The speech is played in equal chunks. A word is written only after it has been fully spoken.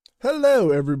Hello,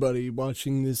 everybody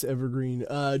watching this Evergreen.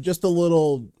 Just a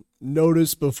little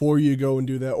notice before you go and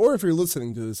do that, or if you're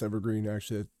listening to this Evergreen,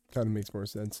 actually, it kind of makes more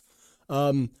sense.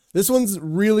 This one's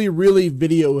really, really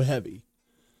video heavy.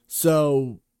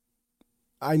 So,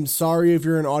 I'm sorry if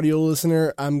you're an audio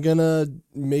listener. I'm gonna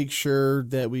make sure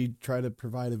that we try to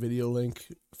provide a video link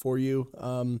for you.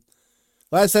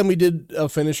 Last time we did a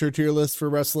finisher tier list for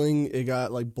wrestling, it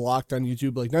got like blocked on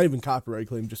YouTube, like not even copyright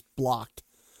claim, just blocked.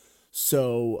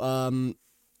 So,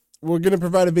 we're going to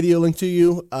provide a video link to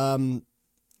you.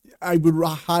 I would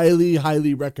highly,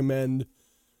 highly recommend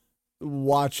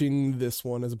watching this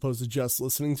one as opposed to just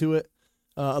listening to it.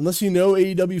 Unless you know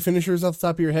AEW finishers off the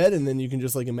top of your head, and then you can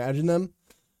just like imagine them.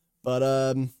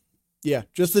 But, yeah,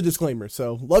 just a disclaimer.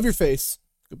 So, love your face.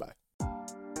 Goodbye.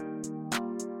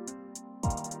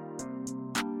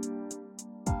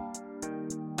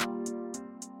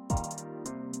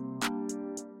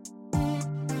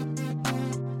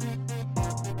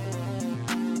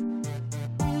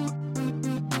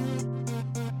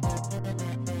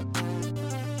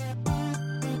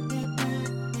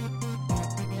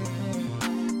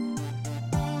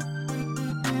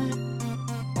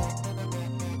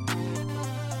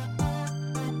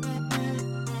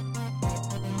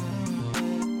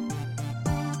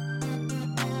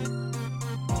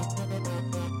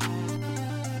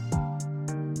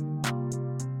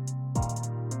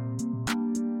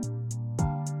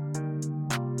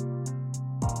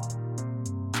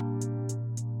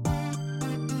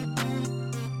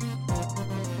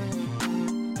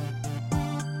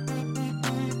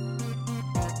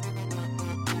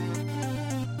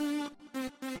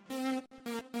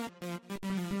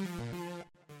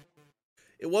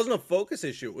 It wasn't a focus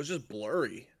issue. It was just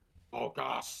blurry. Oh,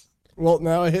 gosh. Well,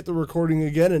 now I hit the recording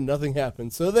again and nothing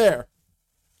happened. So there.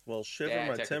 Well, shiver Yeah,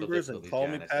 my technical timbers and difficulties, call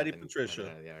John. me It's Patty nothing Patricia.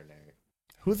 out of the ordinary.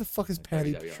 Who the fuck is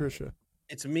Patty WWE. Patricia?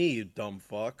 It's me, you dumb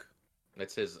fuck.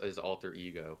 That's his alter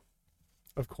ego.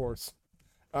 Of course.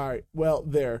 All right. Well,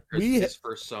 there. His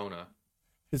persona.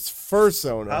 His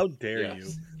fursona. How dare Yes.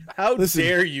 you? How Listen.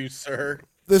 dare you, sir?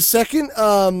 The second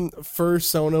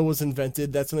fursona was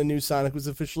invented, that's when I knew Sonic was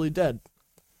officially dead.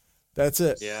 That's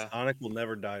it. Yeah. Sonic will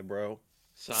never die, bro.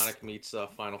 Sonic meets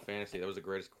Final Fantasy. That was the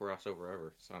greatest crossover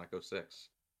ever. Sonic 06.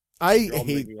 I You all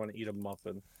make hate me want to eat a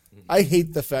muffin.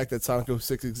 the fact that Sonic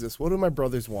 06 exists. What do my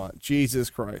brothers want? Jesus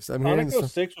Christ. I'm hearing Sonic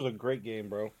this. 06 was a great game,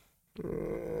 bro.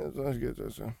 Oh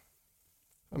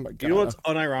my God. You know what's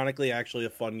unironically actually a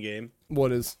fun game?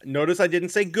 What is? Notice I didn't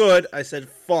say good, I said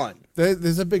fun.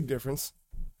 There's a big difference.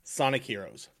 Sonic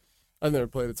Heroes. I've never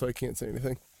played it, so I can't say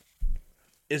anything.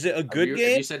 Is it a good If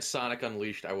game? you said Sonic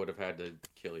Unleashed, I would have had to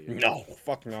kill you. No,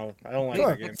 fuck no. I don't like Come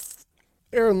that on. game.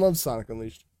 Aaron loves Sonic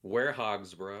Unleashed.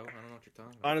 Werehogs, bro. I don't know what you're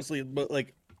talking about. Honestly, but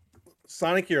like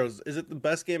Sonic Heroes, is it the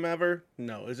best game ever?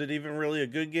 No. Is it even really a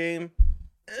good game?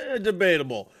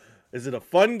 Debatable. Is it a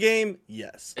fun game?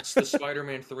 Yes. It's the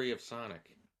Spider-Man 3 of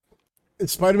Sonic.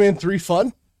 Is Spider-Man 3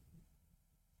 fun?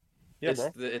 Yeah,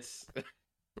 bro. It's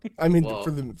I mean, Well,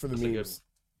 for the that's a good- memes.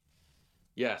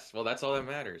 Yes, well, that's all that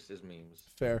matters is memes.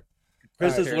 Fair.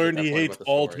 Chris Alright. has learned That's he why I hates brought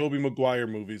the all story. Tobey Maguire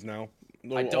movies now.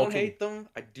 No, I all don't Toby- hate them.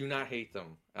 I do not hate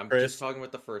them. I'm Chris. just talking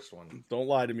about the first one. Don't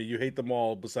lie to me. You hate them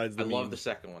all besides the I love the memes.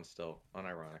 second one still,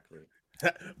 unironically.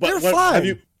 But They're what-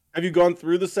 fine. Have you gone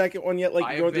through the second one yet? Like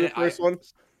I you going have through the been- first one?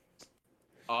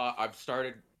 I've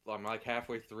started. I'm like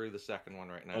halfway through the second one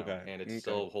right now, Okay, and it okay.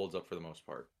 still holds up for the most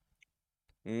part.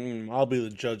 I'll be the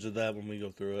judge of that when we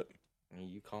go through it.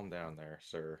 You calm down there,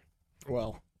 sir.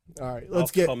 Well, all right. I'll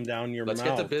come down your Let's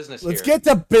mouth. get to business. Let's here. get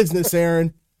to business,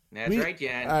 Aaron. That's right,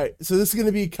 Jan. All right, so this is going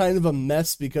to be kind of a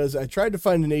mess because I tried to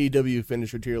find an AEW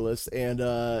finisher tier list and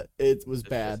it was It's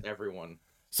bad. just everyone.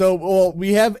 So, well,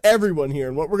 we have everyone here,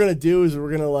 and what we're going to do is we're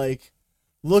going to like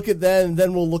look at them, and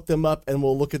then we'll look them up, and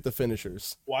we'll look at the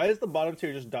finishers. Why is the bottom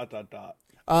tier just ...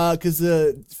 Because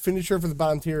the finisher for the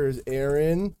bottom tier is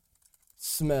Aaron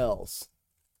Smells.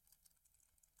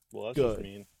 Well, that's Good. just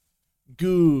mean.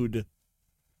 Good.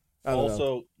 I don't know.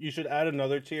 Also, you should add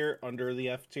another tier under the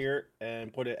F tier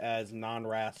and put it as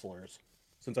non-wrestlers.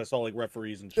 Since I saw like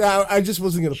referees and shit. Yeah, I just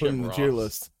wasn't going to put them in the Jim tier Ross.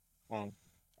 list. Well,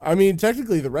 I mean,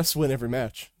 technically, the refs win every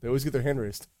match. They always get their hand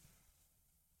raised.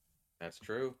 That's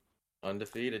true.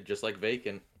 Undefeated, just like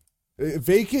Vacant.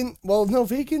 Vacant, well, no,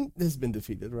 Vacant has been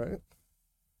defeated, right?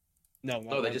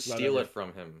 No, they just steal it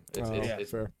from him. It's, Oh, it's, yeah.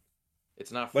 it's, fair.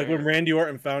 it's not fair. Like when Randy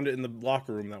Orton found it in the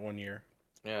locker room that one year.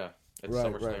 Yeah, it's Right,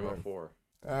 SummerSlam right. 04.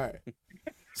 All right.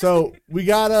 So we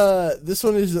got this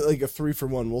one is like a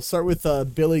 3-for-1. We'll start with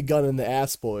Billy Gunn and the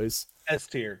Ass Boys. S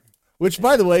tier. Which,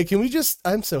 by the way, can we just?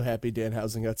 I'm so happy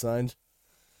Danhausen got signed.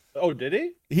 Oh, did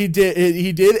he? He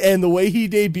did, and the way he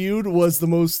debuted was the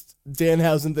most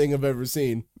Danhausen thing I've ever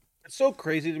seen. It's so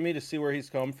crazy to me to see where he's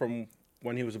come from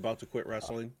when he was about to quit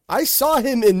wrestling. I saw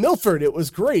him in Milford. It was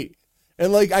great.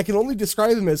 And, like, I can only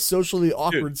describe him as socially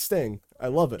awkward Sting. I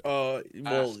love it.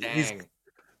 Well, Stang.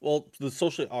 the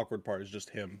socially awkward part is just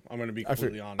him. I'm going to be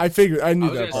completely honest. I figured. I knew I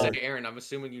was that gonna part. say, Aaron, I'm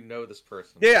assuming you know this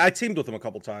person. Yeah, I teamed with him a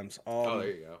couple times. Oh, there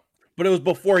you go. But it was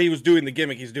before he was doing the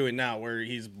gimmick he's doing now, where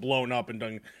he's blown up and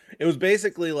done. It was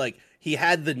basically like he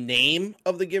had the name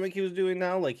of the gimmick he was doing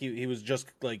now, like he was just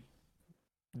like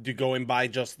going by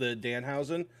just the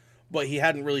Danhausen, but he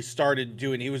hadn't really started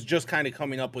doing. He was just kind of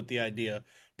coming up with the idea.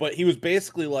 But he was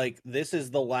basically like, "This is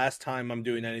the last time I'm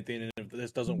doing anything, and if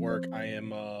this doesn't work, I'm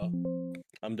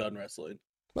done wrestling."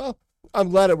 Well, I'm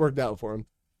glad it worked out for him.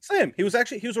 Same. He was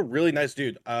a really nice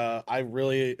dude. I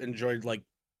really enjoyed like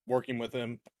working with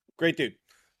him. Great dude.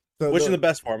 So Wishing the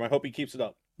best for him. I hope he keeps it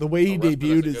up. the way he A wrestler that's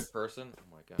debuted a is good person. Oh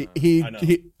my god. he, I know.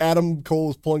 Adam Cole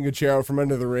was pulling a chair out from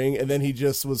under the ring, and then he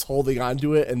just was holding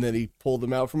onto it, and then he pulled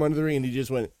him out from under the ring, and he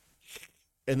just went,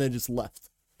 and then just left.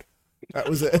 That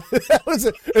was it. That was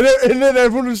it. And then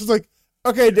everyone was just like,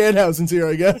 "Okay, Danhausen's here,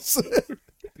 I guess."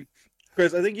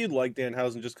 Chris, I think you'd like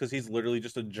Danhausen just because he's literally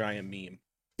just a giant meme.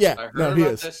 Yeah, I heard no, he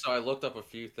about is. this, so I looked up a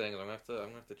few things. I'm gonna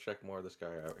have to check more of this guy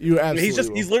out. You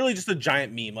absolutely. He's will. literally just a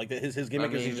giant meme. Like his I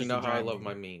gimmick is mean, he's you just know a how I giant love meme.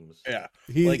 my memes. Yeah.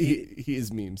 He, like, he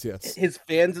is memes. Yes. His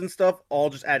fans and stuff all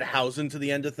just add Hausen to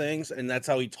the end of things, and that's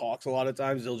how he talks a lot of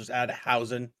times. He'll just add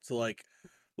Hausen to like,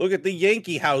 look at the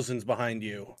Yankee Hausens behind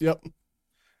you. Yep.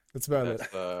 That's about it.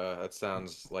 That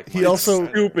sounds like He my also-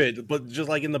 friend. Stupid, but just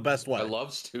like in the best way. I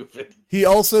love stupid. He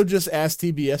also just asked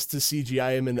TBS to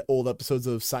CGI him in old episodes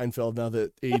of Seinfeld now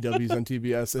that AEW's on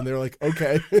TBS, and they're like,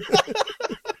 okay.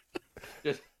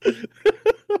 Just-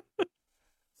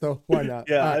 So why not?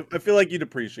 Yeah, I feel like you'd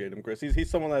appreciate him, Chris. He's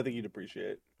someone that I think you'd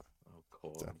appreciate. oh,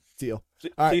 cool. So, deal. So,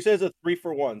 All right. he says a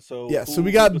 3-for-1. So Yeah, so who-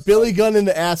 we got who's Billy the- Gunn and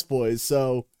the Ass Boys.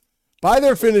 So by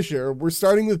their finisher, we're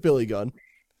starting with Billy Gunn.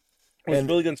 and-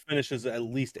 Billy Gunn's finish is at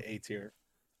least A tier.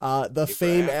 The Hey,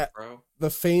 fame Brad, bro. the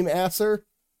fame asser.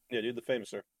 Yeah, dude, the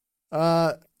famouser.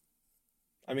 Uh,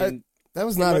 I mean, that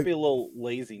was he not might a, be a little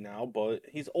lazy now, but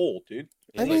he's old, dude.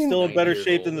 I He's mean- still in 90 better years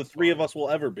shape old, than the it's three of fine. us will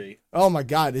ever be. oh my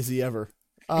God, is he ever?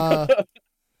 Uh,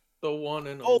 The one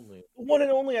and Oh, only. One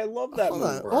and only. I love that hold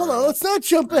move. on. Let's not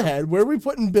jump ahead. Where are we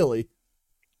putting Billy?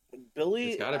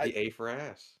 Billy. It's got to I, be A for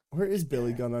ass. Where is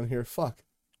Billy Gunn on here? Fuck.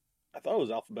 I thought it was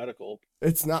alphabetical.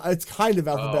 It's not. It's kind of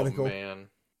alphabetical. Oh man,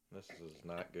 this is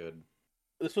not good.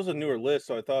 This was a newer list,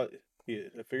 so I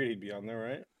figured he'd be on there,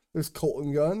 right? There's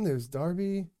Colton Gunn. There's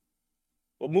Darby.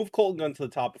 Well, move Colton Gunn to the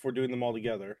top if we're doing them all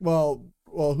together. Well,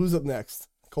 who's up next?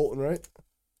 Colton, right?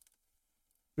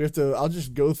 We have to. I'll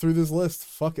just go through this list.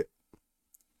 Fuck it.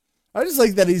 I just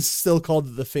like that he's still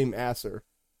called the Fame Asser.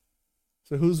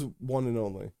 So who's one and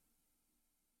only?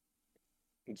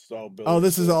 So Billy. Oh,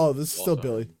 this is still Also,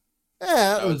 Billy. Yeah,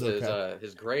 that That was one's okay.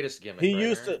 his greatest gimmick. He right,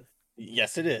 used Aaron? to.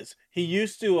 Yes, it is. He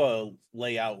used to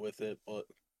lay out with it, but all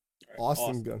right,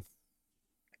 Austin Gunn.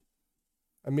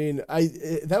 I mean,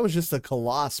 that was just a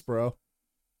coloss, bro.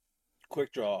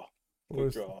 Quick draw. What Quick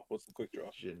was- draw. What's the quick draw?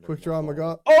 Jinder Quick draw, my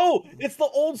Mahal. God. Oh, it's the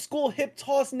old school hip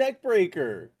toss neck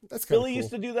breaker. That's kind of Billy cool. used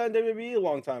to do that in WWE a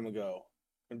long time ago.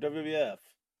 In WWF.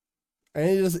 And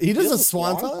he does a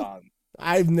swanton.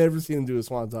 I've never seen him do a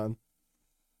swanton.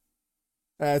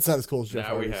 It's not as cool as Jeff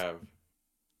Now we Hardy's. have.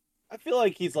 I feel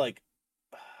like he's like.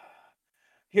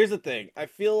 Here's the thing. I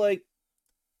feel like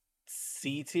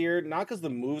C tier, not because the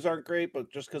moves aren't great,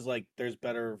 but just because like there's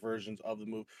better versions of the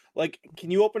move. Like, can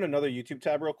you open another YouTube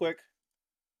tab real quick?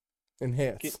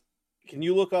 Enhance. Can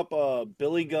you look up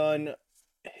Billy Gunn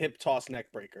hip toss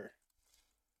neck breaker?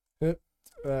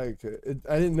 Okay.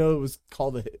 I didn't know it was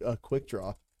called a quick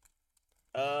draw.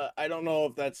 I don't know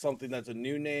if that's something that's a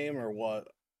new name or what.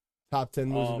 Top 10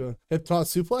 moves. Of hip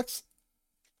toss suplex?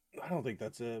 I don't think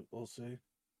that's it. We'll see.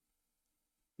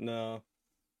 No.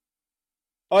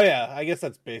 Oh yeah, I guess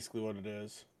that's basically what it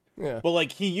is. Yeah. But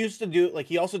like he used to do, like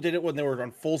he also did it when they were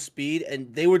on full speed,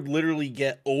 and they would literally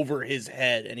get over his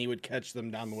head, and he would catch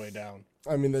them down the way down.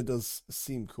 I mean, that does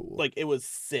seem cool. Like it was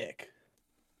sick.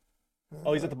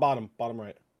 Oh, he's at the bottom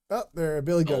right. Oh, there,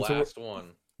 Billy The Gunn. So last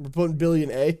one. we're putting Billy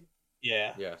in A.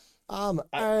 Yeah. Yes. I'm an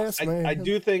I, ass man. I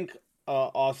do think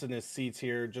Austin is C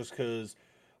tier just because,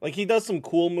 like, he does some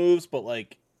cool moves, but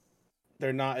like,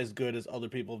 they're not as good as other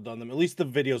people have done them. At least the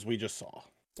videos we just saw.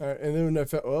 All right, and then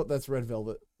that's Red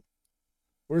Velvet.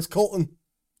 Where's Colton?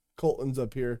 Colton's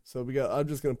up here, so I'm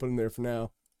just gonna put him there for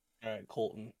now. All right,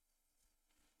 Colton.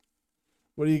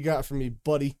 What do you got for me,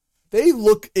 buddy? They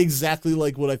look exactly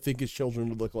like what I think his children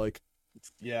would look like.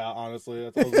 Yeah, honestly,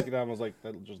 that's what I was looking at. I was like,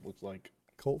 that just looks like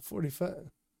Colt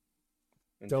 45.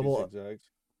 and Double- two zigzags.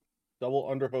 Double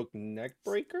underhook neck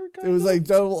breaker. It was like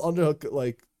double underhook,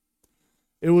 like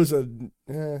it was and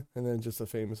then just a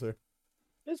famouser.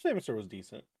 His famouser was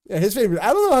decent. Yeah, his favorite.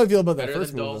 I don't know how I feel about that Better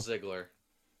first than move. Dolph Ziggler.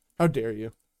 How dare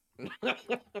you?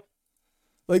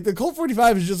 Like the Colt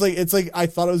 45 is just like it's like I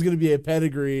thought it was gonna be a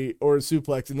pedigree or a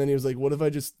suplex, and then he was like, "What if I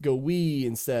just go wee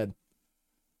instead?"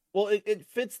 Well, it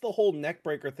fits the whole neck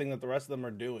breaker thing that the rest of them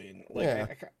are doing. Like, Yeah.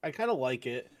 I kind of like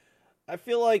it. I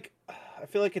feel like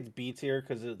it's B tier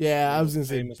because it's Yeah, I was gonna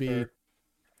Famouser. say B.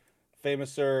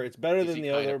 Famouser. It's better than He the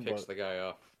kinda other, picks but the guy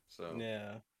off. So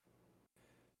yeah,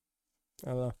 I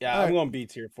don't know. yeah, All I'm right. going B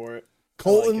tier for it.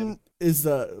 Colton is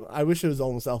the. I wish it was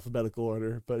almost alphabetical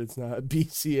order, but it's not.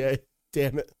 BCA.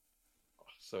 Damn it.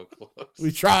 so close.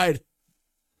 We tried.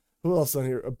 Who else on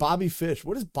here? Bobby Fish.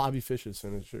 What is Bobby Fish's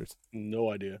finishers?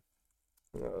 No idea.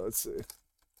 Let's see.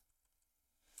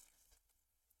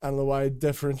 I don't know why it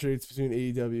differentiates between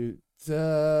AEW. There's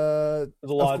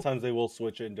a lot Of of times they will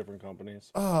switch it in different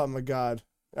companies. Oh my god.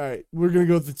 All right, we're gonna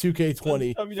go with the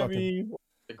 2K20. Fucking WWE.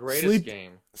 The greatest Sleep-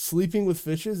 game. Sleeping with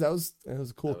fishes. That was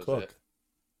a cool That was cook. it.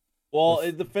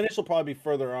 Well, the finish will probably be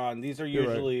further on. These are You're right.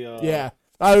 usually Yeah,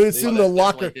 I would Oh, assume that's the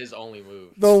locker, definitely his only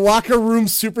move. the locker room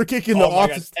super kick in the Oh my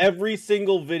God. office. Every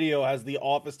single video has the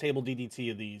office table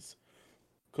DDT of these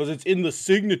because it's in the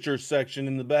signature section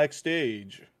in the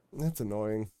backstage. That's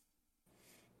annoying.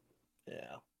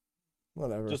 Yeah,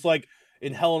 Whatever. just like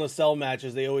in Hell in a Cell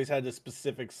matches, they always had the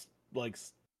specifics. Like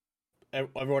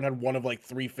everyone had one of like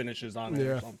 3 finishes on it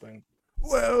Yeah. or something.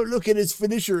 Whoa, look at his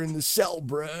finisher in the cell,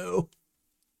 bro.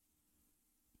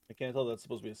 I can't tell if that's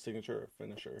supposed to be a signature or a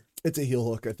finisher. It's a heel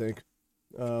hook, I think.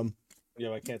 Yeah,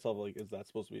 but I can't tell. Like, is that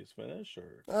supposed to be his finish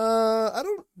or? I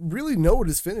don't really know what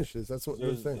his finish is. That's what the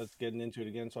There's, thing. that's getting into it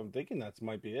again, so I'm thinking that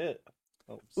might be it.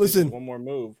 Oh, see, Listen. one more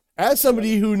move. As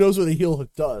somebody who knows what a heel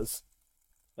hook does,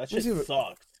 That Let me shit see if it-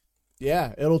 sucks.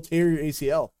 yeah, it'll tear your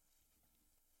ACL.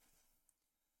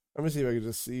 Let me see if I can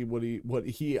just see what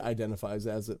he identifies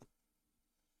as it.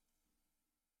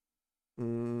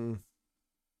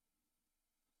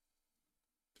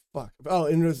 Fuck. Oh,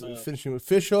 finishing with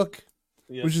fish hook,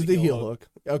 Yeah, which is the heel hook.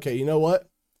 Okay, you know what?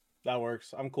 That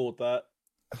works. I'm cool with that.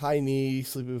 High knee,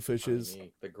 sleeping with fishes,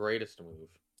 The greatest move.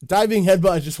 diving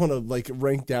headbutt. I just want to like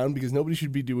rank down because nobody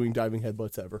should be doing diving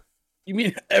headbutts ever. You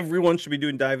mean everyone should be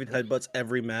doing diving headbutts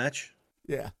every match?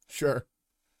 Yeah, sure.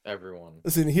 Everyone.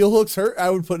 Listen, heel hooks hurt. I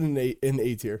would put in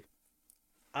A tier.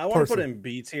 I want to put Person. in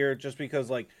B tier just because,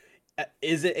 like,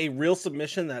 is it a real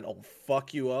submission that'll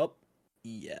fuck you up?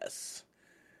 Yes.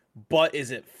 But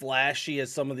is it flashy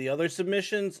as some of the other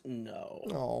submissions? No.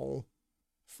 Oh,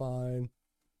 fine.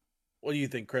 What do you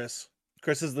think, Chris?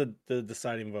 Chris is the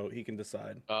deciding vote. He can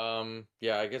decide.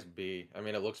 Yeah, I guess B. I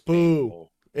mean, it looks Boo.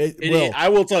 painful. I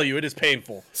will tell you, it is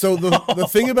painful. So the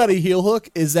thing about a heel hook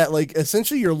is that like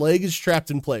essentially your leg is trapped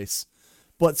in place,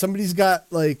 but somebody's got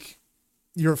like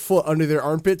your foot under their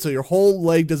armpit, so your whole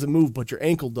leg doesn't move, but your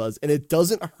ankle does, and it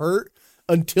doesn't hurt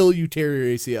until you tear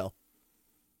your ACL.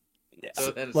 Yeah.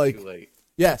 So then it's like- too late.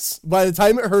 Yes, by the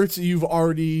time it hurts, you've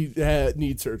already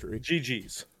need surgery.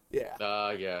 GG's.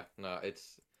 Yeah, Yeah. No,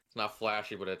 it's not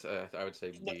flashy, but it's I would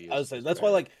say B. I would say that's why,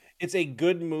 like, it's a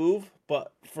good move,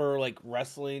 but for like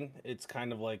wrestling, it's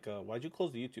kind of like, why'd you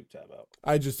close the YouTube tab out?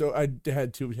 I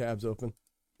had 2 tabs open.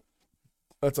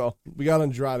 That's all. We got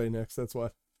Andrade next. That's why.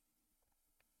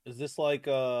 Is this like,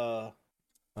 is this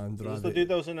the Andrade, dude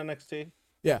that was in NXT?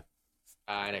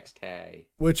 NXT.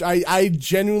 which I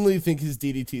genuinely think his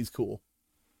DDT is cool.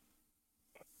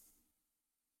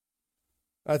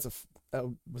 That's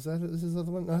was that his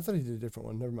other one? No, I thought he did a different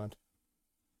one. Never mind.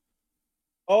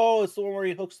 Oh, it's the one where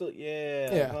he hooks the,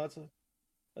 yeah. Yeah. No,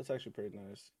 that's actually pretty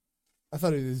nice. I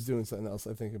thought he was doing something else.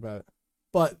 I think about it,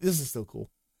 but this is still cool.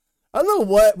 I don't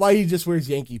know why he just wears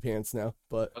Yankee pants now,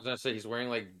 but I was gonna say he's wearing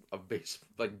like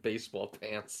baseball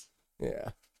pants. yeah,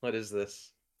 What is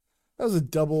this? that was a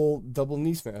double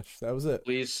knee smash. That was it.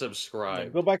 Please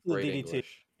subscribe. Go back to the Great DDT.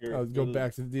 English. Here, I'll go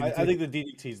back to the DDT. I think the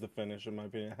DDT is the finish, in my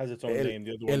opinion. It has its own name.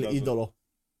 The other one El doesn't. Idolo.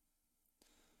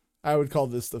 I would call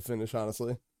this the finish,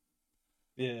 honestly.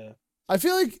 Yeah. I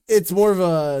feel like it's more of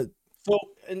a So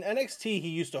in NXT, he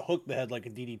used to hook the head like a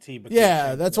DDT, but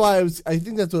yeah. That's why I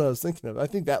think that's what I was thinking of. I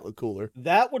think that looked cooler.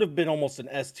 that would have been almost an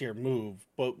S tier move,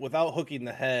 but without hooking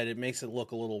the head, it makes it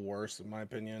look a little worse, in my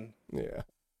opinion. Yeah.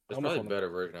 There's Almost probably a wanna- better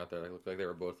version out there. They look like they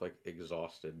were both like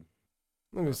exhausted,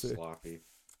 Let me not see. sloppy.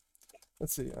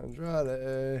 Let's see.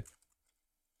 Andrade.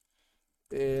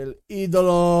 El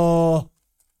Idolo.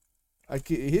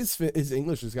 His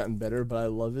English has gotten better, but I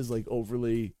love his like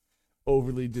overly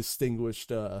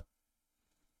distinguished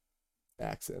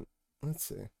accent. Let's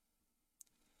see.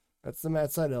 That's the Matt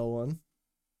Sydal one.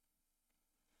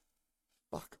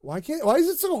 Fuck. Why is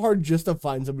it so hard just to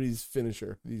find somebody's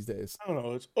finisher these days? I don't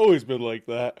know. It's always been like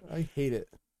that. I hate it.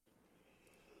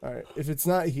 All right. If it's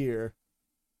not here.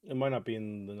 It might not be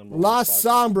in the number. La one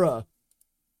spot. Sombra.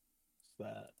 What's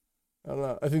that? I don't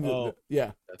know. I think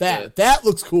yeah. That's That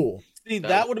looks cool. See, That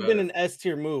that was would have been better. an S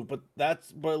tier move, but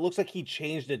it looks like he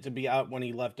changed it to be out when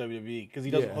he left WWE because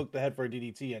he doesn't Yeah. hook the head for a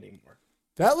DDT anymore.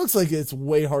 That looks like it's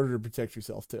way harder to protect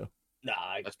yourself too.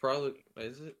 Nah, That's probably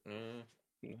is it?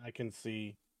 I can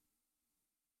see.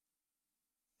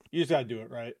 You just gotta do it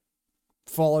right.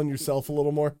 Fall on yourself a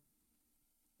little more.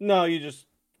 No, you just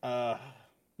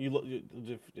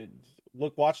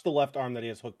watch the left arm that he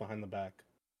has hooked behind the back.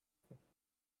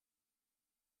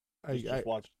 Just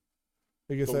watch.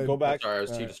 I guess Go back. Sorry, I was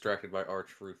too Alright. distracted by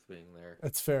R-Truth being there.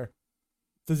 That's fair.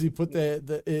 Does he put in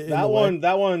That the one, way?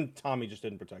 that one, Tommy just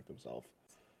didn't protect himself.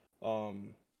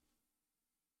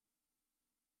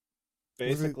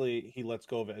 Basically, he lets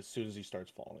go of it as soon as he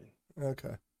starts falling.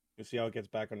 Okay. You see how it gets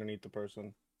back underneath the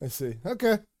person? I see.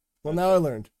 Okay. Well, now I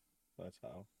learned. That's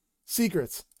how.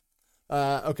 Secrets.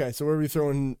 Okay, so where are we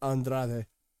throwing Andrade?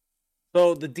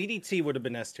 So the DDT would have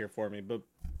been S tier for me, but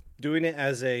doing it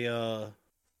as a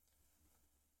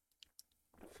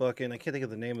fucking, I can't think of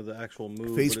the name of the actual move.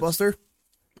 but Facebuster?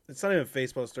 It's not even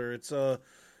Facebuster. It's I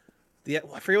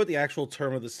forget what the actual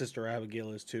term of the Sister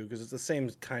Abigail is too, because it's the same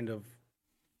kind of.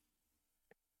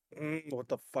 What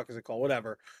the fuck is it called?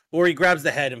 Whatever. Or he grabs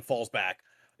the head and falls back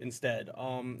instead.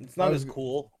 It's not as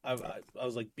cool. I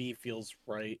was like, B feels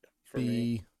right for me.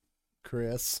 B.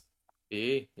 Chris.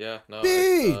 B? Yeah, no.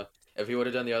 B! If he would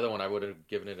have done the other one, I would have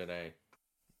given it an A.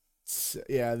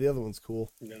 Yeah, the other one's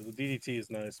cool. You know, the DDT is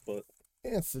nice, but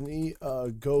Anthony,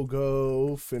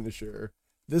 go finisher.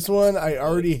 This one I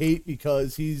already hate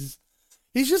because he's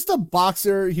just a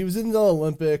boxer. He was in the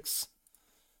Olympics,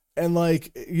 and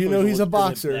like he's a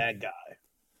boxer. Bad guy.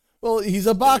 Well, he's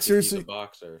a boxer, He's so a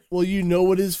boxer. well, you know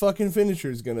what his fucking finisher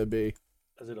is gonna be.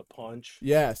 Is it a punch?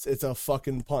 Yes, it's a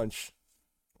fucking punch.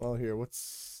 Well, here,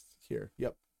 what's here?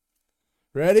 Yep.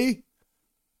 Ready?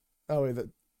 Oh wait,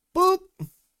 boop.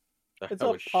 It's That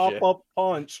a was pop shit. up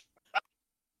punch.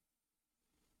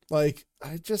 Like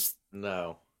I just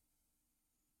No.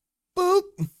 boop.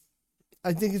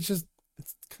 I think it's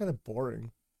kind of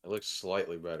boring. It looks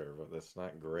slightly better, but that's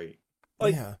not great.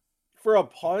 Like, yeah. For a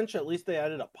punch, at least they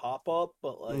added a pop up,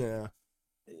 but like, Yeah.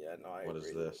 no. What is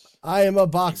agree. this? I am a You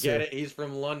boxer. get it? He's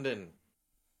from London.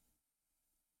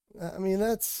 I mean,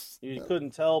 You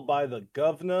couldn't tell by the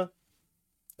governor.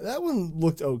 that one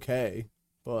looked okay,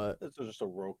 but This was just a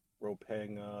rope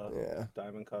hang yeah.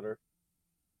 diamond cutter.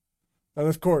 And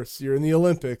of course, you're in the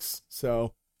Olympics,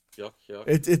 so Yuck, yuck.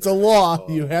 it's a law.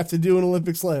 You have to do an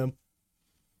Olympic slam,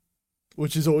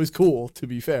 which is always cool, to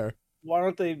be fair. Why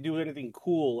don't they do anything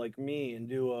cool like me and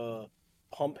do a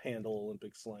pump handle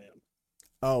Olympic slam?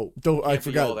 Oh, don't I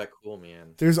Can't be all forgot. that cool,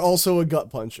 man. There's also a gut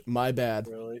punch. My bad.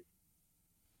 Really?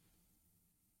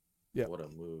 Yeah. What a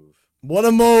move. What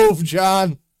a move,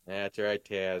 John. That's right,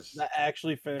 Taz. That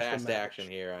actually finished Fast the match. action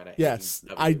here on it. Yes,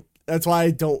 that's why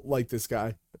I don't like this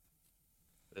guy.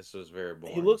 This was very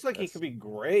boring. He looks like he That's- could be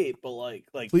great, but like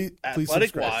Please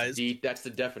athletic subscribe. wise, That's the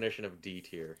definition of D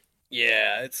tier.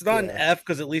 yeah, it's not an Yeah. F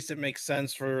because at least it makes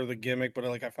sense for the gimmick. But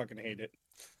I fucking hate it.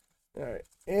 All right,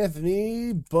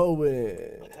 Anthony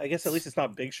Bowen. I guess at least it's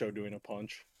not Big Show doing a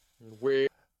punch. Where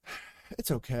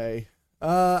It's okay.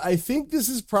 I think this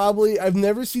is probably. I've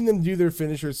never seen them do their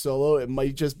finisher solo. It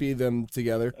might just be them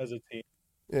together. As a team.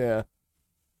 Yeah.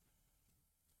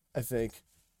 I think.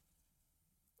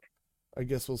 I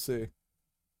guess we'll see.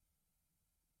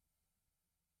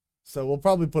 So we'll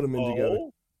probably put them in together.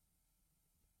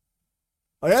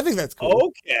 Oh, yeah, I think that's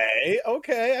cool.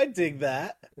 Okay, I dig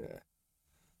that.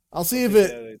 I'll see if Yeah, it.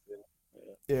 they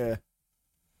did. Yeah.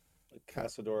 Like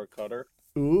Casadora cutter.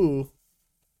 Ooh.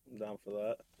 I'm down for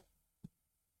that.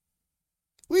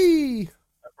 Wee.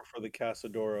 I prefer the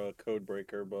Casadora code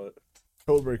breaker, but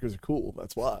Code breakers are cool.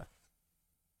 That's why.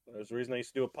 there's a reason I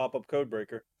used to do a pop up code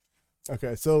breaker.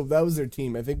 Okay, so that was their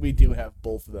team. I think we do have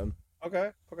both of them.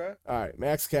 Okay. All right,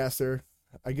 Max Caster.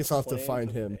 I guess I'll have to Claims find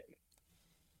of him. fame.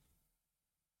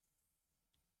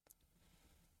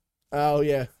 Oh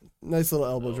yeah, nice little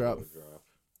elbow drop. Elbow drop.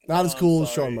 Not as I'm cool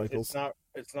as sorry, Shawn Michaels.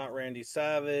 It's not Randy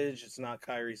Savage. It's not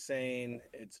Kyrie Sane.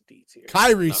 It's D tier.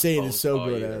 Kyrie Not Sane is so Bonesaw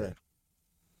good at either. it.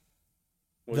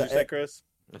 What did you the- say, Chris?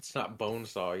 It's not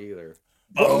Bonesaw either.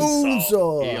 Oh,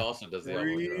 Bonesaw. He also does the elbow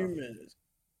drop. Remus.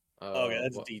 Okay,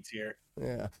 that's well, D tier.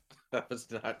 Yeah, that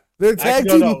was not. their tag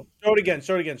Actually, team. no. Show it again.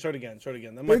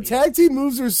 That Their might be tag team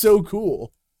moves are so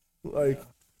cool. Like, Yeah.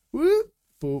 whoop.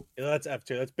 Boop. Yeah, that's F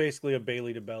tier. That's basically a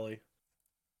Bailey to belly.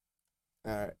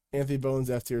 All right. Anthony Bones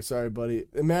F tier. Sorry, buddy.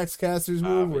 The Max Caster's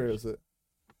move, where is it?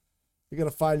 You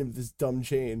gotta find him with this dumb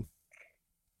chain.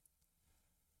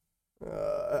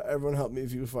 Everyone help me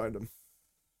if you find him.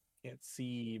 Can't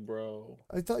see, bro.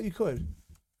 I thought you could.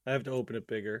 I have to open it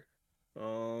bigger. I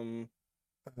don't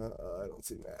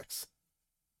see Max.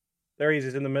 There he is.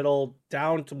 He's in the middle.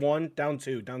 Down to 1, down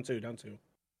 2, down 2, down 2.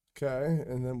 Okay,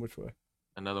 and then which way?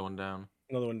 Another one down.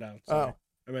 Another one down. Sorry. Oh,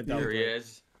 I meant down. Here he 3.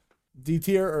 is. D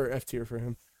tier or F tier for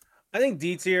him? I think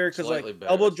D tier because like Slightly better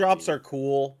elbow speed. drops are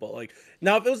cool, but like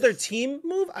now if it was their team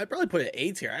move, I'd probably put it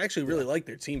A tier. I actually really like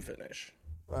their team finish.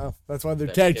 Wow, that's why they're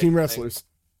That tag kick team thing. wrestlers.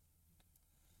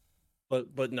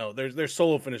 But no, their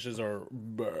solo finishes are.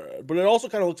 But it also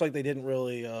kind of looks like they didn't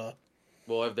really.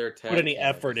 Well, if they're tag Put any team,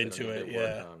 effort I guess they into don't it, need to work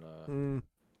yeah. on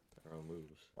their own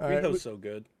moves. All right, Riho's so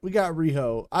good. we got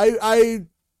Riho. I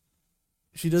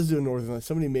she does do a Northern Light.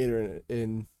 Somebody made her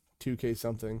in 2K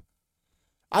something.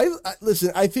 I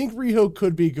listen. I think Riho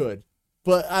could be good,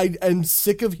 but I'm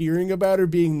sick of hearing about her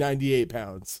being 98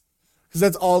 pounds because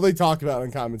that's all they talk about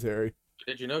on commentary.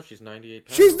 Did you know she's 98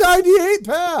 pounds? She's 98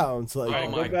 pounds. Like, Oh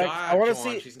my Go back. God, I want to John,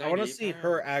 see. she's I want to 98 see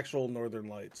her pounds. actual Northern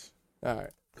Lights all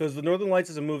right. because the Northern Lights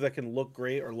is a move that can look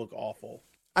great or look awful.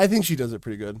 I think she does it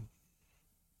pretty good.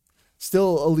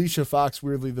 Still, Alicia Fox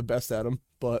weirdly the best at them,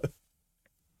 but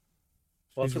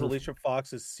Plus, She's that ref- Alicia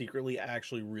Fox is secretly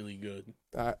actually really good.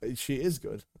 she is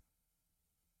good.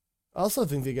 I also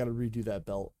think they got to redo that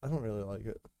belt. I don't really like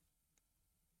it,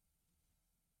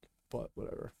 but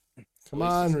whatever. Come At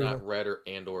least on, it's Riho. not red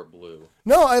or blue.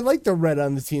 No, I like the red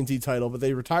on the TNT title, but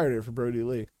they retired it for Brody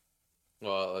Lee.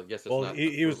 Well, I guess it's Well, not.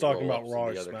 he was talking about roll-ups in Raw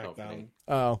or the other SmackDown. company.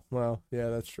 Oh, well, yeah,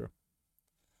 that's true.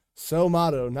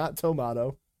 Somato, not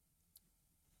Tomato.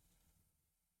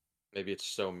 Maybe it's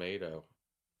Somato.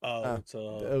 Oh, it's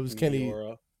it was Kenny-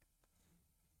 Meteora.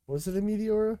 Was it a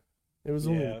Meteora? It was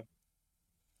only. Yeah.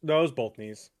 No, it was both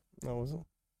knees. No, was it?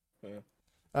 Yeah.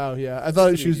 Oh yeah, I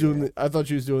thought she was doing. Meteora. I thought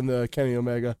she was doing the Kenny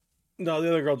Omega. No, the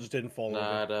other girl just didn't fall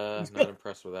over. Not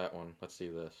impressed with that one. Let's see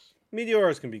this.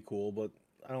 Meteoras can be cool, but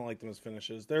I don't like them as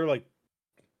finishes. They're like,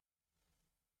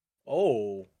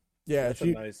 oh, Yeah, that's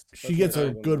she a nice. she that's gets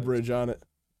a nice. good bridge on it,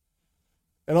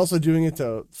 and also doing it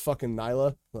to fucking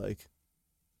Nyla. Like,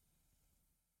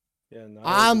 Yeah, no,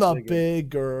 I'm that's a pretty good. big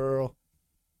girl.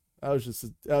 I was just.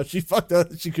 She fucked up.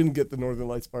 She couldn't get the Northern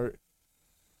Lights part.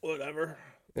 Whatever.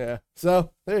 Yeah.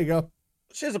 So there you go.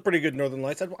 She has a pretty good Northern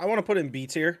Lights. I want to put it in B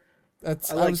tier.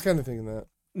 That's. I I like- was kind of thinking that.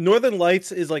 Northern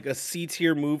Lights is like a C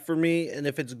tier move for me, and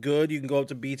if it's good, you can go up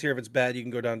to B tier. If it's bad, you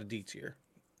can go down to D tier.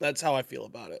 That's how I feel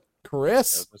about it.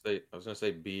 Chris. I was gonna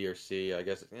say B or C. I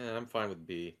guess. Yeah, I'm fine with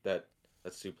B. That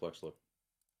suplex looked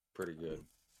pretty good.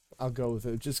 I'll go with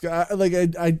it. Just I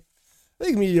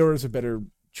think Meteoras are better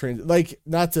trained. Like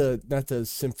not to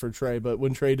simp for Trey, but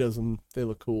when Trey does them, they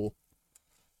look cool.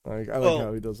 Like I like Well,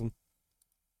 how he does them.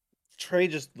 Trey,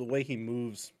 just the way he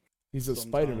moves. He's a sometimes.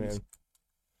 Spider-Man.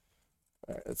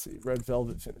 All right, let's see. Red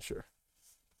Velvet finisher.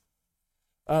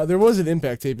 There was an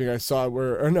Impact taping I saw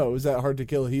where, or no, it was that Hard to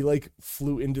Kill. He like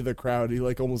flew into the crowd. He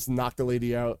like almost knocked a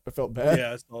lady out. I felt bad.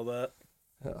 Yeah, I saw that.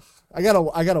 I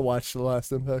gotta watch the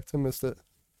last Impact. I missed it.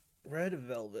 Red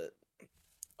Velvet.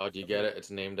 Oh, do you get it? It's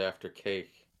named after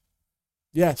cake.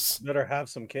 Yes, Better have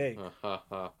some cake. Ha ha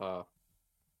ha ha.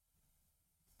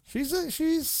 she's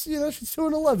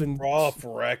 2-11. Rough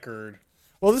record.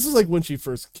 Well, this is like when she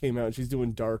first came out. She's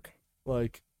doing dark.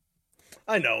 Like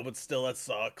I know, but still, that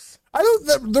sucks. I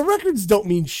don't. The records don't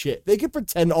mean shit. They can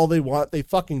pretend all they want. They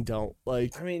fucking don't.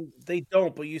 Like I mean, they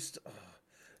don't, but you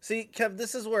see, Kev.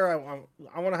 This is where I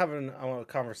want to have a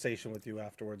conversation with you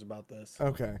afterwards about this.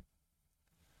 okay,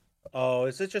 Oh,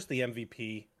 is it just the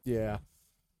MVP yeah.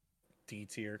 D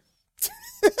tier?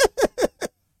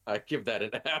 I give that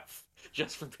an F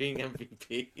just for being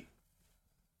MVP.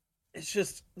 It's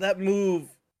just that move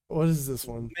What is this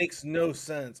one? makes no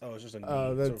sense. Oh, it's just a knee.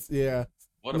 Oh, that's yeah.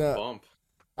 What a No. bump.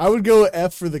 I would go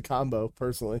F for the combo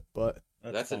personally, but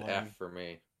That's an fine. F for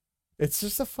me. it's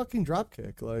just a fucking drop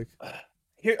kick. Like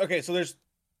Here, okay, so there's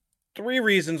 3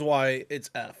 reasons why it's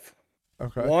F.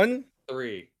 okay, One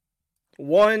 3.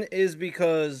 is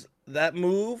because that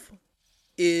move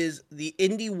is the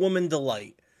indie woman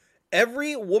delight.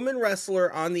 Every woman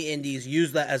wrestler on the indies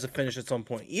used that as a finish at some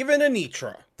point. Even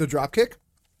Anitra. the drop kick.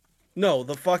 No,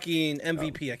 the fucking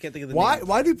MVP. I can't think of the Why? name.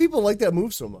 Why do people like that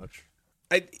move so much?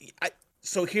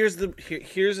 So here's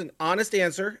here's an honest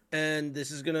answer, and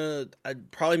this is gonna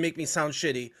probably make me sound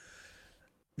shitty.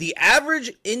 The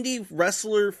average indie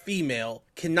wrestler female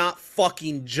cannot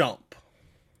fucking jump.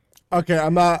 Okay,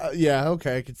 I'm not. Yeah,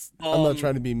 okay. I'm not Um,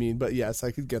 trying to be mean, but yes,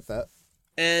 I could get that.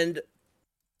 And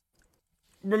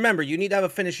remember, you need to have a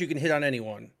finish you can hit on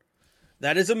anyone.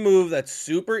 That is a move that's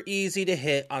super easy to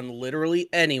hit on literally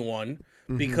anyone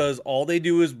because all they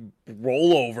do is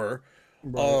roll over.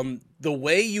 Right. The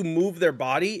way you move their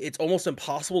body, it's almost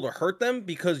impossible to hurt them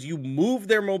because you move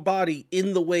their body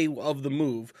in the way of the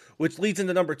move, which leads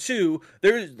into number two.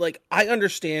 There's like, I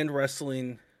understand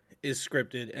wrestling is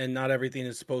scripted and not everything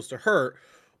is supposed to hurt,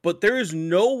 but there is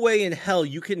no way in hell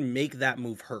you can make that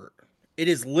move hurt. It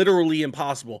is literally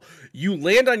impossible. You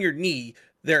land on your knee,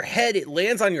 their head, it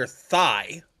lands on your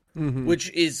thigh, which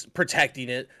is protecting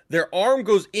it. Their arm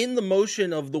goes in the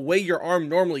motion of the way your arm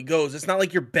normally goes. It's not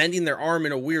like you're bending their arm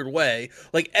in a weird way.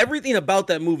 Like, everything about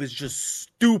that move is just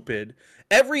stupid.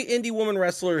 Every indie woman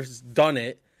wrestler has done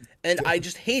it, and I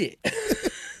just hate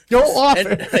it. Go off And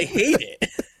it. I hate it.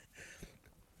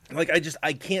 Like,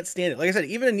 I can't stand it. Like I said,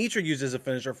 even Anitra uses a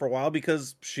finisher for a while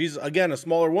because she's, again, a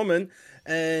smaller woman,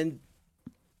 and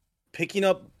picking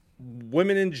up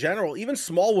women in general, even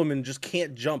small women, just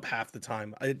can't jump half the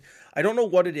time. I don't know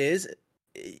what it is.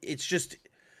 It's just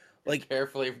like,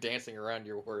 Carefully dancing around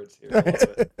your words here. I love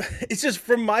it. it's just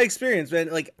from my experience, man.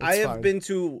 Like, I have fine. been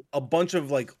to a bunch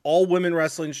of like all women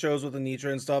wrestling shows with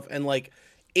Anitra and stuff, and like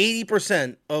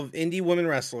 80% of indie women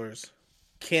wrestlers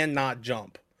cannot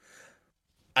jump.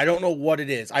 I don't know what it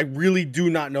is. I really do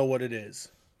not know what it is.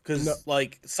 Because No.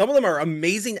 like, some of them are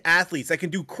amazing athletes that can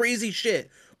do crazy shit,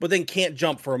 but then can't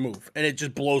jump for a move, and it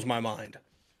just blows my mind.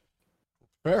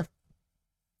 Fair.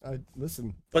 I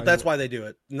listen. But that's why they do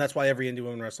it, and that's why every indie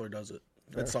women wrestler does it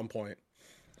Fair. at some point.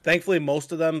 Thankfully,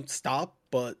 most of them stop,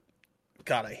 but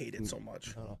God, I hate it so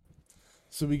much.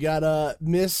 So we got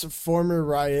Miss Former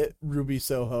Riot Ruby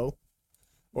Soho,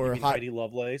 You or mean Heidi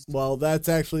Lovelace. Well, that's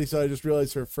actually, so I just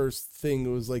realized her first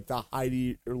thing was like the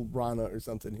Heidi or Rana or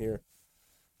something here.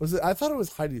 Was it? I thought it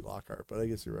was Heidi Lockhart, but I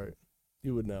guess you're right.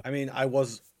 You would know. I mean, I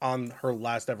was on her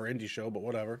last ever indie show, but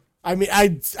whatever. I mean,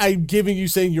 I'm giving you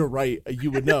saying you're right. You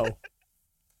would know.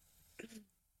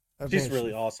 She's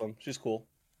really awesome. She's cool.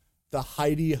 The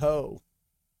Heidi Ho.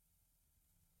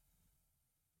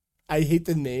 I hate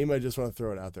the name. I just want to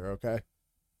throw it out there. Okay.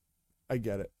 I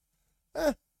get it.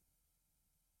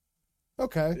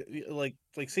 Okay. Like,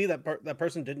 see that that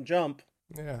person didn't jump.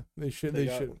 Yeah, they should. They They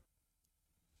got- should.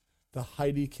 The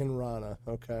Heidi Kinrana.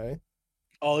 Okay.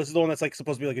 Oh, this is the one that's like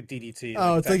supposed to be like a DDT.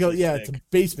 Oh, it's like actually it's sick. a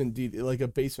basement like a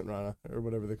basement Rana or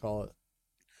whatever they call it.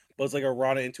 But it's like a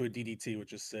Rana into a DDT,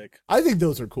 which is sick. I think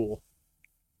those are cool.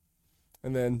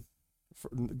 And then,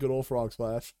 good old frog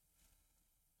splash.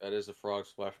 That is a frog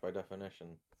splash by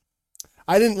definition.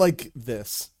 I didn't like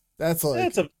this. That's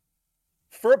like, It's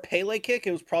for a Pele kick,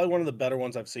 it was probably one of the better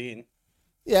ones I've seen.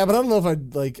 yeah, but I don't know if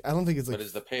I'd like. I don't think it's like. But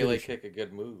is the Pele kick a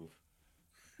good move?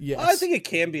 Yes, I think it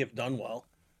can be if done well.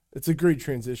 it's a great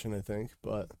transition. I think,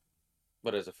 but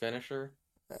But as a finisher?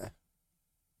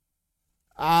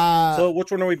 So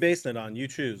which one are we basing it on? You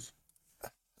choose.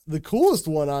 the coolest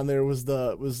one on there was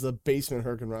the basement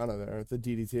Hurricane Rana there, the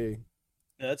DDT.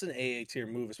 Yeah, that's an AA tier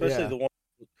move, especially Yeah. the one.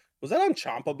 Was that on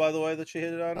Ciampa, by the way, that she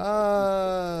hit it on?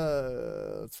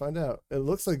 Let's find out. It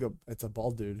looks like it's a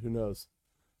bald dude. Who knows?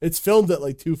 It's filmed at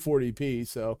like 240p,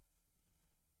 so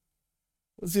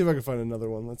let's see if I can find another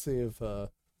one. Let's see if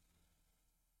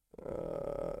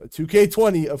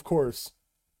 2K20, of course.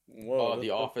 Whoa,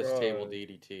 The office table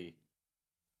DDT.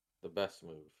 The best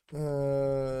move.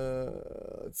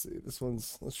 Let's see.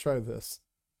 Let's try this.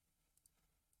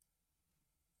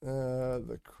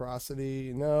 The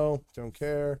Crosity. No, don't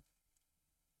care.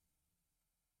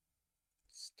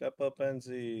 Step up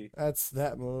NZ. That's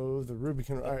that move. The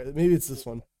Rubicon. All right, maybe it's this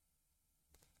one.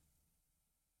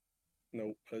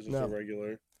 Nope, that's just No. a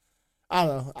regular. I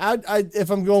don't know. I if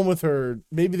I'm going with her,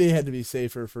 maybe they had to be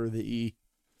safer for the E.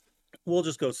 We'll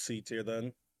just go C tier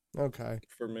then Okay.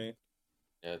 for me.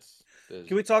 Yeah,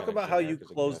 Can we talk kinda about how you generic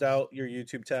as it closed gets. out your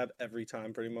YouTube tab every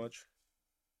time, pretty much?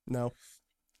 No.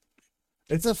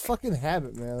 It's a fucking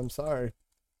habit, man. I'm sorry.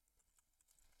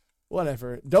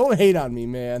 Whatever. Don't hate on me,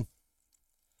 man.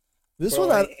 This Bro,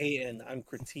 one, I hate and I'm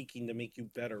critiquing to make you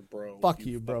better, bro. Fuck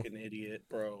you, bro. Fucking idiot,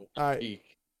 bro. all right.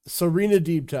 Eek. Serena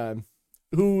Deep Time,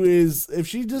 who is, if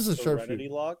she does a Serenity sharpshooter,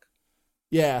 lock.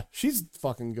 yeah, she's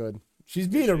fucking good. She's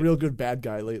being a real good bad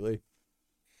guy lately.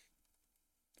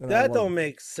 And I That love don't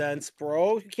make sense,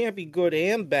 bro. You can't be good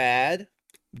and bad. it.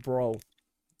 Bro.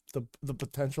 The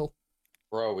potential.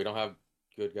 Bro, we don't have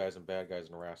good guys and bad guys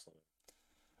in wrestling.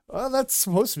 Well, that's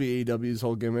supposed to be AEW's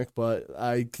whole gimmick, but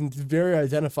I can very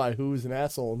identify who is an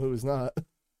asshole and who is not.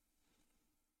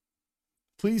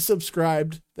 Please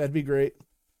subscribe. That'd be great.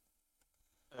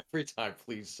 Every time,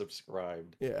 please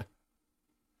subscribe. Yeah.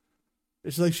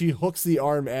 It's like she hooks the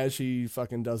arm as she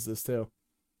fucking does this too.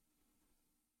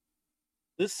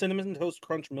 This cinnamon toast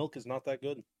crunch milk is not that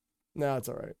good. No, it's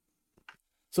all right.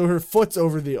 So her foot's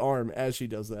over the arm as she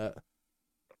does that.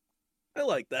 I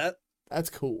like that. That's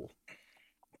cool.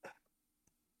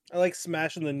 I like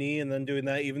smashing the knee and then doing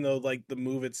that, even though like the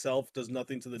move itself does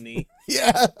nothing to the knee.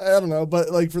 Yeah, I don't know, but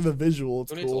like for the visual,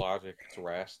 it's Who needs cool. logic? It's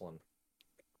wrestling.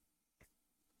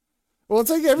 Well,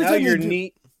 it's like every Now time your they do,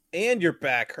 knee and your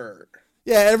back hurt.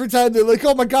 yeah, every time they're like,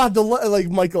 "Oh my god!" Like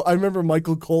Michael, I remember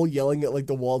Michael Cole yelling at like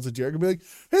the walls of Jericho, be like,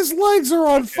 "His legs are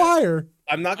on fire."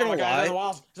 I'm not gonna lie.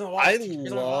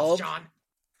 John.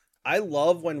 I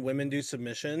love when women do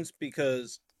submissions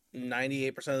because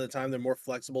 98% of the time they're more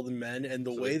flexible than men, and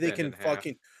the So way they they bend can in half.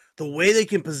 the way they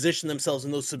can position themselves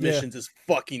in those submissions is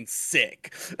fucking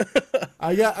sick.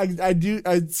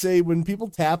 I'd say when people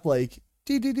tap like,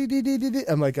 "Dee-dee-dee-dee-dee-dee,"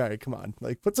 I'm like, all right, come on,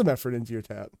 like put some effort into your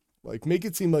tap, like make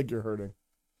it seem like you're hurting.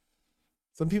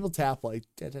 Some people tap like,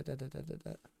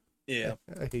 da-da-da-da-da-da. Yeah.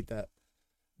 I hate that.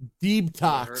 Deep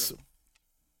talks.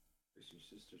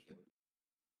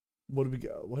 What do we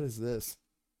go? What is this?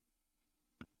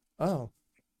 Oh,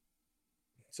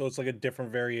 So it's like a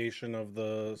different variation of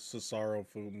the Cesaro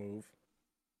Fu move.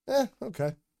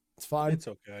 okay, it's fine. It's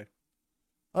okay.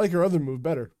 I like her other move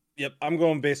better. Yep, I'm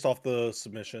going based off the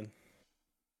submission.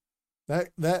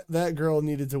 That girl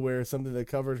needed to wear something that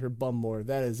covered her bum more.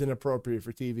 That is inappropriate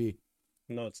for TV.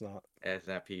 No, it's not. It's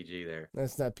not PG there.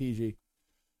 That's not PG.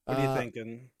 What are you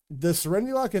thinking? The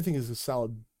Serenity Lock, I think, is a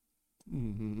solid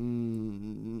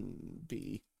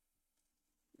B.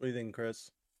 What do you think,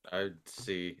 Chris? I'd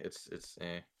see. It's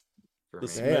for The me.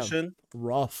 submission?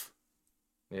 Rough.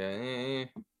 Yeah.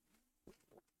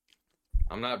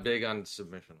 I'm not big on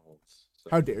submission holds. So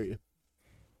How dare you?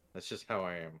 that's just how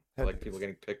I am. I like people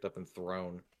getting picked up and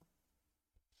thrown.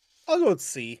 I'll go with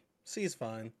C. C is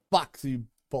fine. Fuck, so you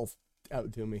both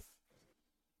out to me.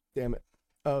 Damn it.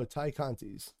 Oh, Ty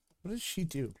Conti's. What does she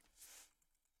do?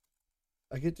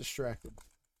 I get distracted.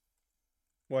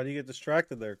 Why do you get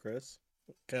distracted there, Chris?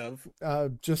 Kev.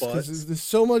 Just But- because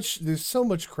there's so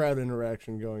much crowd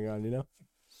interaction going on, you know?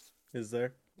 Is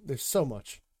there? There's so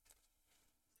much.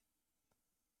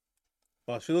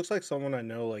 Well, she looks like someone I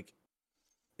know, like,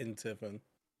 in Tiffin.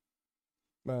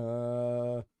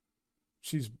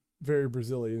 She's very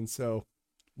Brazilian, so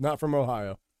not from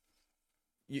Ohio.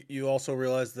 You also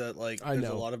realize that, like, I there's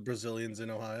a know. lot of Brazilians in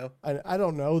Ohio? I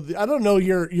don't know. I don't know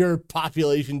your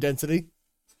population density.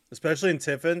 Especially in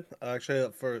Tiffin. Actually,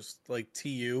 at first, like,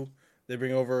 TU, they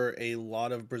bring over a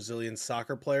lot of Brazilian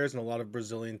soccer players and a lot of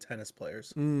Brazilian tennis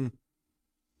players.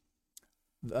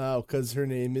 Oh, because her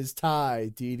name is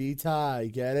Ty. Dee Ty.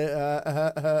 Get it?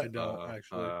 I don't,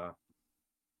 actually.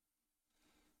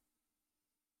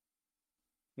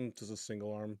 Just a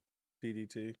single arm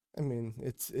DDT. I mean,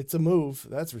 it's a move,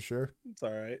 that's for sure. It's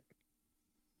all right.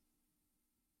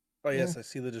 Oh, yes, I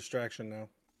see the distraction now.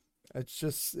 It's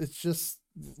just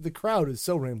the crowd is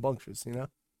so rambunctious, you know.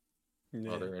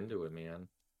 Yeah. Oh, they're into it, man.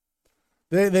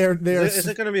 They're Is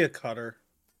it going to be a cutter?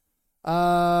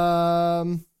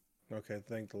 Okay,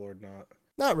 thank the Lord not.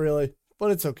 not really,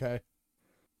 but it's okay.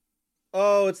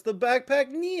 Oh, it's the backpack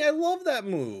knee. I love that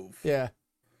move. Yeah.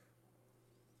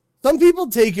 Some people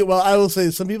take it well. I will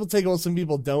say some people take it well, some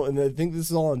people don't, and I think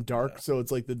this is all in dark, so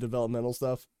it's like the developmental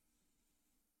stuff.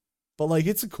 But like,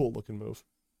 it's a cool looking move.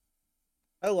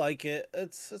 I like it.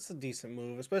 It's a decent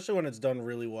move, especially when it's done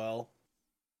really well.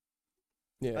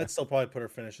 Yeah. I'd still probably put her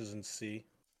finishes in C.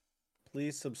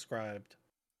 Please subscribed.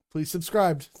 Please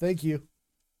subscribe. Thank you.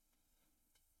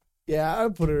 Yeah, I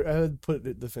would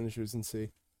put the finishers in C.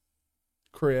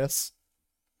 Chris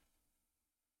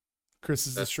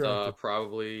is That's distracted.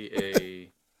 probably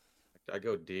a. I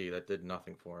go D. That did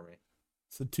nothing for me.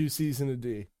 It's a 2 C's and a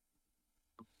D.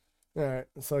 All right,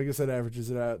 so I guess that averages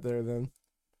it out there then.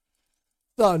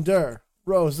 Thunder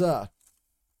Rosa.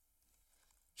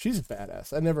 She's a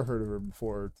badass. I never heard of her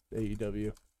before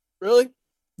AEW. Really?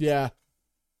 Yeah.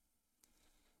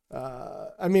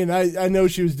 I mean, I know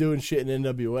she was doing shit in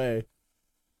NWA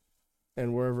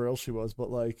and wherever else she was, but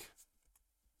like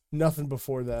nothing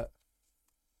before that.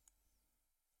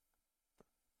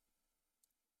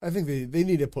 I think they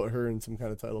need to put her in some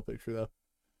kind of title picture though.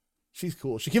 She's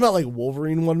cool. She came out like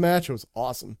Wolverine one match. It was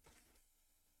awesome.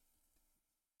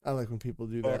 I like when people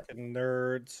do that. Fucking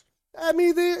nerds. I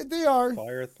mean, they are.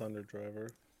 Fire Thunder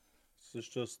Driver. This is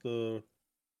just the.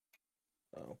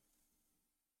 Oh.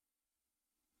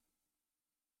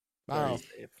 Very Wow.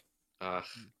 safe.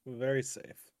 Very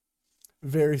safe.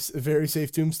 Very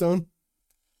safe tombstone.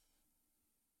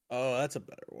 Oh, that's a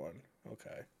better one.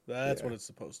 Okay. That's Yeah. what it's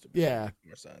supposed to be. Yeah.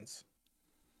 More sense.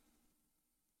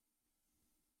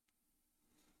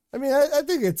 I mean, I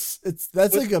think it's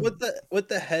that's with, like a with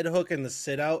the head hook and the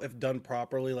sit out, if done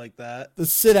properly like that. the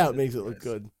sit out That's makes it look nice.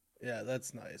 good. Yeah,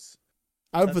 that's nice.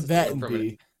 I would That's put a that solid in from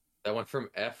B. That went from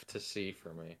F to C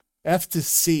for me. F to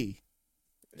C.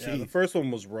 Yeah, the Jeez. first one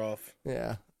was rough.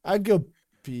 Yeah, I'd go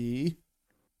B.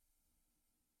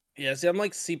 Yeah, see, I'm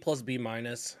like C plus B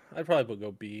minus. I'd probably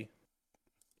go B.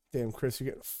 Damn, Chris, you're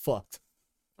getting fucked.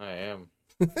 I am.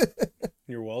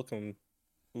 You're welcome.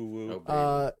 Woo woo. No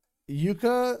baby.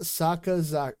 Yuka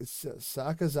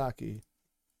Sakazaki.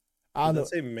 I don't Did know. that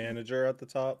say manager at the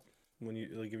top when you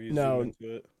like if you No. zoom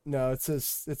into it? No, it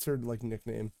says it's her like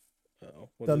nickname. Oh,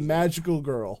 what The is it? magical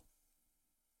girl.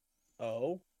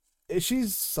 Oh,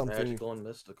 She's something. Magical and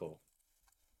mystical.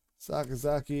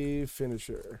 Sakazaki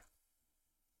finisher.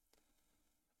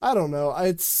 I don't know.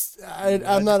 I'm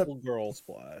not. Magical girl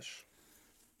splash.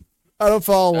 I don't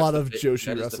follow a That's lot the of fa- Joshi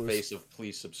That is the wrestlers. face of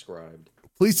please subscribe.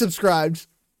 Please subscribe.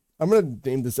 I'm gonna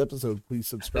name this episode. Please That's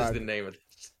subscribe. the name of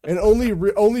this. And only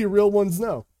real ones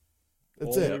know.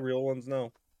 That's Only it. real ones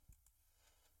know.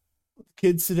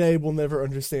 Kids today will never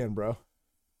understand, bro.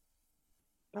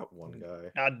 That one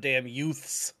guy. Goddamn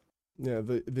youths. Yeah,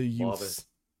 the Love youths.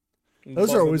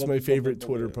 Those are always my favorite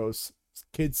Twitter posts. posts.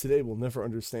 Kids today will never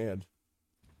understand.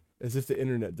 As if the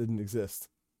internet didn't exist.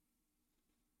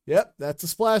 Yep, that's a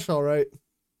splash, all right.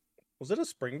 Was it a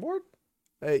springboard?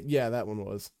 Yeah, that one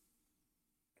was.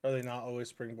 Are they not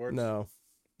always springboards? No.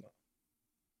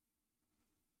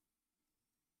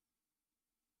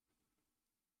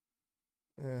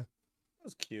 Yeah, That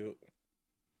was cute.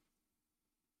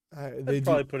 they I'd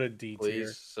probably do. put a D tier.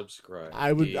 Please subscribe.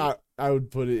 I would D. I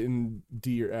would put it in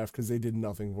D or F because they did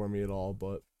nothing for me at all.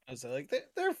 But I was like,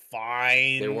 they're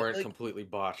fine. They weren't Like, completely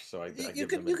botched, so I you give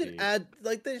can them you a can D. add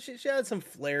like she had some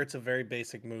flair to very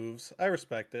basic moves. I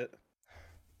respect it.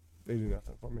 they do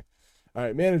nothing for me. All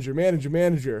right,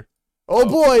 manager. Oh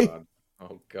boy, God.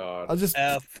 Oh god. I'll just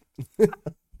F,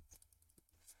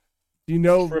 you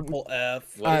know. triple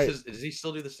F. What Alright. is his, does he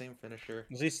still do the same finisher?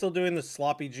 Is he still doing the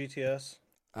sloppy GTS?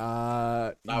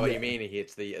 Not what yeah, you mean. He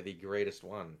hits the greatest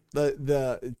one.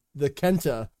 the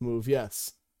Kenta move,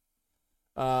 yes.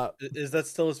 Is that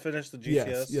still his finish? The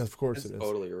GTS? Yes, of course It's it is.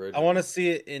 totally original. I want to see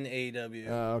it in AEW.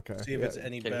 Okay. See if yeah. it's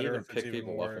any Can he better. even If it's pick even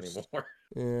people up worse. anymore?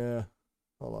 Yeah.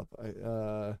 Hold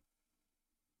up.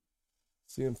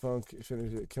 CM Punk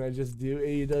finish it. Can I just do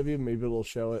AEW? Maybe it'll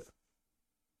show it.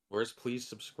 Where's please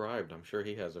subscribed? I'm sure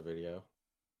he has a video.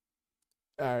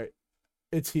 All right,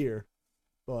 it's here,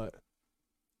 but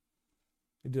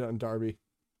he did it on Darby.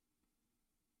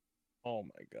 Oh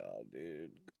my god,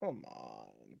 dude! Come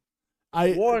on.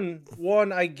 I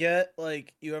One, I get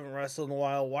like you haven't wrestled in a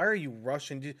while. Why are you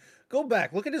rushing? Dude, go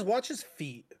back. Look at watch his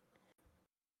feet.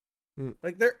 Hmm.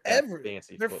 Like they're That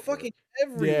they're footwork. fucking yeah,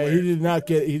 everywhere. he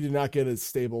did not get it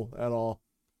stable at all.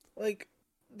 Like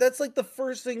that's like the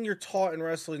first thing you're taught in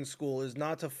wrestling school is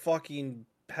not to fucking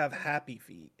have happy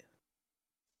feet.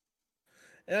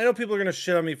 And I know people are gonna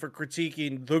shit on me for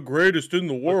critiquing the greatest in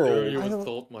the What dare world. you I don't-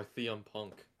 insult my Theon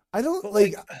Punk? I don't But,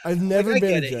 like. like, I've never Like, I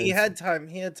been. get a it. He Giants had time.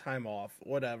 He had time off.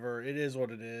 Whatever. It is what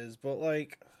it is. But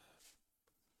like,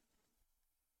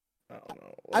 I don't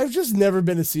know. Like, I've just never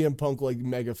been a CM Punk like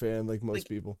mega fan like most Like,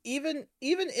 people. even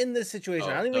in this situation,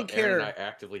 Oh, I don't even no, care. Aaron and I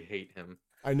actively hate him.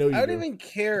 I know you I do. don't even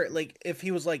care like if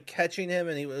he was like catching him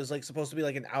and he was like supposed to be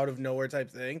like an out of nowhere type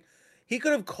thing. He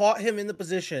could have caught him in the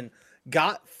position,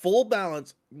 got full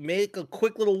balance, make a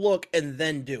quick little look, and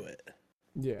then do it.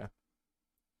 Yeah.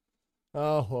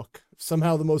 Oh, Hook.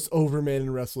 Somehow the most over man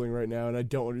in wrestling right now, and I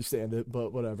don't understand it,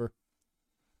 but whatever.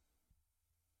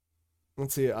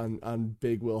 Let's see it on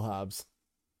Big Will Hobbs.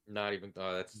 Not even.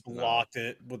 Oh, that's Blocked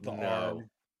it with the No. arm.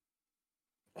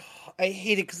 I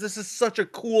hate it because this is such a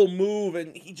cool move,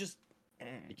 and he just.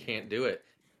 You can't do it.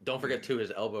 Don't forget too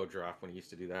his elbow drop when he used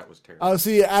to do that was terrible. Oh,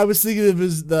 see, I was thinking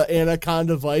of the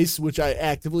Anaconda Vice, which I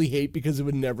actively hate because it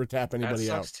would never tap that anybody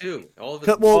sucks out. too. All of his,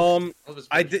 Cut- well, all of his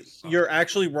I did. finishes suck. You're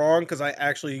actually wrong because I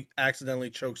actually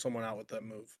accidentally choked someone out with that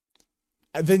move.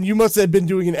 Then you must have been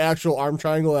doing an actual arm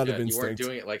triangle out Yeah, of you weren't instinct.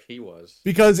 doing it like he was.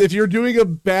 Because if you're doing a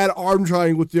bad arm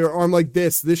triangle with your arm like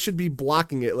this should be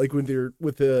blocking it, like with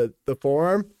the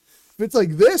forearm. If it's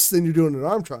like this, then you're doing an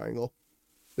arm triangle.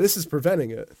 This is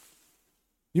preventing it.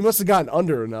 You must have gotten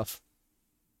under enough.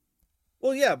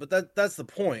 Well, yeah, but that's the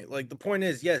point. Like the point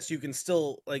is, yes, you can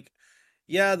still like,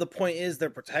 yeah, the point is they're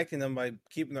protecting them by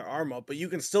keeping their arm up, but you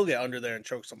can still get under there and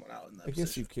choke someone out in that I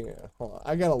guess position. you can. Hold on.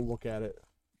 I gotta look at it.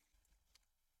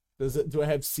 Do I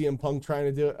have CM Punk trying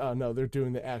to do it? Oh no, they're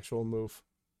doing the actual move.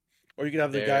 Or you could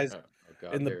have the There- guys oh,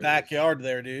 God, in the there it is. backyard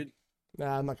there, dude.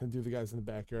 Nah, I'm not gonna do the guys in the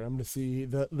backyard. I'm gonna see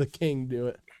the king do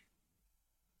it.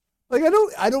 Like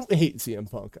I don't hate CM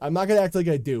Punk. I'm not gonna act like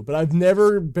I do, but I've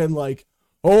never been like,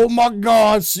 oh my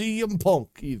god, CM Punk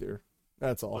either.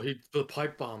 That's all. The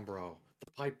pipe bomb, bro.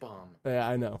 The pipe bomb. Yeah,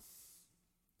 I know.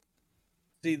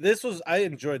 See, I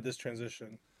enjoyed this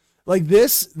transition. Like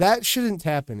this, that shouldn't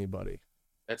tap anybody.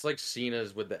 That's like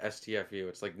Cena's with the STFU.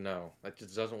 It's like, no, that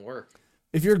just doesn't work.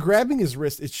 If you're grabbing his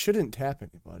wrist, it shouldn't tap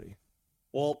anybody.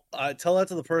 Well, I tell that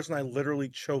to the person I literally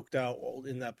choked out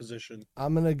in that position.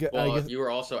 I'm gonna get. Well, I guess, you were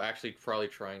also actually probably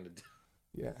trying to.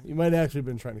 yeah, you might have actually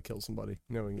been trying to kill somebody,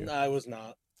 knowing you. No, I was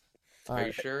not. All Are you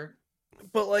right. sure?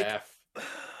 But like, F.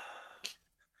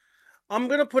 I'm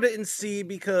gonna put it in C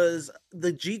because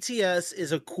the GTS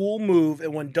is a cool move,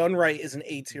 and when done right, is an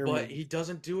A tier But move. he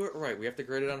doesn't do it right. We have to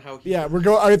grade it on how he. Yeah, we're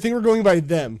going. I think we're going by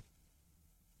them.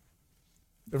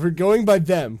 If we're going by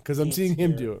them, because I'm D seeing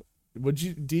him tier. do it. Would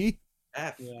you D?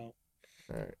 F. Yeah.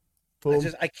 All right.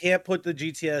 Boom. I can't put the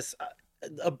GTS.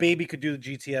 A baby could do the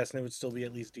GTS, and it would still be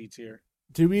at least D tier.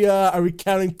 Do we? Are we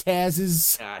counting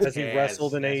Taz's? Ah, Has he Taz.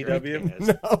 wrestled in That's right, AEW?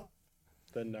 Taz. No.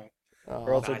 Then no. Oh,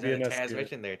 Or else Ah, it'd be an S Taz tier.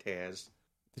 mentioned there,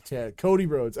 Taz. Cody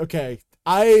Rhodes. Okay.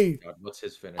 God, what's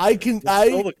his finish? Still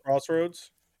the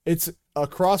Crossroads. It's a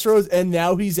Crossroads, and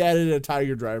now he's added a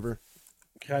Tiger Driver.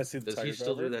 Can I see the Does he Tiger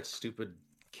still Driver? do that stupid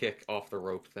kick off the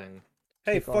rope thing?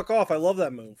 Hey, Kick fuck off! I love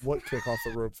that move. What kick off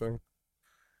the rope thing?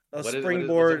 A What is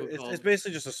springboard. that move called? It's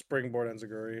basically just a springboard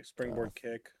enziguri. Springboard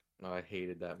kick. No, I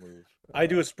hated that move. I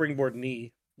do a springboard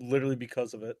knee, literally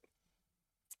because of it.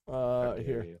 How dare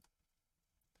Here. you.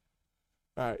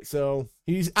 All right. So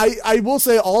he's. I will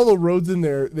say all the roads in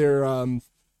their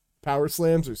power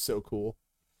slams are so cool.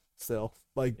 Still,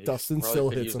 like You Dustin probably still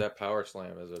could hits use him. that power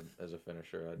slam as a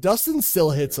finisher. Dustin still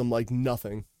hits him like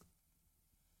nothing.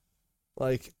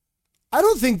 Like, I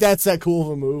don't think that's that cool of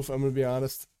a move. I'm gonna be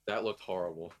honest. That looked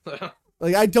horrible.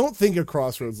 Like, I don't think a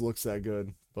Crossroads looks that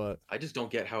good. But I just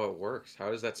don't get how it works.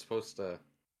 How is that supposed to?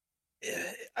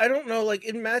 I don't know. Like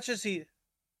in matches, Cody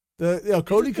Just do a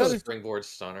Cutter. springboard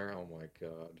stunner. Oh my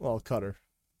god. Well, Cutter.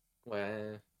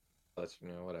 Well, that's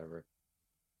whatever.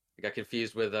 I got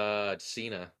confused with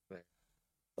Cena. There.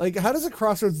 Like, how does a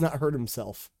Crossroads not hurt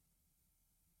himself?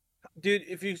 dude,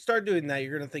 if you start doing that,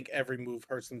 you're gonna think every move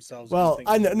hurts themselves. Well,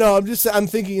 I know. No, I'm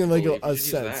thinking in like Well, you a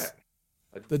should use sense.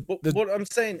 that. What I'm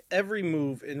saying, every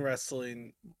move in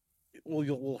wrestling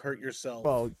will hurt yourself.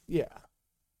 Well, yeah.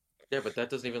 Yeah, but that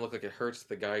doesn't even look like it hurts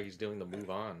the guy he's doing the move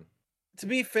on. To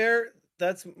be fair,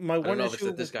 that's my I don't one know if it's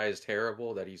issue. that this guy is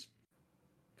terrible that he's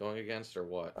going against or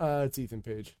what. It's Ethan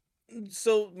Page.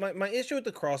 So my issue with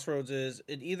the Crossroads is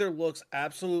it either looks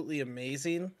absolutely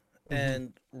amazing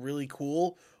and really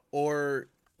cool, or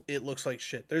it looks like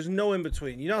shit. There's no in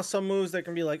between. You know how some moves that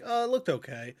can be like, oh, it looked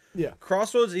okay. Yeah.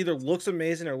 Crossroads either looks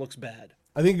amazing or looks bad.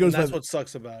 I think it And goes that's by. what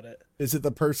sucks about it. Is it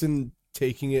the person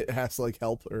taking it has to like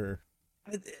help or?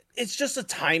 It's just a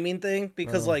timing thing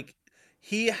because Oh. like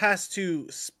he has to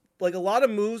like a lot of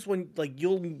moves when like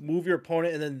you'll move your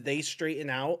opponent and then they straighten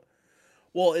out.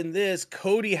 Well, in this,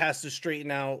 Cody has to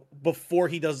straighten out before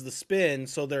he does the spin,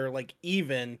 so they're like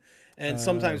even. And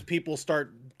sometimes people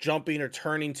start jumping or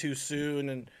turning too soon,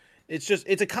 and it's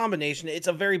a combination. It's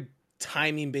a very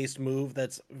timing based move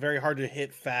that's very hard to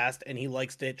hit fast, and he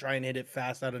likes to try and hit it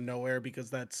fast out of nowhere because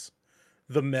that's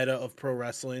the meta of pro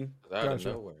wrestling. Out Gotcha.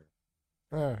 of nowhere.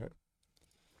 All right.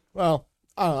 Well,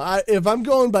 I don't know. If I'm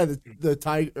going by the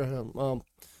Tiger,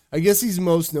 I guess he's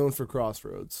most known for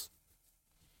Crossroads.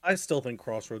 I still think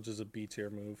Crossroads is a B tier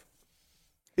move.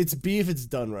 It's B if it's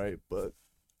done right, but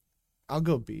I'll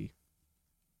go B.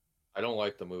 I don't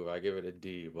like the move. I give it a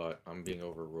D, but I'm being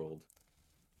overruled.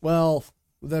 Well,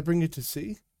 would that bring it to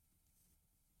C?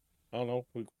 I don't know.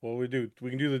 What we do? We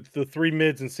can do the three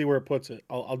mids and see where it puts it.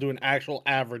 I'll do an actual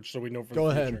average so we know for Go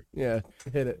the ahead. future. Yeah,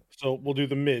 hit it. So we'll do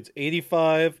the mids.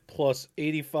 85 plus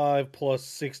 85 plus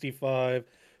 65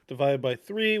 divided by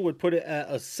 3 would put it at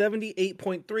a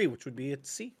 78.3, which would be a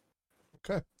C.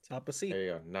 Okay. Top of C. There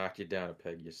you go. Knock you down a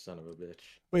peg, you son of a bitch.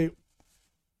 Wait.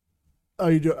 Oh,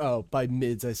 you do. Oh, by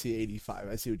mids, I see 85.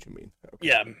 I see what you mean. Okay.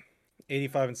 Yeah.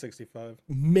 85 and 65.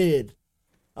 Mid.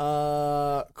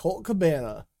 Colt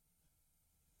Cabana.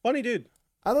 Funny dude.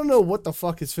 I don't know what the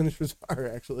fuck his finishers are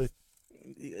actually.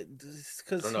 I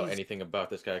don't know anything about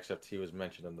this guy except he was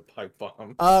mentioned in the pipe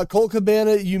bomb. Colt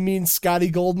Cabana, you mean Scotty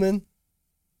Goldman?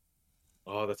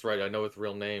 Oh, that's right. I know his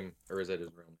real name. Or is it his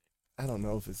real I don't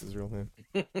know if it's his real name.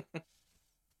 name?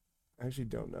 I actually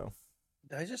don't know.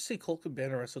 Did I just see Colt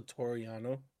Cabana wrestle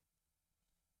Toriano?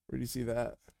 Where do you see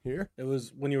that? Here? It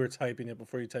was when you were typing it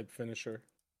before you typed finisher.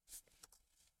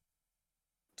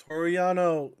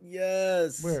 Toriano,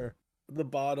 yes. Where? The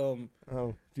bottom.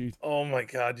 Oh, dude. Oh my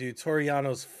god, dude.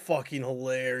 Toriano's fucking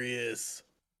hilarious.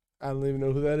 I don't even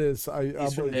know who that is.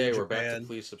 He's from Hey, we're back Japan. to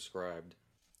please subscribed.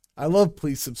 I love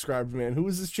Please Subscribe, man. Who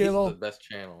is this This channel? is the best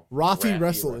channel. Rafi Rafi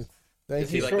Wrestling. Thank Is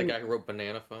he you. like from- the guy who wrote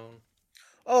Banana Phone?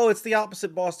 Oh, it's the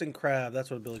opposite Boston Crab. That's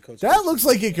what Billy Coates. That looks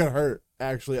like it could hurt,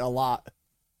 actually, a lot.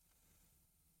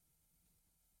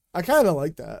 I kind of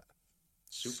like that.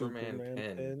 Superman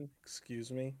pen.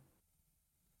 Excuse me.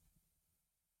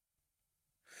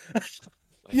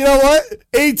 You know what?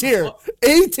 A tier.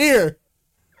 A tier.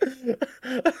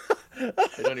 I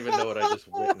don't even know what I just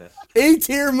witnessed. A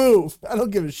tier move. I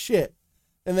don't give a shit.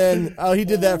 And then, oh, he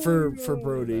did that for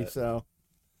Brody, so.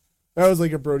 That was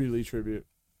like a Brody Lee tribute.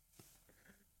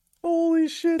 Holy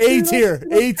shit! A dude, tier,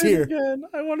 I wanna see that A tier. pin again.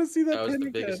 I want to see that, That was pin the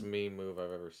again. biggest meme move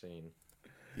I've ever seen.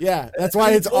 Yeah, that's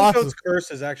why it's Billy awesome. Coates'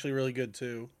 curse is actually really good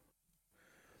too.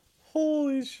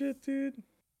 Holy shit, dude!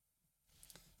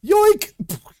 Yoink!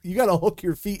 You gotta hook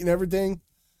your feet and everything.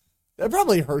 That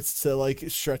probably hurts to like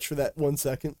stretch for that 1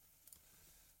 second.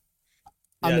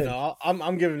 I'm Yeah, in. no,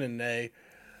 I'm giving it an A.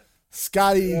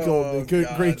 Scotty Oh, Golden, good,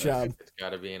 God. great job. It's got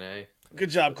to be an A. Good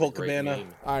job, Colt Great Cabana.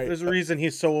 meme. All right, There's a reason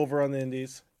he's so over on the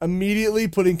Indies. immediately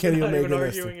putting Kenny Not even Omega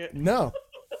next to arguing it. No.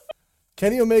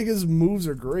 Kenny Omega's moves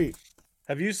are great.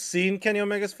 Have you seen Kenny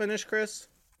Omega's finish, Chris?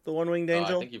 The One Winged I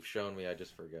Angel. think you've shown me. I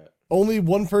just forget. Only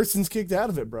one person's kicked out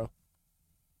of it, bro.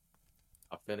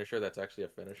 A finisher that's actually a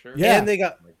finisher? Yeah. And they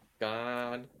got Oh my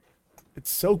God. It's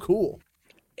so cool.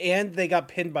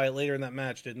 pinned by it later in that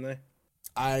match, didn't they?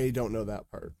 I don't know that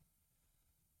part.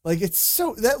 Like, it's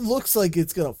so, that looks like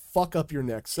it's gonna fuck up your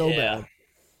neck so Yeah. bad.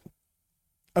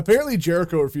 Apparently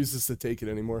Jericho refuses to take it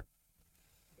anymore.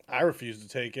 I refused to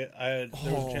take it. There was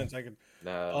Oh. a chance I could.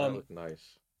 Nah, that looked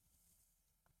nice.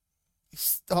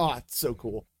 Oh, it's so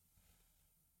cool.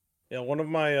 Yeah, one of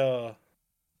my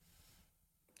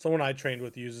someone I trained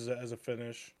with uses it as a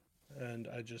finish, and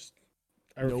I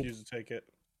Nope. refuse to take it.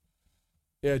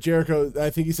 Yeah, Jericho, I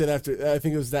think he said after, I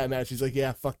think it was that match, he's like,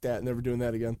 yeah, fuck that, never doing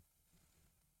that again.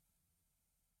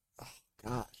 Oh,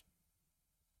 God.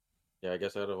 Yeah, I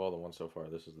guess out of all the ones so far,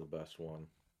 this is the best one.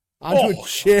 Onto Oh. a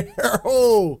chair.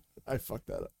 Oh, I fucked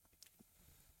that up.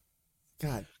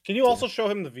 God. Can you also show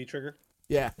him the V trigger?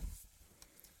 Yeah.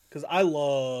 Because I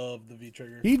love the V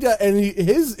trigger. He does, and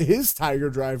his Tiger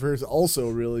Driver is also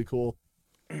really cool.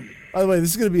 By the way, this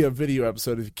is going to be a video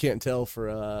episode if you can't tell for,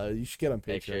 you should get on Patreon.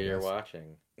 Make sure you're guys.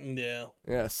 watching. Yeah.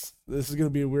 Yes. This is going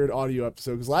to be a weird audio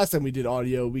episode because last time we did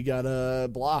audio, we got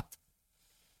blocked.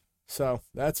 So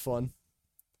that's fun.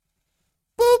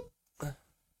 Boop.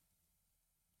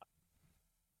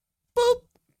 Boop.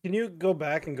 Can you go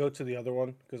back and go to the other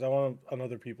one? Because I want on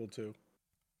other people too.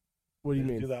 What do you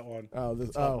Do mean? that one. Oh,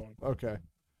 this. top Oh, one. okay.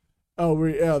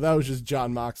 Oh, that was just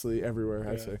John Moxley everywhere.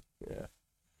 I Yeah. see. Yeah.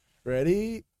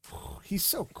 Ready? He's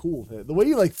so cool. The way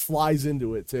he like flies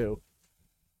into it too.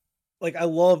 Like I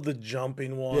love the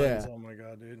jumping ones. Yeah. Oh my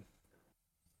god, dude.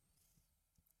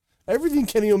 Everything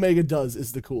Kenny Omega does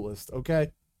is the coolest.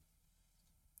 Okay.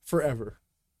 Forever.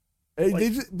 People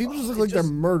just look like they're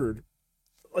murdered.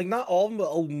 Like not all of them,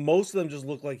 but most of them just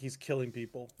look like he's killing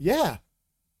people. Yeah.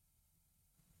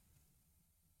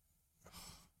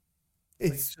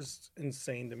 Like, It's it's just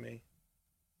insane to me.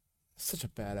 such a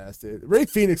badass dude. Ray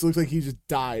Phoenix looks like he just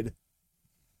died.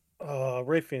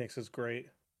 Ray Phoenix is great.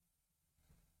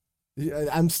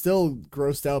 I'm still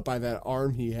grossed out by that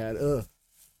arm he had. Ugh.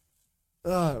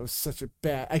 Ugh, it was such a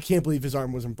bad. I can't believe his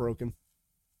arm wasn't broken.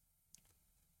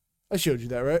 I showed you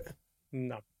that, right?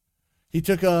 No. He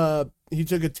took a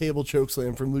table choke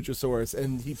slam from Luchasaurus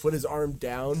and he put his arm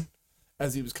down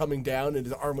as he was coming down and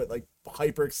his arm went like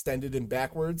hyper extended and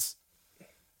backwards.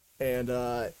 And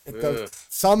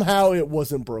somehow it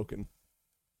wasn't broken.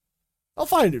 I'll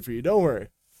find it for you. Don't worry.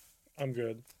 I'm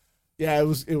good. Yeah, it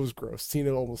was gross.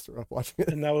 Tina almost threw up watching it.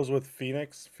 And that was with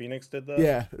Phoenix. Phoenix did that.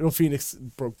 Yeah, Phoenix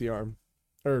broke the arm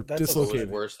or That's It was dislocated.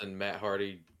 worse than Matt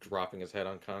Hardy dropping his head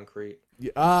on concrete.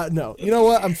 Yeah, no. You know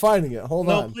what? I'm finding it. Hold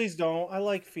No, on. please don't. I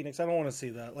like Phoenix. I don't want to see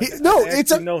that. Like, No, I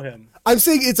it's actually know him. I'm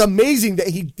saying it's amazing that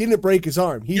he didn't break his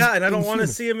arm. He's Yeah, and I don't want to inhuman.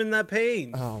 see him in that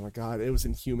pain. Oh my god, it was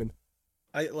inhuman.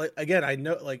 I like again. I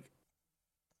know like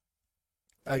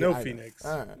I know Phoenix.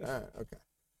 All right, okay.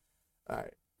 All right. I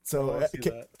So wanna see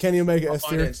that. Kenny Omega I'll S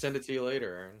find it tier. and send it to you later,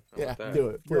 Aaron. How Yeah, about that? do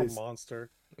it, You're a please. monster.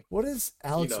 What is You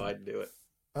Alex? know I'd do it.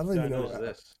 I don't Yeah, even I know. What is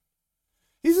this?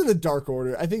 He's in the Dark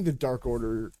Order. I think the Dark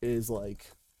Order is like.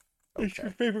 It's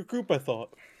your favorite group, I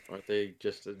thought. Aren't they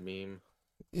just a meme?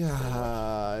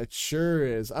 Yeah, it sure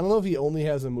is. I don't know if he only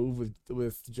has a move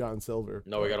with John Silver.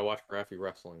 No, we gotta watch Rafi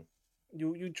wrestling.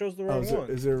 You chose the Oh, wrong is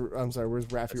one. there? I'm sorry. Where's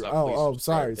Rafi? That's not Oh, Please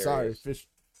sorry, Subscribe. There he is. Fish.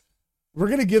 We're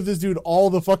gonna give this dude all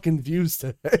the fucking views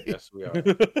today. Yes, we are.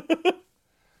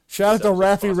 Shout out to This episode's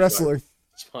Rafi sponsored by- Wrestling.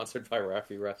 Sponsored by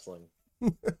Raffy Wrestling.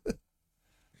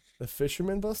 The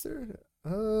Fisherman Buster?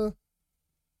 Oh,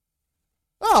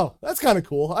 that's kind of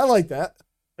cool. I like that.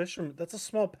 Fisherman, that's a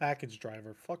small package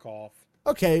driver. Fuck off.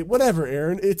 Okay, whatever,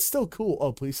 Aaron. It's still cool.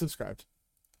 Oh, please subscribe.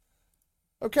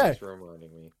 Okay. Thanks for reminding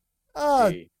me.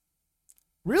 D.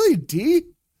 Really, D?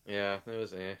 Yeah, it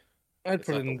was eh. I'd It's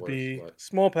put not it the in worst, B. but-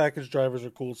 Small package drivers are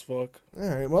cool as fuck. All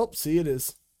right, well, C it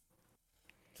is.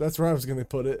 That's where I was going to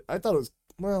put it. I thought it was,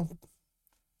 well,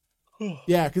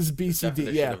 yeah, because B, C, D,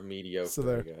 Definition yeah. of mediocre, So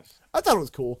there. I guess. I thought it was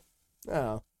cool.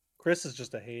 Oh. Chris is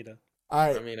just a hater. All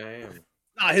I right. mean, I am.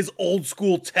 Nah, his old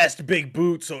school test big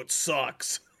boot, so it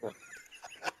sucks.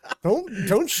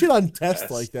 Don't shit on Test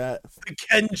Yes. like that. The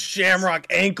Ken Shamrock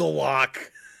ankle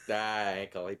lock.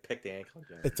 Ankle. He picked the ankle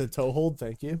again. It's a toe hold.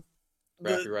 Thank you.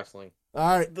 Raffy The, Wrestling.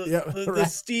 All right. the, Yeah. the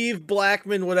Steve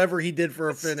Blackman, whatever he did for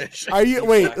a finish. Are you?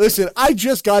 Wait. Blackman. Listen. I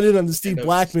just got in on the Steve know,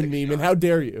 Blackman stick meme, and shot. how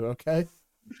dare you? Okay.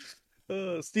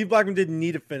 Steve Blackman didn't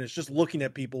need a finish. Just looking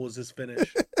at people was his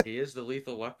finish. He is the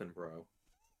lethal weapon, bro.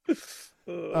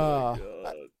 Oh, my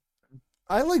God.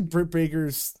 I like Britt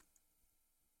Baker's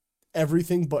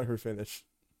everything but her finish.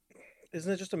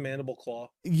 Isn't it just a mandible claw?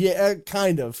 Yeah,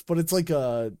 kind of, but it's like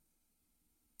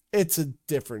it's a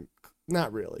different,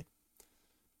 not really.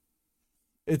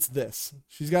 It's this.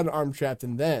 She's got an arm trapped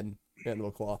and then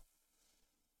mandible claw.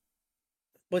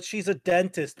 But she's a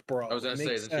dentist, bro. I was gonna It say,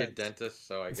 makes isn't she a sense. dentist?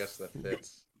 So I guess that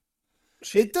fits.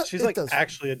 She's It like does.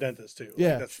 actually a dentist too. Like,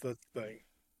 Yeah. that's the thing.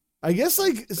 I guess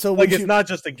so. Like When it's not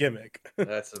just a gimmick.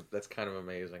 That's kind of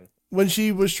amazing. when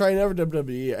she was trying out for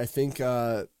WWE, I think You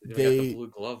got the they blue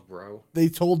glove, bro.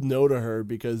 told no to her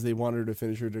because they wanted her to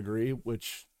finish her degree,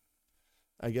 which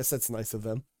I guess that's nice of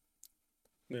them.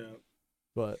 Yeah.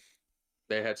 But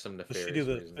They had some Does nefarious she do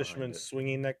the reason behind fisherman's it.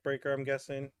 swinging neck breaker? I'm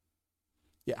guessing.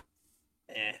 Yeah.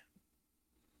 Eh.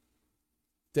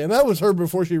 damn, that was her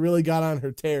before she really got on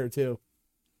her tear too.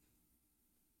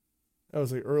 That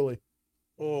was like early.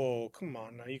 Oh, come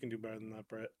on now. You can do better than that,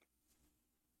 Brett.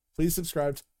 Please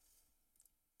subscribe.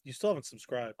 You still haven't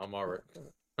subscribed. I'm alright.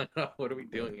 What are we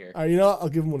doing here? All right, you know what? I'll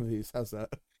give him one of these. How's that?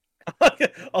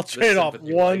 I'll trade off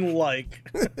sympathy one like.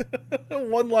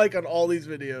 One like on all these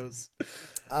videos.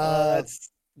 That's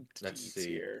Let's D see.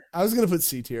 tier. I was gonna put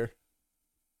C tier.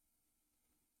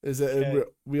 Is it Okay.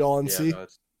 we all on Yeah, C? no,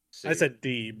 it's C. I said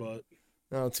D, but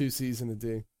No, 2 C's and a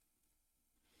D.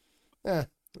 Yeah.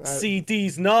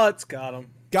 CD's nuts. Got him.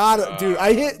 Got it, dude.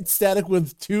 I hit Static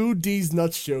with 2 D's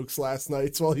nuts jokes last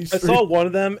night while he I streamed. saw one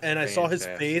of them and I saw his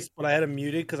Fantastic. face, but I had him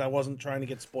muted because I wasn't trying to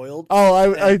get spoiled.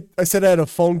 Oh, I said I had a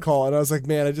phone call and I was like,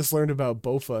 man, I just learned about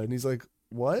Bofa, and he's like,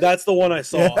 what? That's the one I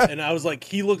saw, Yeah. and I was like,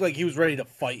 he looked like he was ready to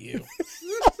fight you.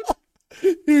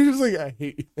 He was like, I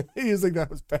hate you. He was like, that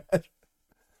was bad.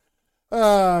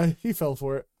 He fell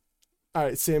for it. All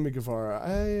right, Sammy Guevara.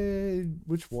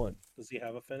 Which one? Does he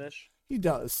have a finish? He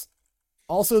does.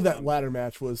 Also, that ladder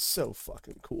match was so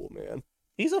fucking cool, man.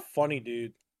 He's a funny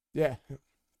dude. Yeah.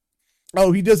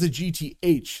 Oh, he does a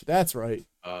GTH. That's right.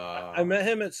 I met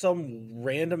him at some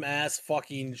random ass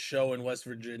fucking show in West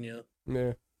Virginia.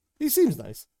 Yeah. He seems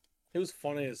nice. It was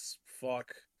funny as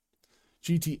fuck.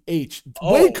 GTH.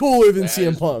 Oh, Way cooler than that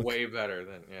CM is Punk. way better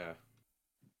than yeah.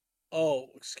 Oh,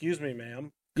 excuse me,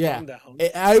 ma'am. Yeah. Calm down.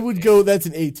 I would go, that's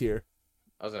an A tier.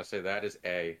 I was gonna say that is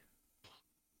A.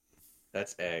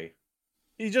 That's A.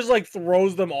 He just like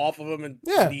throws them off of him and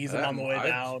Yeah. knees them on the way That's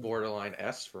down. borderline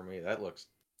S for me. That looks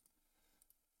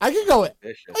I could go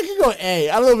vicious. A.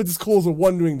 I don't know if it's as cool as a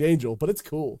one-winged angel, but it's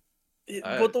cool.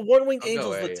 But the one winged I'll angel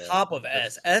go is A, the yeah. top of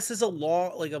S. S is a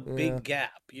long, like a Yeah. big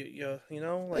gap. You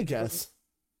know, like I guess.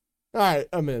 All right,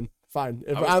 I'm in. Fine.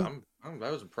 If That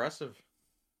was impressive.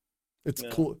 it's Yeah.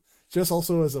 cool. Just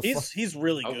also as a He's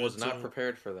really good. I was not too.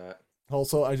 prepared for that.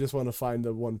 also, I just want to find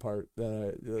the one part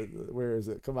that where is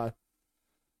it? Come on.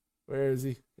 Where is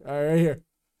he? All right, right here.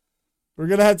 We're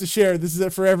gonna have to share. This is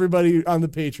it for everybody on the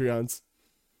Patreons.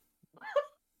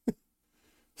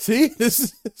 See, this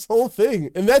is his whole thing,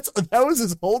 and that was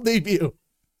his whole debut,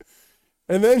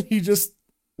 and then he just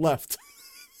left.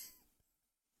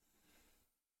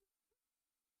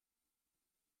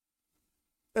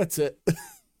 That's it.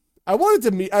 I wanted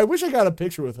to meet. I wish I got a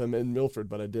picture with him in Milford,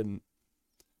 but I didn't.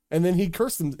 And then he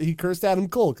cursed him. He cursed Adam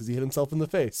Cole because he hit himself in the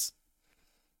face.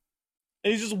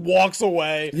 And he just walks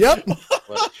away. Yep.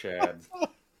 What Chad?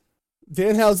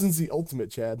 Danhausen's the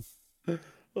ultimate, Chad.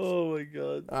 Oh my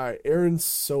god. All right, Aaron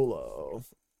Solo.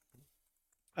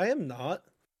 I am not.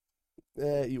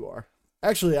 You are.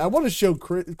 Actually, I want to show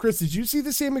Chris. Chris, did you see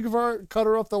the Sammy Guevara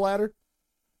cutter off the ladder?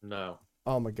 No.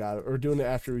 Oh my god, we're doing it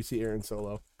after we see Aaron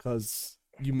Solo because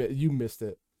you missed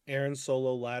it. Aaron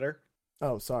Solo ladder.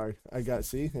 Oh, sorry.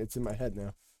 See, it's in my head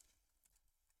now.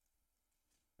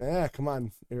 Yeah, come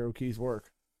on. Arrow keys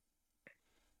work.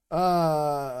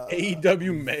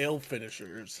 AEW male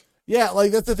finishers. Yeah,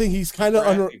 like that's the thing. He's kind of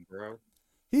Scrappy, bro.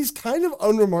 he's kind of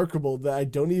unremarkable that I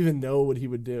don't even know what he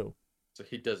would do. So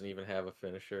he doesn't even have a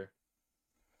finisher.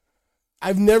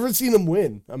 I've never seen him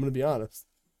win. I'm gonna be honest.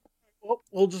 Well,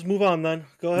 we'll just move on then.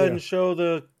 Go ahead Yeah. and show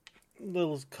the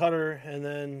little cutter, and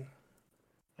then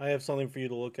I have something for you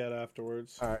to look at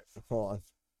afterwards. All right, hold on.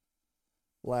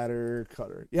 Ladder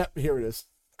cutter. Yep, here it is.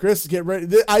 Chris, get ready.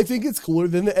 I think it's cooler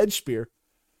than the Edge Spear.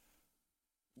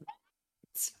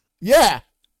 Yeah,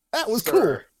 that was cool.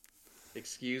 Sir,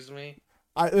 excuse me?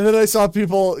 And then I saw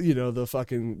people,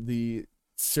 the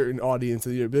certain audience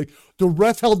of the year be like, the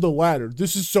ref held the ladder.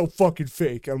 This is so fucking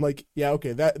fake. I'm like, yeah,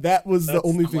 okay, that was the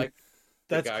only I'm thing. like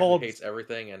the That's guy called who hates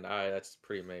everything, and that's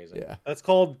pretty amazing. Yeah, That's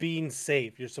called being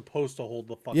safe. You're supposed to hold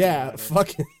the fucking yeah, ladder.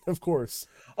 fucking, of course.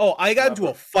 Oh, I got Yeah, into a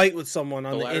but fight with someone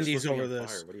on the ladder's indies supposed to over be on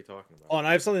this. fire. What are you talking about? Oh, and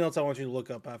I have something else I want you to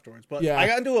look up afterwards. But Yeah. I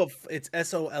got into it's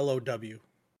SOLOW.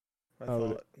 I Oh,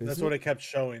 thought is that's it? what it kept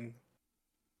showing.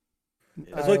 I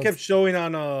That's what it don't- kept showing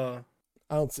on I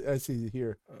don't see. I see it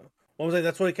here. what was it?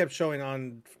 That's what it kept showing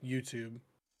on YouTube.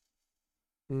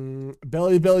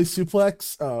 Belly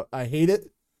suplex. I hate it.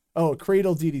 Oh,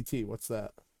 cradle DDT. What's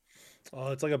that?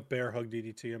 Oh, it's like a bear hug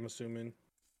DDT, I'm assuming.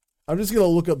 I'm just gonna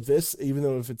look up this, even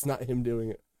though if it's not him doing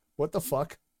it. What the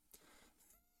fuck?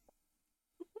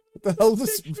 What the hell is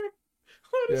this?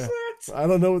 What is Yeah. that? I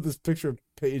don't know what this picture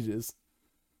page is.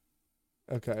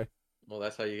 Okay, Well,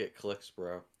 that's how you get clicks,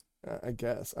 bro. I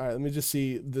guess. All right, let me just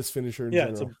see this finisher in Yeah,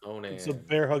 general. it's a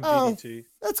bear hug Oh. DDT.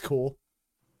 That's cool.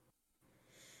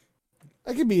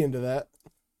 I could be into that.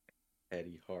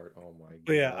 Eddie Hart. Oh my god.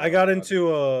 But yeah, I got into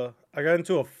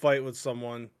a fight with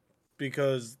someone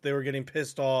because they were getting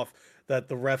pissed off that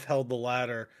the ref held the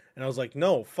ladder, and I was like,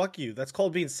 "No, fuck you. That's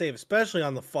called being safe, especially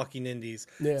on the fucking indies.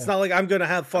 Yeah. It's not like I'm gonna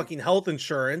have fucking health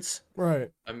insurance."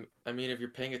 Right. I mean, if you're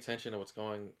paying attention to what's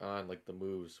going on, like the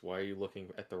moves, why are you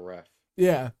looking at the ref?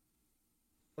 Yeah.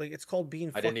 Like it's called being.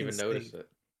 I didn't fucking even notice safe. it.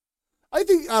 I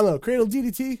think, know. Cradle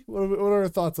DDT. What are our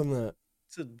thoughts on that?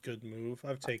 It's a good move.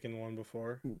 I've taken one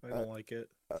before. I don't like it.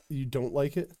 You don't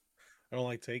like it? I don't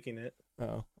like taking it.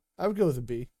 Oh, I would go with a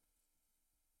B.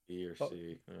 B or Oh,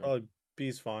 C. Yeah. Probably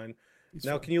B's fine. He's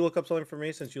Now, fine. can you look up something for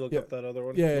me since you looked Yeah. up that other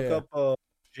one? Yeah, Look yeah, up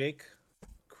Jake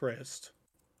Christ,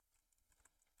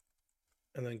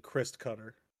 and then Christ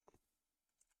Cutter.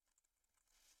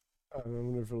 I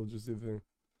wonder if it'll just do the thing.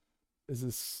 Is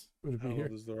this? Would it I be don't know here?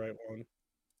 if this is the right one.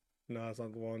 No, it's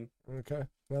not the one. Okay,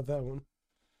 not that one.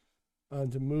 On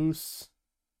to Moose.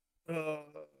 Uh,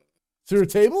 Through a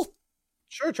table?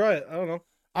 sure, try it. I don't know.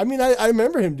 I mean, I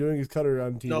remember him doing his cutter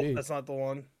on TV. Nope, that's not the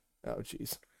one. Oh,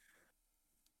 jeez.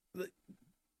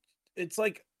 It's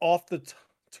like off the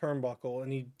turnbuckle,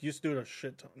 and he used to do it a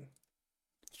shit ton.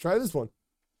 Let's try this one.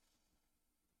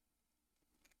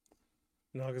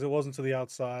 No, because it wasn't to the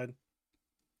outside.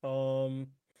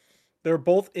 They're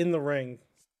both in the ring.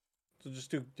 So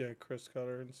just do Chris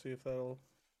Cutter and see if that'll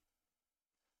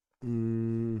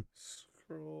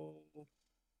scroll.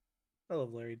 I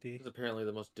love Larry D. This is apparently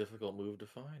the most difficult move to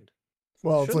find.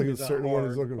 Well, it's Shouldn't like be a that certain one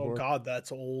he's hard. looking Oh for. god,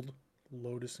 that's old.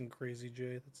 Lotus and Crazy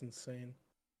J. That's insane.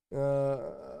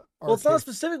 Well, Well, it's not a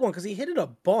specific one because he hit it a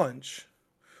bunch.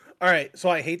 All right, so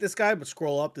I hate this guy, but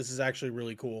scroll up. This is actually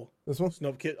really cool. This one?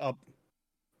 Snope Kit up.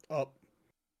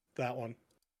 That one.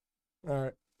 All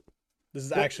right. This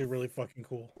is What? actually really fucking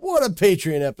cool. What a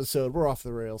Patreon episode. We're off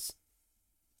the rails.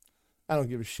 I don't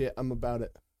give a shit. I'm about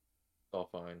it. It's all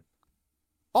fine.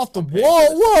 Off the I'm paying wall.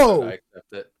 for this episode, Whoa. I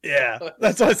accept it. Yeah,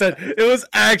 that's what I said. It was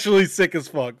actually sick as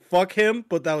fuck. Fuck him,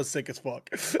 but that was sick as fuck.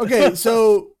 Okay,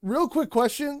 so real quick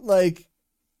question. Like,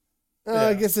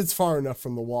 I Yeah. guess it's far enough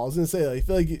from the wall. I was going to say, I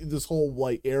feel like this whole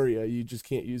white area you just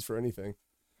can't use for anything.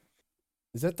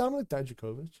 Is that Dominic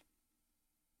Dijakovic?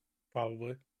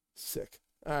 Probably. Sick.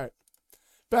 All right.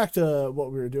 Back to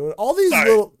what we were doing. All these All right.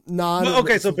 little non. Well,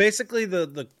 okay, so basically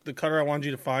the cutter I wanted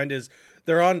you to find is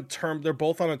they're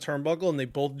both on a turnbuckle and they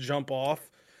both jump off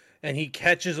and he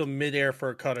catches them midair for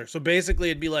a cutter. So basically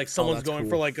it'd be like someone's that's going cool.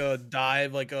 for like a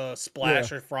dive, like a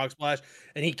splash or frog splash,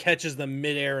 and he catches them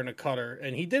midair in a cutter.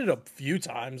 And he did it a few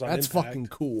times on That's Impact. fucking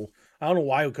cool. I don't know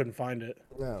why we couldn't find it.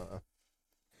 I don't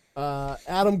know.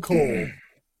 Adam Cole.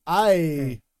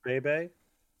 I Bebe?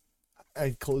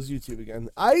 close YouTube again.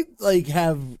 I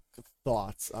have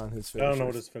thoughts on his I finishers. don't know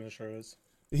what his finisher is.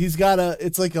 He's got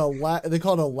it's like they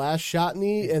call it a last shot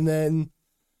knee, and then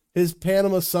his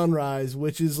Panama Sunrise,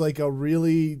 which is like a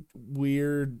really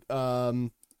weird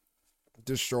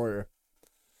destroyer.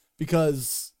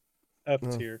 Because F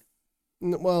tier.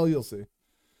 Well, you'll see.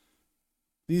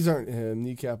 These aren't him.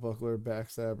 Kneecap buckler,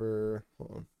 backstabber.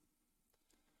 Hold on.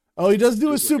 Oh, he does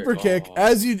do a super kick. Oh.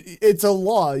 It's a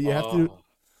law. You have to. Oh.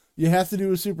 You have to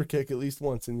do a super kick at least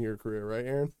once in your career, right,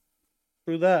 Aaron?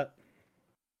 Through that.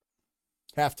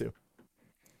 Have to.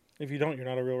 If you don't, you're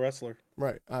not a real wrestler.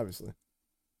 Right, obviously.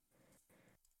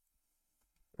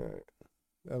 All right.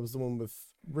 That was the one with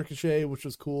Ricochet, which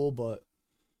was cool, but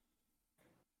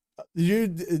you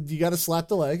got to slap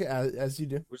the leg as you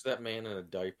do. Who's that man in a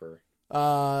diaper?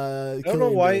 I don't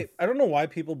know why. I don't know why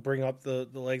people bring up the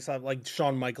leg slap. Like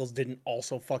Shawn Michaels didn't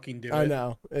also fucking do it. I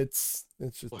know it's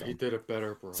just. Well, dumb. he did it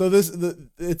better, bro. So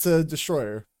it's a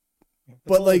destroyer. That's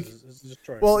But all like, it is a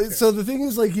destroyer. well, Okay. so the thing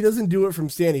is, like, he doesn't do it from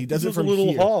standing. He does it just from a little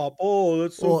here. hop. Oh,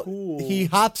 that's so Well, cool. he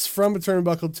hops from a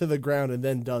turnbuckle to the ground and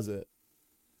then does it.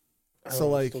 I so, don't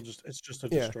know, like, it's just a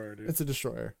yeah, destroyer, dude. It's a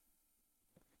destroyer.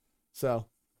 So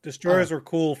Destroyers were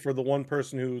cool for the one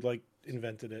person who like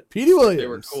invented it. Petey Williams. They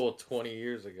were cool 20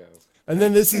 years ago. And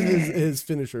then this is his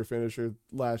finisher,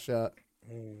 last shot,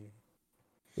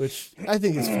 which I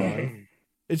think is fine.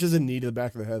 It's just a knee to the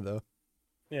back of the head, though.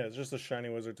 Yeah, it's just a shiny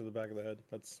wizard to the back of the head.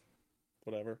 That's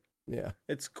whatever. Yeah.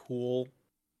 It's cool.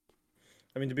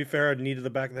 I mean, to be fair, a knee to the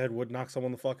back of the head would knock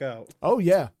someone the fuck out. Oh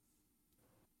yeah.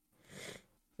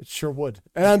 It sure would.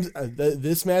 And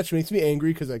this match makes me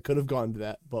angry because I could have gone to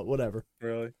that, but whatever.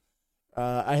 Really?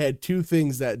 I had two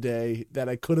things that day that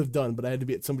I could have done, but I had to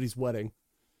be at somebody's wedding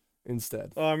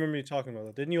instead. Oh, I remember you talking about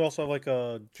that. Didn't you also have like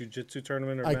a jiu-jitsu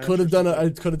tournament or I match could or have done something? I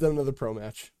could have done another pro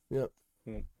match. Yep.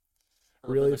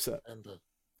 Really upset.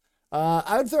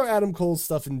 I would throw Adam Cole's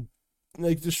stuff in.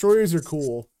 Like, destroyers are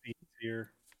cool.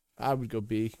 Here. I would go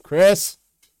B. Chris.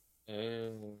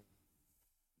 And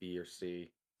B or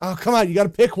C. Oh, come on, you got to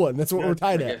pick one. That's what Yeah, we're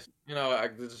tied I at.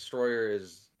 guess, the destroyer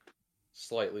is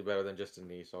slightly better than just a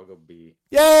knee, so I'll go B.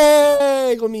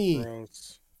 Yay, go me.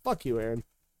 Gross. Fuck you, Aaron.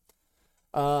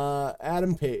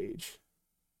 Adam Page.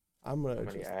 I'm How gonna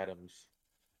many Adams?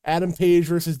 Adam Page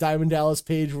versus Diamond Dallas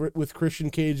Page with Christian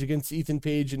Cage against Ethan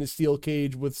Page in a steel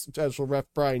cage with special ref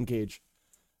Brian Cage.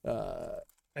 I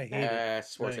hate it.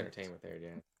 Sports Thanks. entertainment there,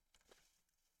 Dan.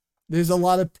 There's a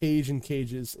lot of Page and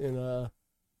Cages in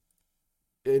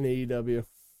AEW.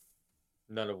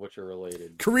 None of which are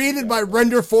related. Created by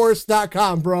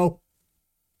RenderForest.com, bro.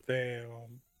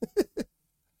 Damn.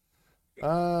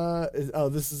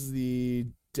 This is the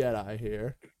Deadeye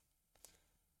here,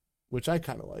 which I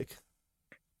kind of like.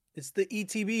 It's the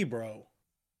ETB, bro.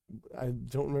 I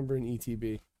don't remember an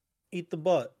ETB. Eat the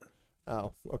butt.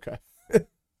 Oh, okay.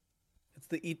 It's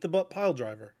the eat the butt pile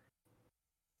driver.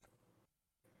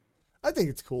 I think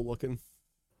it's cool looking.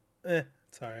 It's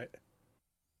all right.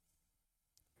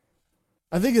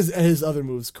 I think his other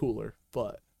move's cooler,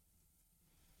 but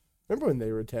remember when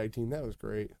they were a tag team? That was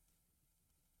great.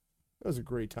 That was a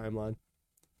great timeline.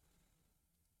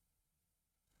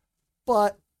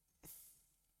 But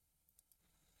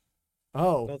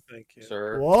No, thank you.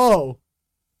 Sir. whoa.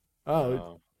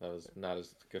 No, that was not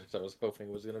as good as I was hoping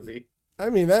it was going to be. I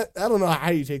mean that I don't know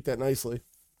how you take that nicely.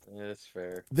 Yeah, that's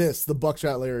fair. The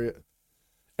buckshot lariat.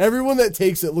 Everyone that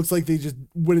takes it looks like they just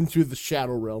went into the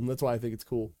shadow realm. That's why I think it's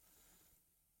cool.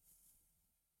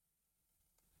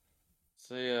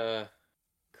 Say,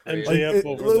 MJF Like,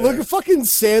 over look there. at fucking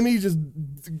Sammy just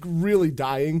really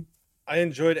dying. I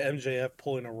enjoyed MJF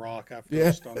pulling a rock after Yeah.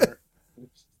 a stunner.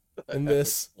 And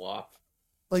this. Flop.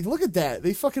 Like, look at that.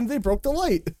 They broke the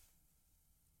light.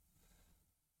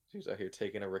 She's out here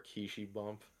taking a Rikishi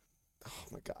bump. Oh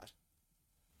my god.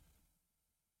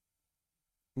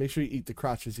 Make sure you eat the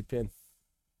crotch as you pin.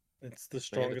 It's the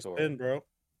strongest Mandatory. pin, bro.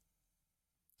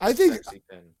 I think Sexy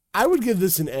pin. I would give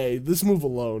this an A. This move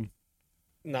alone.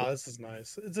 No, this is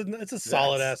nice. It's a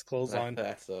solid ass clothesline.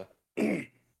 That's a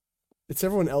It's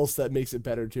everyone else that makes it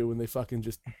better too when they fucking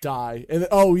just die. And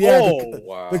oh yeah,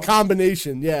 wow. the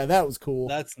combination. Yeah, that was cool.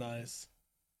 That's nice.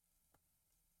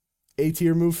 A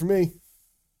tier move for me.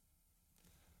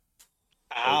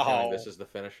 Are you counting Ow. this is the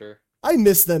finisher. I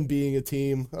miss them being a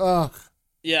team. Ugh.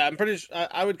 Yeah, I'm pretty sure.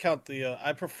 I would count the.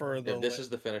 I prefer the. If this is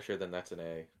the finisher, then that's an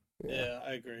A. Yeah,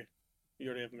 I agree. You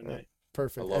already have midnight.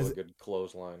 Perfect. I love a good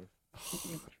clothesline.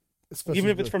 Especially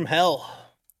Even if it's from hell.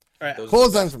 All right. Those are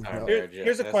Close the on best from time hell. there, Jeff.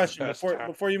 Here's a That's the question best before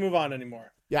time. before you move on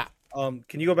anymore. Yeah.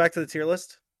 Can you go back to the tier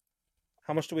list?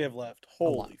 How much do we have left?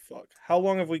 Holy fuck! How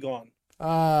long have we gone?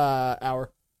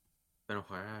 Hour. All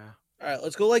right,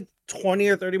 let's go like 20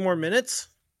 or 30 more minutes.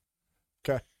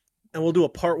 Okay. And we'll do a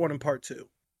part 1 and part 2.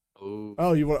 Ooh.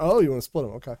 Oh, you want to split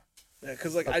them? Okay. Yeah,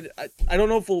 because like I don't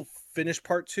know if we'll finish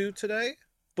part 2 today,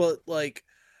 but like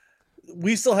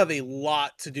we still have a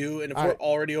lot to do, and if All we're right.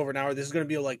 already over an hour, this is going to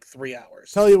be like 3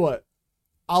 hours. Tell you what,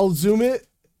 I'll zoom it.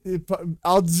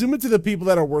 I'll zoom it to the people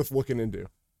that are worth looking into.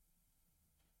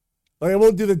 Like I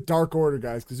won't do the Dark Order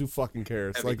guys because who fucking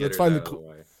cares? Heavy Like let's hitters find out the of cool.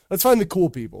 way. Let's find the cool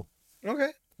people. Okay.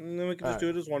 And then we can just do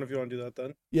it as one if you want to do that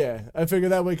then. Yeah, I figure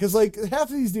that way because like half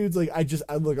of these dudes, like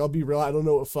look, I'll be real. I don't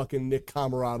know what fucking Nick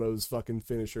Camarado's fucking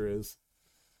finisher is.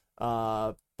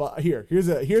 But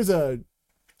here's a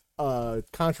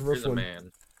controversial Here's a one.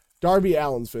 man. Darby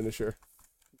Allin's finisher.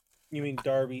 You mean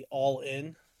Darby all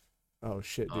in? Oh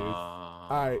shit, dude. All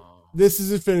right. This is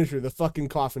his finisher, the fucking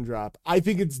coffin drop. I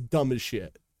think it's dumb as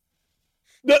shit.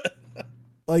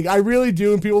 Like I really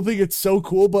do, and people think it's so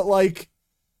cool, but like,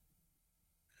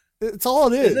 it's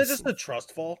all it is. Isn't it just a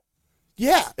trust fall?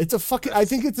 Yeah, it's a fucking. I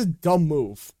think it's a dumb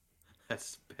move.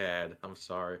 That's bad. I'm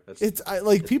sorry. That's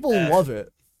People F. love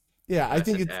it. Yeah, I that's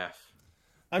think an it's. F.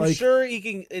 I'm Like- sure he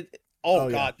can. Oh,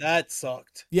 yeah. God, that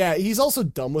sucked. Yeah, he's also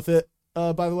dumb with it.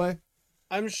 By the way.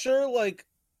 I'm sure, like.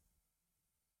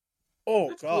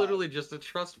 Oh It's God. literally just a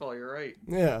trust fall. You're right.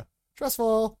 Yeah,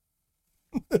 trustful.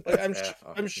 Like, I'm F.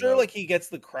 I'm sure No. like he gets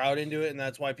the crowd into it, and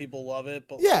that's why people love it.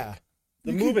 But Yeah,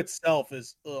 the you move can- itself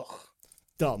is ugh.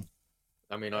 dumb.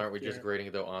 I mean, aren't we just Yeah. grading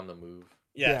it though on the move?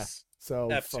 Yes. So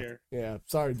F fuck- tier. Yeah,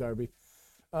 sorry, Darby.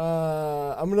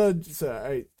 I'm gonna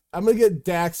I'm gonna get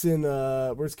Dax and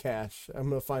where's Cash? I'm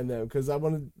gonna find them because I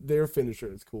wanted their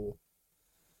finisher. It's cool.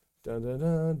 Da da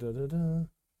da da da da.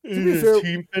 be fair-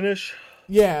 Team finish.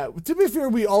 Yeah, to be fair,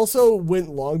 we also went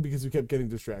long because we kept getting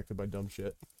distracted by dumb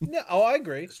shit. Yeah. Oh, I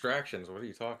agree. Distractions. What are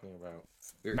you talking about?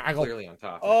 You're Maggle. clearly on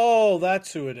top. Oh,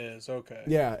 that's who it is. Okay.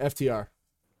 Yeah, FTR.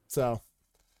 So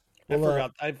I well,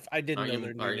 forgot. I didn't Aren't know their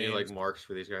you, new aren't you names. like marks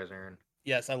for these guys, Aaron?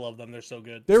 Yes, I love them. They're so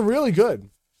good. they're really good.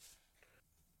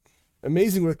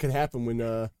 Amazing what can happen when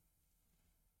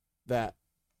that.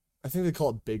 I think they call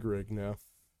it Big Rig now,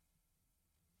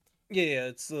 Yeah,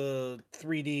 it's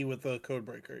 3D with a code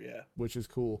breaker. Yeah. which is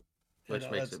cool. Which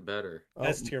makes that's it better. Oh,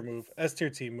 S tier move. S tier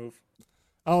team move.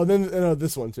 oh, and then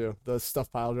this one too, the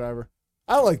stuff pile driver.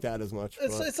 I don't like that as much.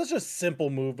 It's but, it's such a simple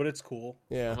move, but it's cool.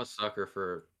 yeah. I'm a sucker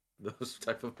for those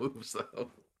type of moves,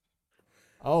 though.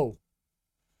 Oh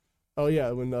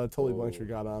yeah, when Tully Oh. Blanchard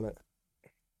got on it,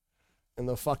 and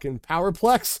the fucking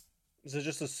powerplex. Is it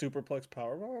just a superplex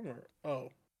powerbomb or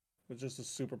it's just a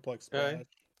superplex Okay. splash?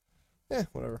 Yeah,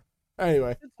 whatever.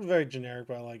 Anyway, It's very generic,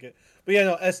 but I like it. But yeah,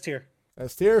 no, S tier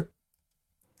S tier.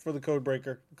 for the code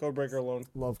breaker. Code breaker alone.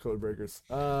 Love code breakers.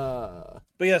 But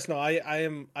yes, no,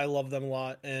 I love them a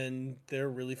lot and they're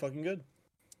really fucking good.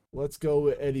 Let's go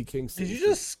with Eddie Kingston. Did you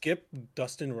just skip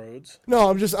Dustin Rhodes? No,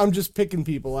 I'm just picking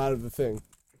people out of the thing.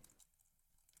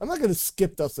 I'm not gonna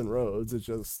skip Dustin Rhodes. It's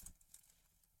just,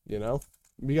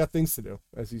 we got things to do,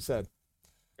 as you said,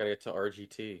 Gotta get to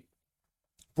RGT.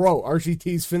 bro.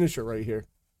 RGT's finisher right here.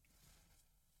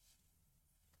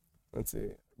 Let's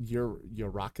see. You're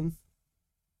rocking,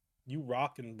 You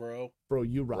rocking, bro. bro.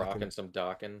 You rocking. Rocking some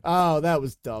docking. Oh, that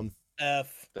was dumb.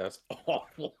 F. That's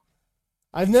awful.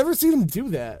 I've never seen him do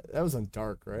that. That was on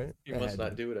Dark, right? You I must had not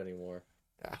to. do it anymore.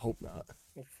 I hope not.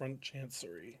 Front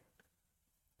chancery.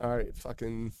 All right,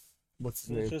 fucking. What's his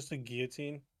It's name? just a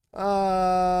guillotine,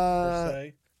 per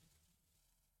se.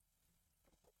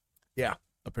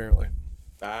 Apparently.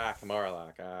 Kamara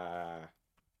lock.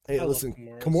 Hey, I love listen,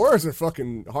 Kimuras. Kimuras are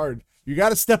fucking hard. You got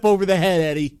to step over the head,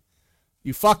 Eddie.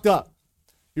 You fucked up.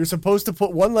 You're supposed to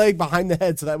put one leg behind the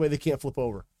head so that way they can't flip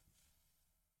over.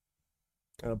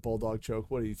 And a bulldog choke.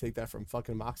 What do you take that from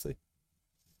fucking Moxley?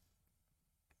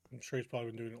 I'm sure he's probably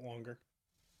been doing it longer.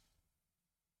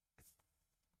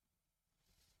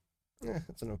 Yeah,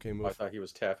 that's an okay I move. thought he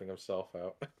was tapping himself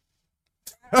out.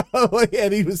 Like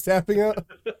Eddie was tapping out.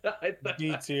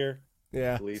 D tier.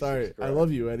 Yeah, Please sorry. subscribe. I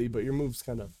love you, Eddie, but your move's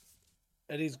kind of.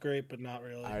 Eddie's great, but not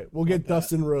really. All right, we'll get Not that.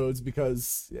 Dustin Rhodes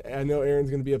because I know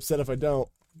Aaron's gonna be upset if I don't.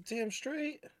 Damn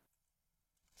straight.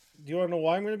 Do you want to know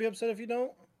why I'm going to be upset if you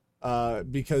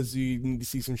don't? Because you need to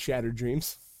see some shattered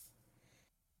dreams.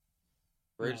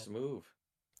 Greatest move.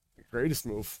 Greatest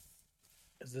move.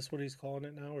 Is this what he's calling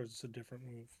it now, or is this a different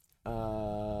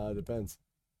move? Depends.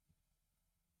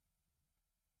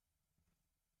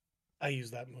 I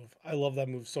use that move. I love that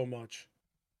move so much.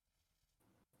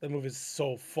 That move is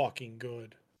so fucking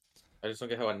good. I just don't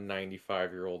get how a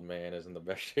 95-year-old man is in the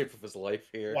best shape of his life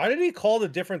here. Why did he call it a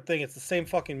different thing? It's the same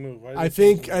fucking move. Why did I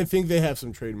they change think the- they have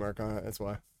some trademark on it. That's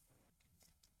why.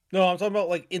 No, I'm talking about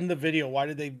like in the video. Why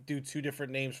did they do two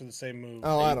different names for the same move?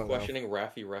 Oh, Are I you don't know. questioning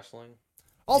Rafi Wrestling?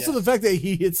 Also, Yes. the fact that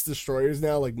he hits destroyers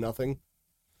now like nothing,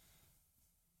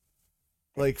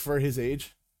 like for his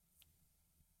age,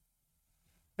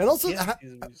 and also Yeah,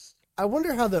 I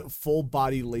wonder how that full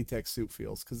body latex suit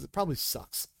feels because it probably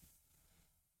sucks.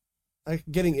 Like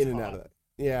getting in and out of that.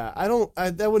 Yeah, I don't.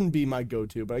 That wouldn't be my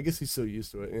go-to, but I guess he's so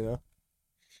used to it, you know.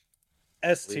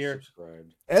 S Please tier. subscribe.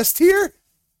 S tier.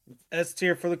 S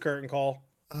tier for the curtain call.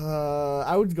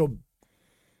 I would go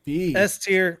B. S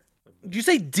tier. Did you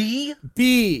say D?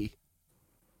 B.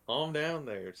 Calm down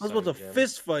there. I was about to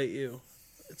fist fight you.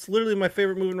 It's literally my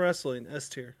favorite move in wrestling. S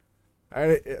tier. All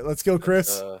right, let's go,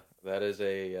 Chris. That is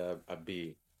a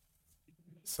B.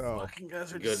 So Fucking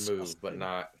guys are Good move, disgusting. but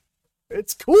not.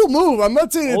 it's a cool move. I'm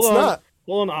not saying Hold it's on. not.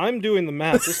 Hold on, I'm doing the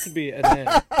math. This could be an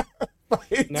A.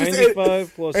 Just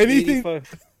 95 plus anything-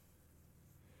 85.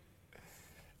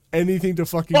 anything to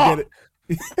fucking Fuck! get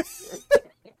it.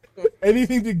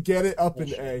 Anything to get it up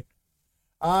in A.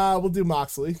 We'll do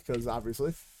Moxley because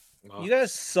obviously. You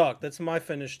guys suck. That's my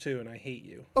finish too, and I hate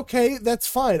you. Okay, that's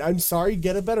fine. I'm sorry.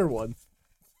 Get a better one.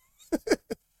 I'm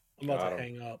about Got to him.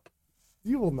 hang up.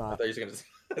 You will I not. thought you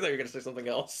were gonna say something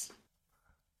else.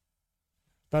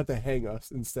 About to hang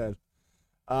us instead.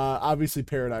 Obviously,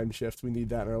 paradigm shift. We need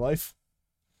that in our life.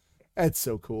 That's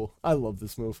so cool. I love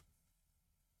this move.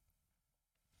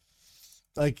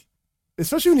 Like,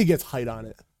 especially when he gets height on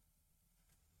it.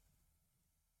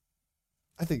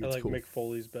 I think I it's like cool. Mick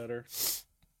Foley's better.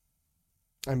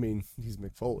 I mean, he's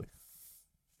Mick Foley.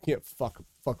 Can't fuck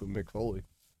with Mick Foley.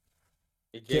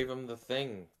 He gave him the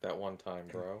thing that one time,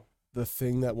 bro. The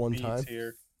thing that one B time.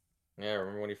 tier. Yeah,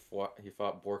 remember when he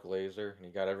fought Bork Laser and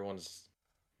he got everyone's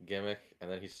gimmick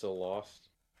and then he still lost?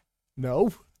 No,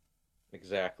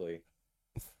 Exactly.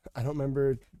 I don't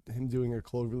remember him doing a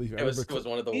Cloverleaf. It was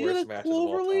one of the He worst did a matches of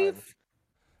all time. Cloverleaf?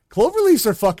 Cloverleafs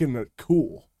are fucking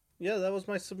cool. Yeah, that was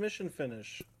my submission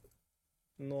finish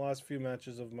in the last few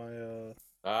matches of my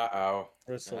Uh-oh.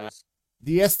 wrestles.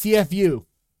 The STFU.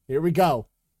 Here we go.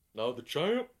 No, the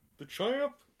champ. The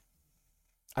champ.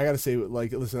 I gotta say,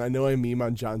 like, listen, I know I meme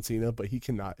on John Cena, but he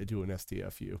cannot do an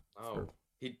STFU. Oh.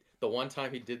 The one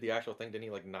time he did the actual thing, didn't he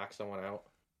like knock someone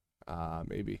out?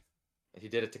 Maybe. He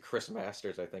did it to Chris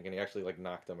Masters, I think, and he actually like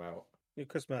knocked him out. Yeah,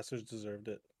 Chris Masters deserved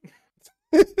it.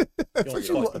 I Don't fucking fuck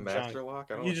lo- The with master John. lock?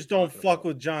 I don't know You what just you're don't talking fuck about.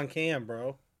 with John Cam,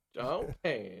 bro. John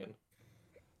Payne.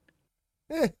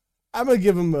 I'm gonna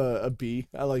give him a B.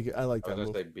 I like I was that gonna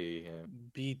move. say B. Yeah.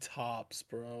 B tops,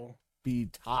 bro. B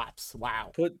tops.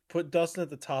 Wow. Put Dustin at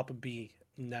the top of B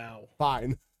now.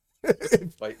 Fine.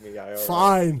 Fight me, IRL.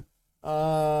 Fine.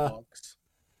 Fucks.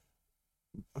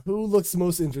 Who looks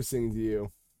most interesting to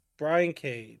you? Brian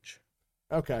Cage.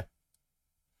 Okay.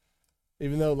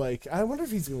 Even though, like, I wonder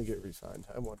if he's gonna get re-signed.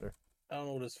 I wonder. I don't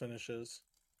know what his finish is.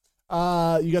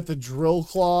 You got the drill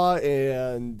claw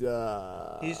and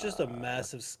He's just a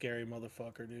massive, scary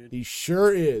motherfucker, dude. He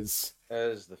sure is.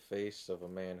 As the face of a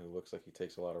man who looks like he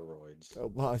takes a lot of roids.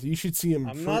 Oh, wow, you should see him.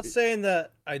 I'm not saying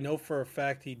that I know for a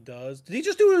fact he does. Did he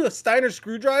just do a Steiner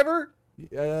screwdriver?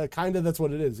 Kind of. That's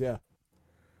what it is. Yeah.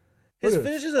 His Look at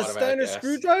finish is a Automatic Steiner S.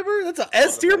 screwdriver? That's a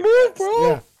S tier Automatic move, S. bro.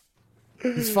 Yeah.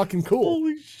 He's fucking cool.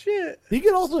 Holy shit. He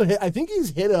can also hit. I think he's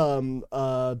hit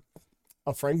a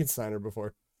Frankensteiner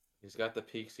before. He's got the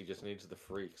peaks, he just needs the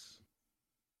freaks.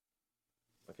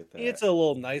 Look at that. It's a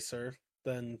little nicer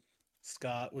than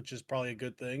Scott, which is probably a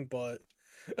good thing, but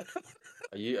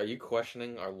Are you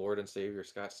questioning our Lord and Savior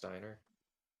Scott Steiner?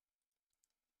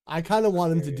 I kind of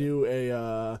want him to Yeah.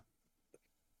 do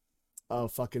a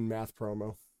fucking math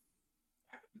promo.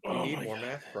 We Oh need my more God.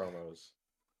 math promos.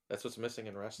 That's what's missing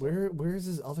in wrestling. Where is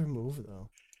his other move though?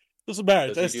 doesn't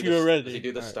matter. Does It's he S do tier the- already. Does he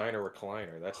do the Alright. Steiner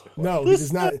recliner? That's the question. No, he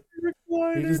does not.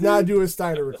 He does not do a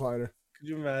Steiner recliner. Could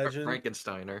you imagine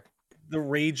Frankensteiner. the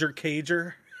Rager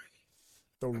Cager?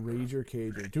 The Rager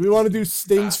Cager. Do we want to do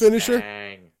Sting's finisher?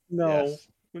 Dang. No, Yes.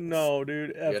 no,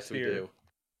 dude. F Yes, we tier. do.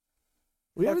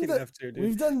 We haven't Fucking done, F tier, dude.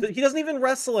 we've done. He doesn't even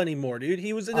wrestle anymore, dude.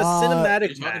 He was in a Uh, cinematic You're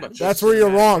talking match. about That's where you're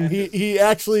cinematic wrong. matches. He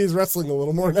actually is wrestling a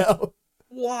little more now.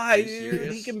 Why, you dude?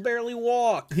 serious? He can barely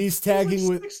walk. He's tagging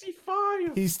with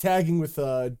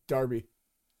 65. Darby.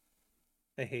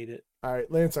 I hate it. All right,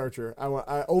 Lance Archer.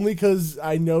 I only because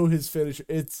I know his finish.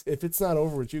 If it's not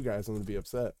over with you guys, I'm gonna be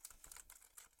upset.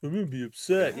 I'm gonna be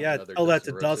upset. Yeah, Another tell that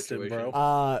to Dustin Rhodes Dustin, situation.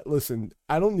 bro. Listen,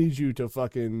 I don't need you to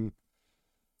fucking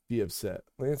be upset.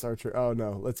 Lance Archer. Oh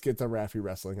no, let's get to Raffy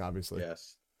wrestling. Obviously,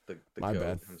 Yes. The My goat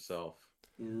bad. himself.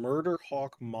 Murder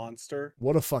Hawk Monster.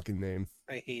 what a fucking name.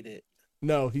 I hate it.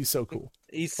 No, he's so cool.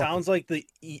 He sounds like the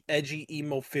edgy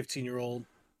emo 15-year-old.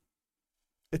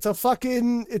 It's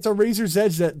a razor's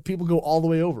edge that people go all the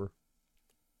way over.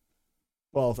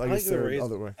 Well, I guess the they're the razor-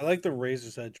 other way. I like the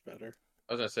Razor's Edge better.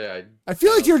 I was gonna say I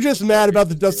feel like you're just mad about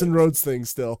the Dustin Rhodes thing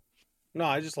still. No,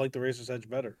 I just like the Razor's Edge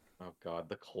better. oh god,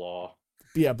 the claw.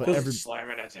 Yeah, but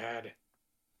Slamming its head.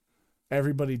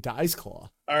 everybody dies claw.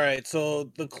 All right, so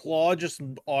the Claw just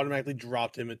automatically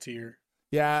dropped him a tier.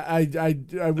 Yeah,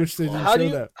 I wish they didn't How show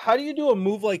that how do you do a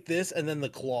move like this and then the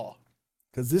claw?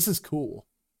 because this is cool.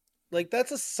 Like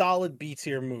that's a solid B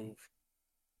tier move.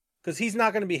 Because he's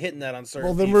not going to be hitting that on certain.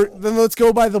 Well, then people. then let's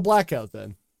go by the blackout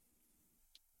then.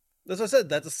 That's what I said.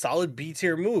 That's a solid B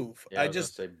tier move. Yeah, I was gonna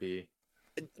just say B.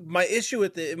 my issue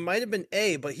with it might have been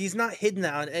A, but he's not hitting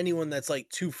that on anyone that's like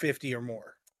 250 or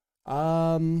more. What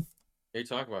are you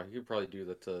talking about? You could probably do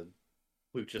that to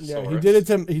Luchasaurus. Yeah,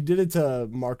 he did it to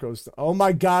Marcos. Oh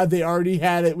my God, they already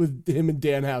had it with him and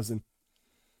Danhausen.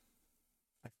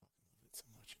 I love it so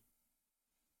much.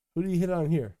 Who did he hit on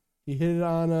here? He hit it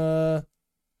on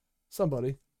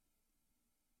somebody,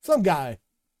 some guy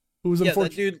who was Yeah, that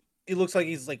unfortunate. dude. He looks like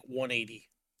he's like 180.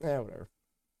 Yeah, whatever.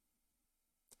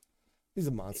 He's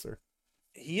a monster.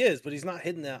 He is, but he's not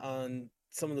hitting that on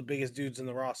some of the biggest dudes in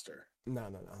the roster. No.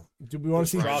 Do we want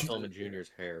to see? Brian Drop- Pillman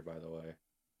Jr.'s hair, by the way.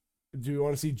 Do we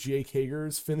want to see Jake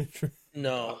Hager's finisher?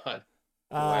 No, God,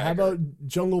 How Wagger. about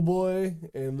Jungle Boy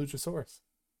and Luchasaurus?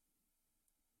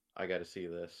 I got to see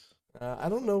this. I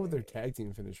don't know what their tag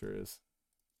team finisher is.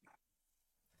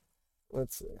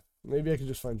 Let's see. Maybe I could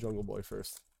just find Jungle Boy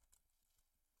first.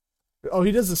 Oh,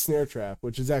 he does a snare trap,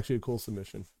 which is actually a cool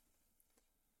submission.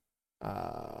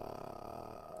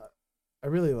 I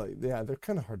really like. Yeah, they're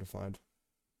kind of hard to find.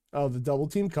 Oh, the double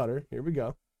team cutter. Here we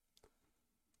go.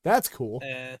 That's cool.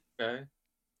 Okay.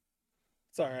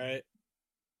 it's all right.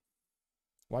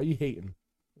 Why you hating?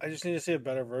 I just need to see a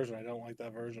better version. I don't like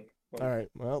that version. Like, All right.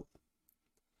 Well,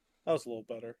 that was a little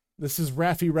better. this is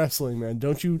Raffy Wrestling, man.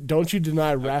 Don't you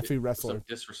deny Raffy Some Wrestling?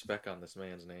 disrespect on this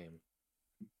man's name.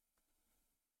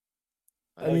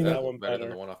 I mean, that that one one better than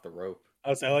better. the one off the rope.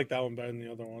 I like that one better than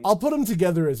the other one. I'll put them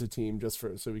together as a team just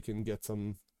so we can get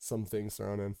some things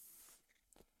thrown in.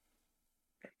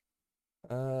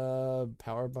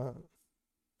 Power bomb.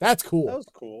 That's cool. That was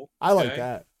cool. I like Okay.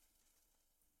 that.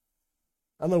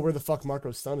 I don't know where the fuck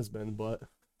Marco's stun has been, but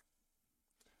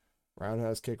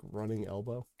roundhouse kick, running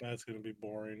elbow. That's gonna be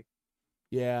boring.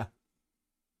 Yeah,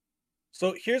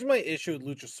 So here's my issue with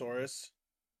Luchasaurus.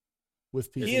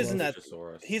 with people. He isn't that.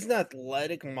 Luchasaurus. He's an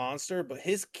athletic monster, but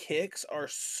his kicks are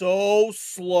so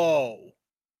slow.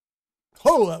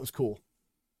 Oh, that was cool.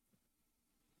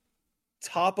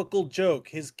 Topical joke.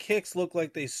 His kicks look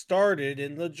like they started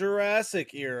in the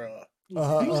Jurassic era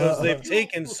Uh-huh, because uh-huh. they've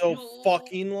taken so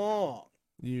fucking long.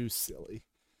 You silly.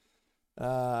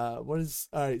 What is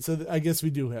all right? So I guess we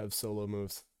do have solo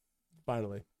moves.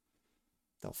 Finally,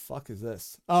 the fuck is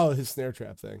this? Oh, his snare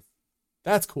trap thing.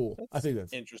 That's cool. I think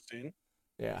that's Interesting.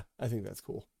 yeah. I think that's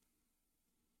cool.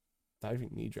 Diving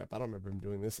knee drop. I don't remember him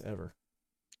doing this ever.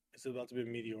 Is it about to be a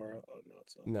meteor? Oh no,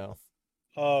 it's not. No.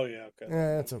 Oh yeah,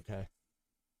 okay. It's okay.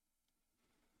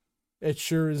 It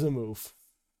sure is a move.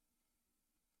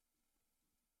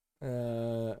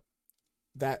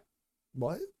 That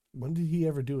what? When did he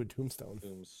ever do a tombstone?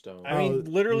 Tombstone. I mean,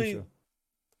 literally, Lucha.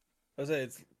 I was saying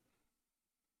it's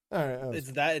All right. that was-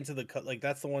 it's that into the cut. Like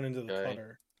that's the one into the Okay.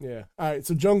 cutter. yeah. All right.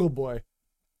 So Jungle Boy.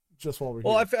 Just while we're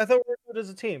Well, here. I thought we were doing it as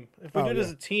a team. If we Oh, do it as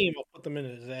yeah. a team, I'll put them in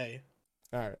as A.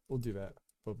 All right. We'll do that.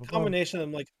 Combination of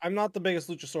them. Like I'm not the biggest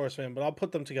Luchasaurus fan, but I'll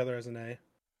put them together as an A.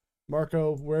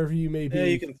 Marco, wherever you may be. Yeah,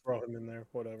 you can throw him in there.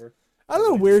 Whatever. I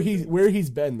don't know where he's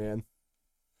been, man.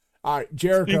 All right, Did he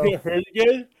get Jericho. hurt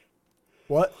again?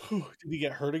 What? Did he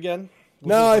get hurt again? Was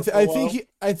No, he I hurt for a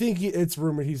while? think it's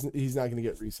rumored he's not going to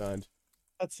get re-signed.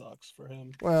 That sucks for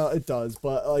him. Well, it does,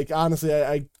 but like honestly,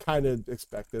 I kind of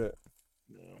expected it.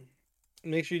 Yeah.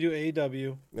 Make sure you do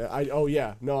AEW.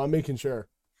 Yeah. No, I'm making sure.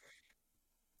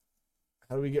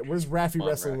 How do we get? Where's Raffy Come on,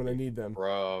 Wrestling when I Raffy. need them?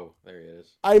 Bro, there he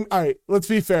is. I'm all right. Let's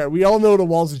be fair. We all know what a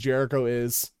Walls of Jericho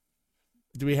is.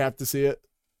 Do we have to see it?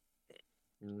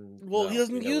 Well, No, he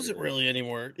doesn't we know use what it is. really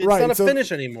anymore. It's Right, not a so-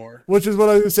 finish anymore. Which is what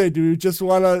I was gonna say. Do we just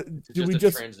want to? It's Do just we a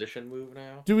just? transition move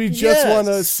now? Do we just want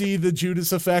to Yes. see the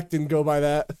Judas effect and go by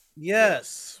that?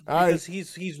 Yes, All right.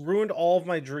 because he's ruined all of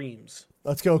my dreams.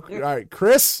 Let's go. All right,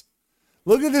 Chris.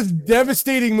 Look at this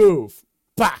devastating move.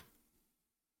 Bah.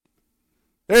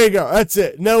 There you go. That's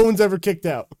it. No one's ever kicked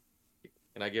out.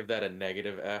 Can I give that a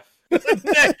negative F? Can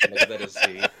I give that a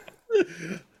Z?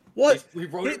 What? We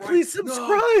wrote it right. Please No,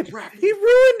 subscribe. Raffy. He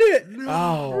ruined it.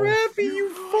 Oh, Raffy, you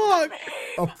fuck.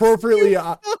 appropriately,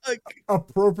 Fuck.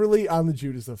 appropriately on the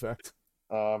Judas effect.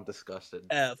 Oh, I'm disgusted.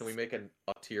 F. Can we make a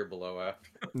tier below F?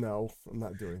 No, I'm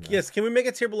not doing that. Yes, can we make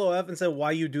a tier below F and say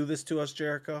why you do this to us,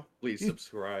 Jericho? Please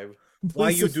subscribe.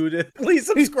 Why Please you sus- do this? Please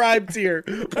subscribe tier.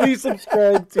 Please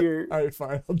subscribe tier. All right,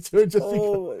 fine. I'll do it just because.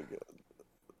 Oh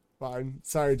my Fine.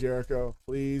 Sorry, Jericho.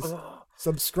 Please god.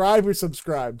 subscribe or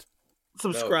subscribed.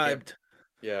 Subscribed.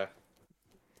 Yeah.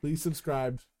 Please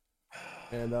subscribe.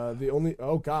 And the only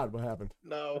oh god, what happened?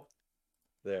 No.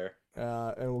 There.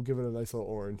 And we'll give it a nice little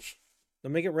orange.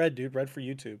 Don't make it red, dude. Red for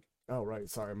YouTube. Oh, right.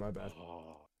 Sorry, my bad.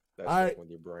 Oh, that's I- like with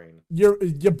your brain. Your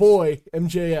boy,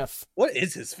 MJF. What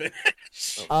is his finish?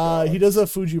 Oh, God. He does a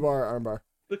Fujiwara armbar.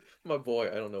 My boy,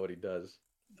 I don't know what he does.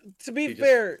 To be He just-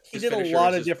 fair, he his did a finisher lot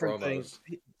is of his different promos. things.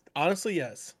 Honestly,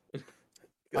 yes.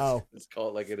 Oh. Let's call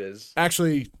it like it is.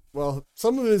 Actually, well,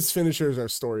 some of his finishers are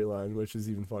storyline, which is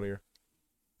even funnier.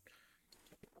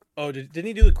 Oh, didn't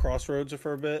he do the Crossroads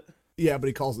for a bit? Yeah, but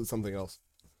he calls it something else.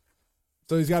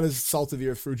 So he's got his Salt of the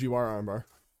Earth Fujiwara armbar.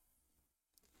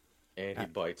 And he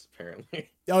bites, apparently.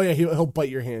 Oh yeah, he'll bite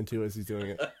your hand too as he's doing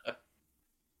it.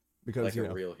 Because Like you a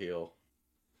know, real heel.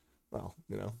 well,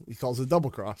 he calls it double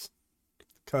cross.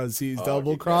 Because he's Oh,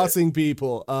 double he got crossing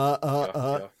people.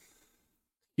 Yeah.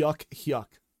 Yuck.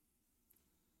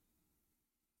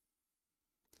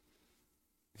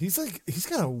 He's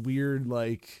got a weird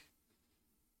like.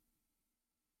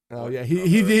 Oh What yeah, on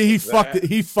he earth was fucked that? it.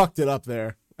 He fucked it up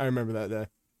there. I remember that day.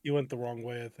 You went the wrong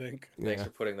way, I think. Thanks Yeah, for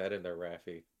putting that in there,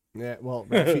 Raffy. yeah. Well,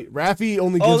 Raffy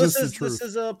only Oh, gives this us the truth.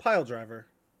 is a pile driver.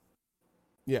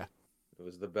 Yeah, It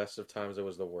was the best of times. It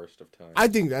was the worst of times. I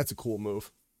think that's a cool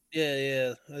move.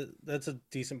 Yeah. That's a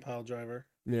decent pile driver.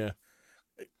 Yeah,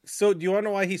 So, do you want to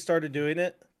know why he started doing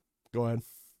it? go ahead.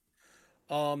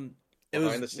 It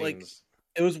Behind was the like scenes.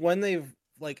 it was when they've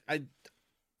like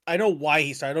I know why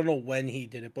he started. I don't know when he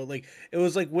did it, but like it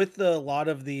was like with a lot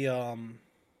of the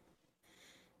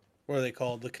what are they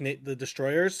called? The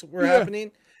destroyers were Yeah.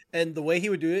 happening. And the way he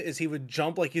would do it is he would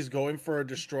jump like he's going for a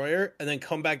destroyer and then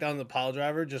come back down to the pile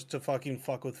driver just to fucking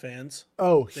fuck with fans.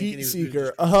 Oh, Thinking he heat was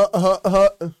seeker.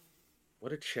 just-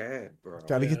 What a Chad, bro.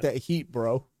 Gotta yeah. get that heat,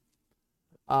 bro.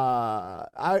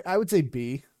 I would say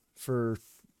B for.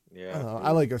 Yeah.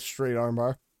 I like a straight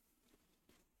armbar.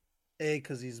 A,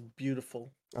 because he's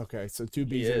beautiful. Okay, so two He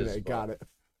B's in is, A. but- Got it.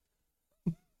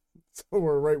 So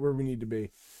we're right where we need to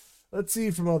be. Let's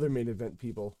see from other main event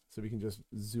people, so we can just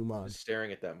zoom on. Just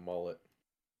staring at that mullet.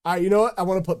 All right, you know what? I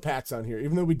want to put Pax on here,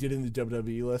 even though we did in the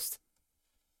WWE list.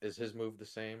 Is his move the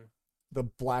same? The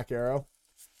Black Arrow.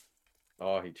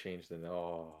 Oh, he changed it.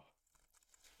 Oh.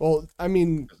 Well, I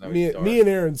mean, 'Cause now me he's dark. and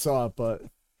Aaron saw it, but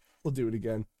we'll do it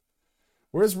again.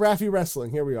 Where's Raffy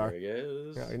Wrestling? Here we are. There he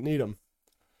is. Yeah, I need him.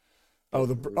 Oh,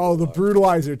 the Brutalizer.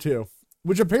 Brutalizer too.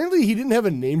 Which apparently he didn't have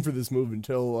a name for this move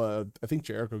until I think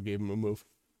Jericho gave him a move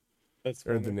That's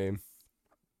or the name.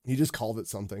 He just called it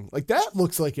something. Like that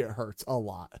looks like it hurts a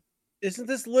lot. Isn't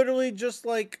this literally just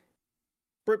like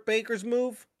Britt Baker's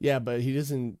move? Yeah, but he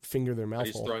doesn't finger their mouth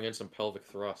He's hole. throwing in some pelvic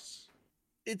thrusts.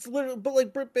 It's literally, but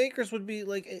like Britt Baker's would be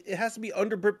like it has to be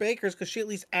under Britt Baker's because she at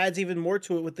least adds even more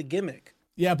to it with the gimmick.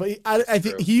 Yeah, but I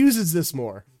think True. he uses this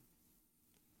more.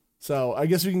 So I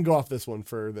guess we can go off this one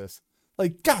for this.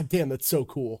 Like, goddamn, that's so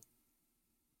cool.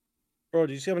 Bro,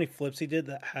 did you see how many flips he did?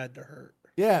 That had to hurt.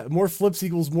 Yeah, more flips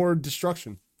equals more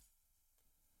destruction.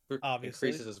 Obviously.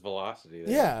 Increases his velocity.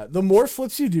 There. Yeah, the more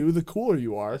flips you do, the cooler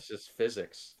you are. That's just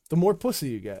physics. The more pussy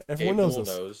you get. Everyone Gabe knows Newell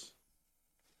this. knows.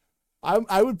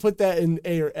 I would put that in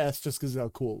A or S just because of how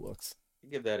cool it looks.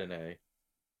 Give that an A.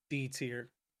 D tier.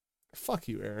 Fuck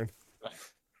you, Aaron.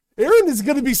 Aaron is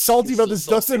gonna be salty He's about so this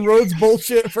salty. Dustin Rhodes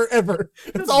bullshit forever.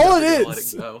 That's I'm all it never gonna let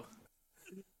is. it go.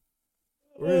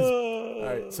 Where is- All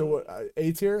right, so what?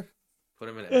 A tier? Put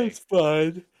him in A. That's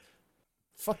fine.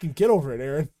 Fucking get over it,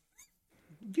 Aaron.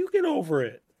 You get over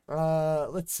it.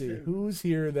 Let's see who's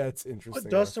here that's Put interesting.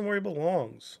 Dustin where he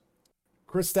belongs.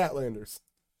 Chris Statlanders.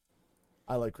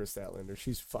 I like Chris Statlander.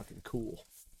 She's fucking cool.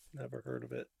 Never heard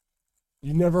of it.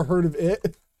 You never heard of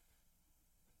it?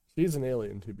 She's an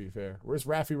alien, to be fair. Where's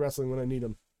Raffy Wrestling when I need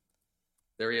him?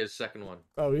 There he is, second one.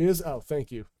 Oh, he is? Oh,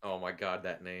 thank you. Oh my god,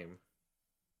 that name.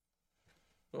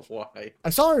 Why? I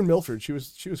saw her in Milford. She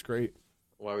was great.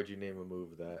 Why would you name a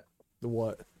move that? The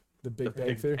what? The Big The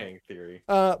Bang Theory? Bang Theory.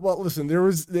 Well, listen, there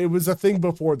was a thing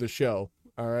before the show.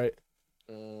 All right.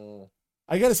 Mm,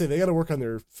 I gotta say, they gotta work on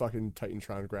their fucking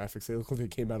Titantron graphics. They look like they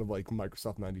came out of like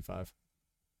Microsoft 95.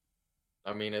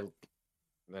 I mean,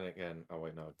 then again, oh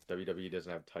wait, no. WWE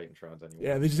doesn't have Titantrons anymore.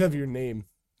 Yeah, they just have your name.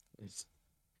 It's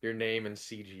your name and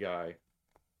CGI,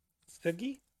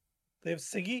 Siggy? They have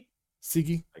Siggy?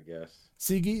 Siggy. I guess.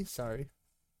 Siggy, sorry.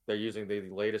 They're using the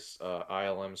latest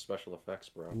ILM special effects,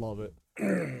 bro. Love it.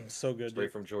 So good. Straight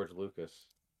Dude. from George Lucas.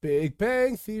 Big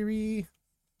Bang Theory.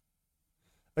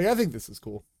 Like, I think this is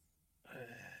cool.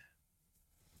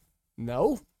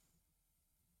 No?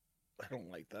 I don't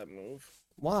like that move.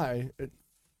 Why?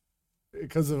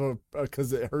 Because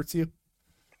it hurts you?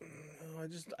 No,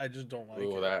 I just don't like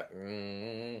Ooh, it.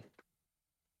 that.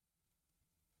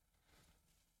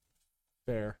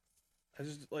 Fair. I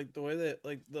just like the way that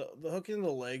like the hook in the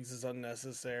legs is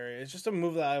unnecessary. It's just a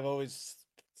move that I've always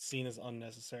seen as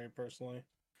unnecessary personally.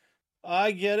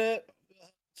 I get it.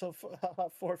 So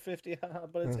 450,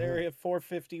 but it's area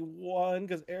 451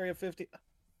 because area 50.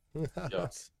 Yeah,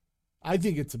 I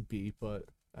think it's a B, but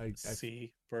I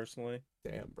C personally.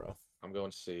 damn, bro. I'm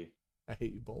going C. I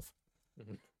hate you both.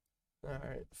 Mhm. All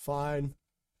right, fine.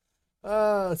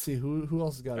 Let's see who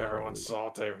else has got it. Everyone's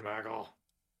salty, Maggle.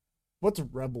 What's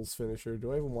Rebels finisher?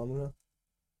 Do I even want to know?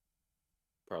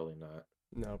 Probably not.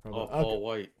 No, probably. Oh, Not. Paul Okay.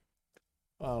 White.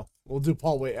 Oh, we'll do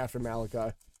Paul Wait after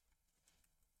Malachi.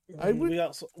 I would-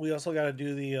 We also got to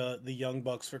do the Young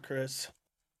Bucks for Chris.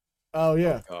 Oh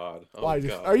yeah. God. Oh, Why?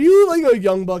 God. Are you like a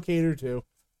Young Buck hater too?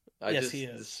 Yes, he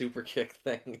The is. super kick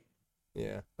thing.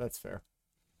 Yeah, that's fair.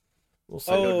 We'll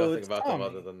see. I know Oh, nothing it's about Tommy.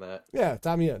 them other than that. Yeah,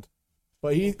 Tommy End.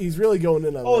 But he's really going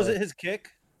in on Oh, is it his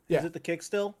kick? Yeah. Is it the kick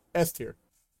still? S tier,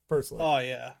 personally. Oh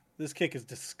yeah, this kick is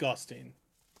disgusting.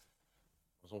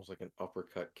 It was almost like an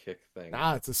uppercut kick thing.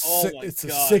 Nah, it's a Oh sick, my it's a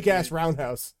God, sick ass dude.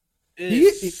 roundhouse.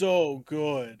 It's so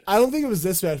good. I don't think it was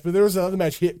this match, but there was another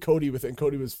match. He hit Cody with it, and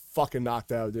Cody was fucking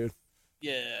knocked out, dude.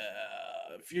 Yeah,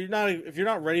 if you're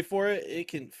not ready for it, it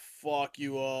can fuck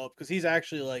you up because he's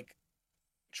actually like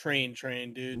trained,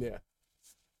 dude. Yeah.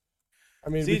 I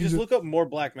mean, See, we can just do- look up more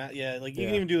black mat. Yeah, like you Yeah.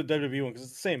 can even do the WWE one because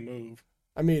it's the same move.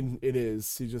 I mean, it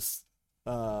is. He just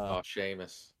Oh,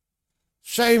 Sheamus.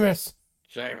 Sheamus,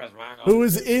 Sheamus, Maggle. who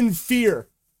is in fear.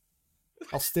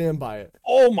 I'll stand by it.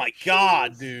 Oh my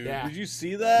god, dude! Yeah. Did you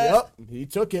see that? Yep, he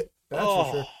took it. That's oh,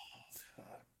 for sure.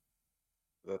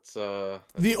 That's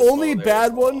The what only Paul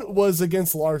bad there. one was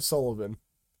against Lars Sullivan.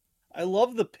 I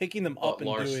love the picking them up Oh, and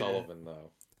Lars doing Sullivan, though.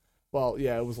 Well,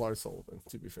 yeah, it was Lars Sullivan,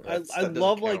 to be fair. it. That I doesn't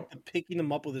love like count. the picking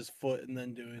them up with his foot and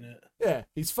then doing it. Yeah,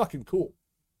 he's fucking cool.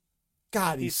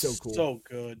 God, he's so cool. So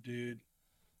good, dude.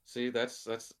 See, that's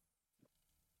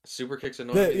super kicks The-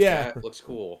 annoying. yeah. That looks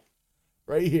cool.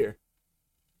 Right here.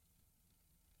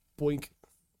 Boink.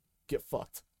 Get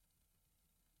fucked.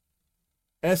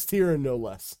 S tier and no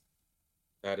less.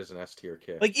 That is an S tier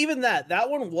kick. Like even that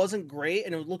one wasn't great,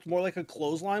 and it looked more like a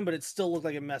clothesline, but it still looked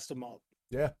like it messed him up.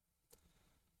 Yeah.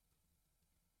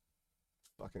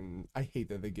 Fucking, I hate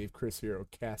that they gave Chris Hero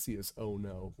Cassius. Oh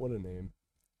no, what a name.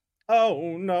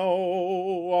 Oh no!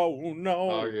 Oh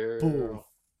no! oh yeah. Boom.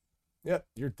 Yep,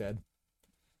 you're dead.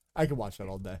 I could watch that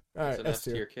all day. All It's right, an S S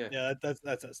tier tier. kick. Yeah,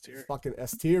 that's S tier. Fucking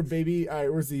S tier, baby. All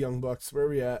right, where's the Young Bucks? Where are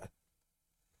we at?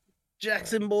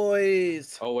 Jackson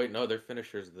boys. Oh wait, no, their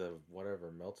finisher's the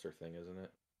whatever Meltzer thing, isn't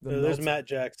it? The There's Meltzer- Matt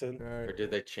Jackson. All Or right.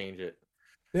 did they change it?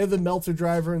 They have the Meltzer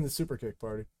driver and the super kick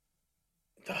party.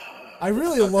 I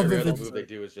really Not love every that other they move they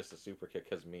do is just a super kick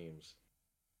because memes.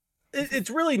 It's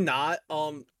really not.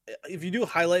 If you do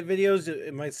highlight videos,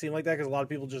 it might seem like that because a lot of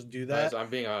people just do that. Guys, I'm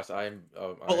being honest.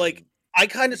 But like, I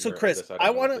kind of so Chris, I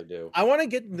want to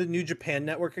get the New Japan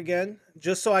Network again,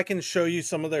 just so I can show you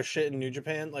some of their shit in New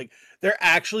Japan. Like, they're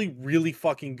actually really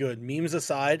fucking good. Memes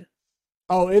aside,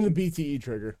 Oh, and the BTE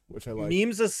trigger, which I like.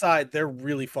 memes aside, they're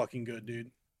really fucking good,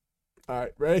 dude. All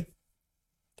right, ready?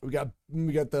 We got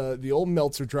the old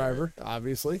Meltzer driver,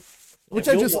 obviously, which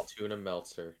Yeah, I you'll just Tuna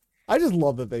Meltzer.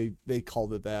 love that they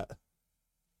called it that.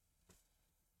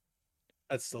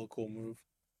 That's still a cool move.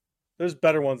 There's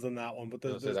better ones than that one, but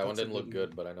I was there's, gonna say, that one that's a didn't look move.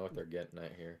 good, but I know what they're getting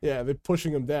at here. Yeah, they're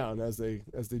pushing him down as they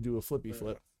do a flippy Yeah.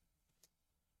 flip,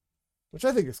 which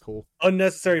I think is cool.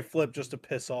 Unnecessary flip just to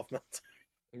piss off Meltzer.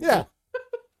 Yeah,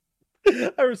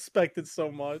 I respect it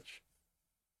so much.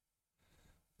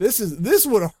 this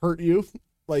would have hurt you.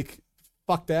 Like,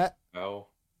 fuck that. Oh,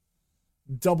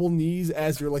 Double knees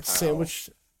as you're like Ow. sandwiched.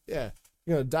 Yeah,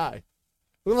 you're gonna die.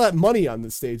 Look at that money on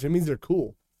this stage. That means they're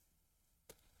cool.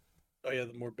 Oh yeah,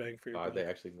 the more bang for your God, buck. they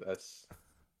actually. That's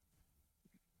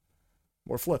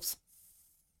More flips.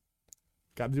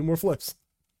 Got to do more flips.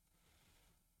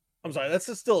 I'm sorry,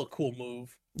 that's still a cool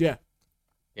move. Yeah.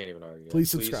 can't even argue.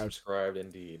 Please subscribe. Subscribe,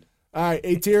 indeed. All right,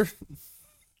 A tier.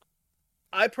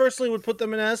 I personally would put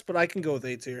them in S, but I can go with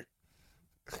A tier.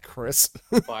 Chris.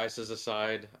 Biases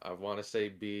aside, I want to say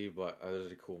B, but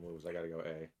those are cool moves. I gotta go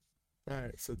A. All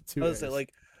right, so two. I was say A's.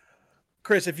 like,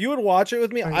 Chris, if you would watch it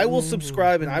with me, I will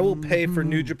subscribe and I will pay for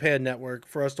New Japan Network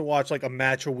for us to watch like a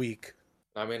match a week.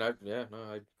 I mean, I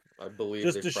believe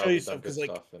Just they've to show probably you done some, good because like,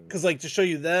 stuff. And because like to show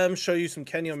you them, show you some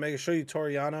Kenny Omega, show you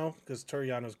Toriano, because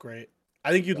Toriano's great.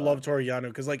 I think you'd God. love Toriano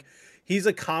because like he's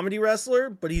a comedy wrestler,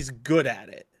 but he's good at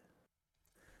it.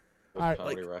 with All right,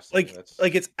 comedy wrestling, that's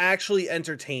Like it's actually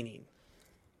entertaining.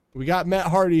 We got Matt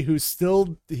Hardy, who's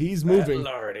he's moving.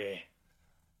 Lordy.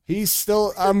 He's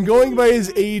still. I'm going by his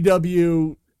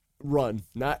AEW run,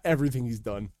 not everything he's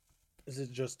done. Is it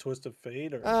just Twist of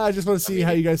Fate or? I just want to see mean,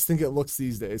 how you guys think it looks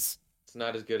these days. It's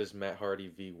not as good as Matt Hardy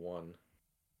V1.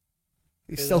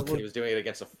 He's Yeah, still that He was doing it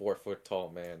against a 4-foot tall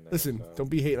man. Now, listen. so. Don't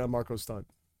be hating on Marco Stunt.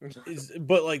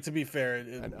 But like to be fair,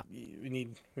 I know. we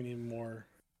need more.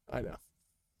 I know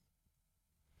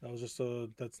That was just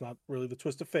that's not really the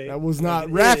Twist of Fate. that was Like, not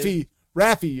it Raffy. is.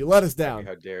 Raffy, you let us down.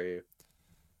 How dare you?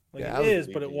 Like Yeah, it I is,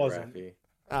 Leave but it me, wasn't. Raffy.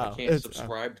 Oh, I can't it's-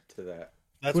 subscribe to that.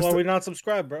 That's Twist why of- we're not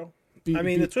subscribed, bro. B- I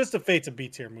mean, B- the Twist of Fate's a B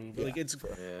tier move. Yeah. Like it's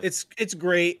Yeah.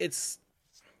 great. But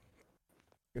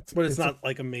it's a- not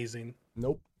like amazing.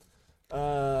 Nope.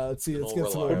 Let's see. Let's Little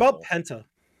get some What more. reliable. about Penta?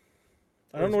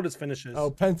 I don't know what his finish is. Oh,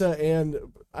 Penta and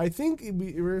I think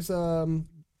there's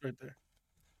right there.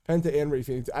 Penta and Ray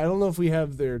Phoenix. I don't know if we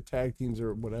have their tag teams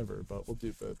or whatever, but we'll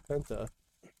do both. Penta.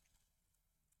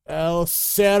 El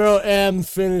Cero M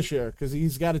finisher, because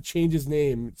he's got to change his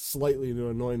name slightly to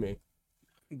annoy me.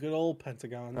 Good old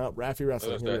Pentagon. Oh, Raffy I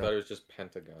Wrestling. Here we thought go. it was just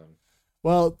Pentagon.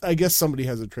 Well, I guess somebody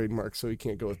has a trademark, so he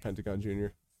can't go with Pentagon Jr.,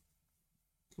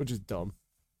 which is dumb.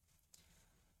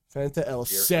 Penta El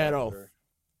Fear Cero. Factor.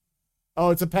 Oh,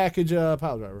 it's a package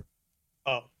pile driver.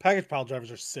 Oh, package pile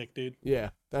drivers are sick, dude.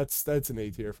 Yeah, that's an A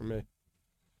tier for me.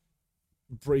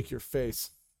 Break your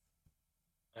face.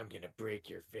 I'm gonna break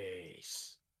your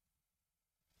face.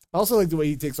 I also like the way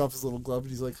he takes off his little glove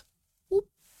and he's like, whoop,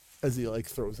 as he like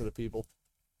throws it at people.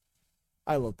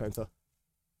 I love Penta.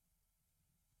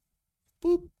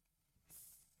 Boop.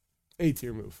 A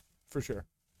tier move for sure.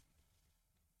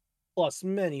 Plus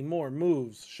many more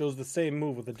moves. Shows the same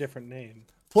move with a different name.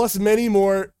 Plus many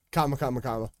more comma comma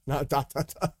comma. Not dot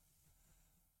dot dot.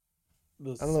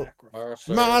 The I don't know. sacrifice.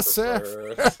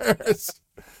 Massive.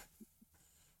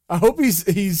 I hope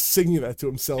he's singing that to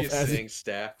himself He's as saying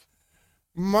staff.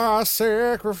 my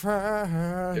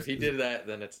sacrifice. If he did that,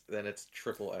 then it's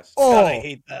triple S. Oh. God, I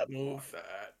hate that move.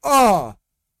 That. Oh,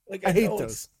 Like I hate know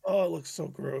those. Oh, it looks so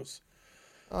gross.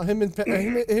 him and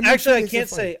him Actually, and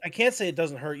Phoenix are fun. I can't say it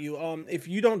doesn't hurt you. If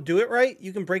you don't do it right,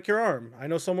 you can break your arm. I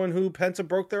know someone who Penta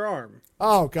broke their arm.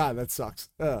 Oh God, that sucks.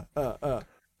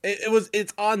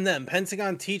 It's on them.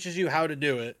 Pentagon teaches you how to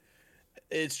do it.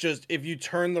 It's just if you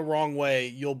turn the wrong way,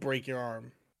 you'll break your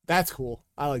arm. That's cool.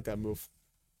 I like that move.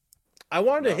 I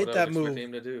wanted to Not hit what I that was move. expecting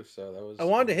him to do, so that was. I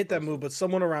wanted to hit that impressive. move, but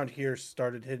someone around here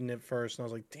started hitting it first, and I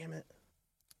was like, "Damn it!"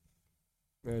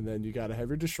 And then you got to have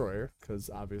your destroyer because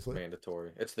obviously.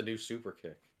 Mandatory. It's the new super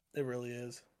kick. It really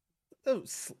is. That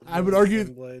was I would argue-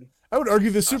 Sling Blade. I would argue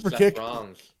the super Seth kick.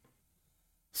 Rollins.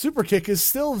 Super kick is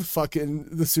still fucking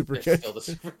the super It's kick. still the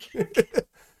super kick.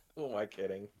 Who am I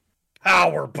kidding?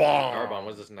 Power bomb. Powerbomb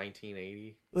was this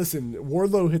 1980? Listen,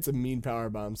 Wardlow hits a mean power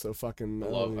bomb, so fucking. I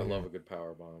love a good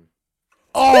powerbomb.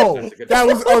 Oh, That's a good that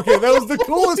was okay. That was the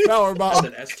coolest power That's bomb.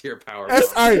 an S tier powerbomb.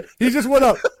 All right, he just went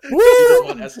up. He Woo! just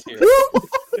won S tier.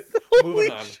 Holy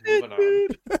Moving on. shit, Moving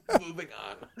dude. on. Moving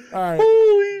on. All right.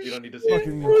 Holy You don't need to shit. say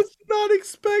Fucking- I was not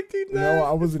expecting that. No,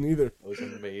 I wasn't either. That was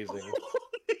amazing.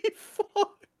 Holy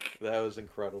fuck. That was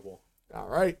incredible. All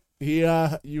right,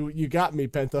 you got me,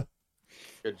 Penta.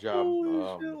 Good job.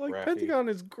 Holy shit. Like, Rafi. Pentagon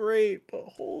is great, but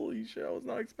holy shit, I was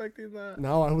not expecting that.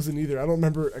 No, I wasn't either. I don't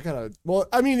remember. I gotta. Well,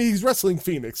 I mean, he's wrestling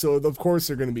Phoenix, so of course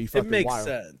they're gonna be fucking It makes wild.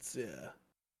 sense, yeah.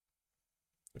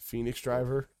 Phoenix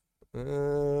driver.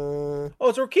 Oh,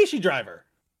 it's a Rikishi driver.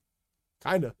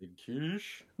 Kinda. Big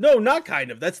quiche. No, not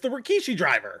kind of. That's the Rikishi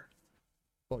driver.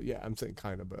 Well, yeah, I'm saying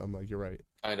kinda, but I'm like, you're right.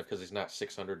 Kind of because he's not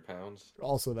 600 pounds.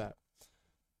 Also that.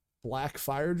 Black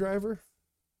fire driver.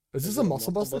 Is this it a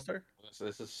muscle buster?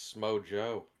 This is Smo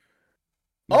Joe.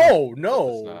 Oh, It's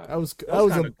no. not. That was That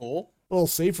was a kind of cool. little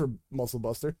safer muscle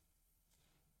buster.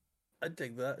 I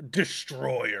dig that.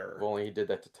 Destroyer. If only he did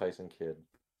that to Tyson Kidd.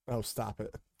 Oh, stop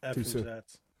it. F too and soon.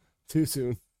 Jets. Too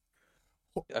soon.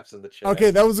 F's in the chat.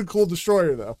 Okay, that was a cool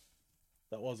destroyer though.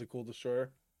 That was a cool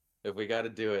destroyer. If we got to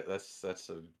do it, that's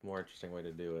a more interesting way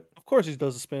to do it. Of course he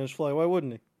does a Spanish fly. Why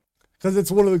wouldn't he? Because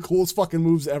it's one of the coolest fucking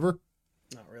moves ever.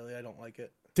 Not really. I don't like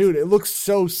it. Dude, it looks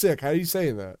so sick. How are you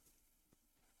saying that?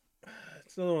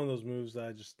 It's another one of those moves that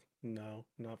I just, no,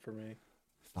 not for me.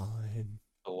 Fine.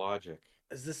 The logic.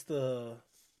 Is this the...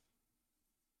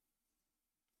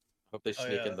 Hope they Oh,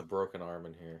 sneak yeah. in the broken arm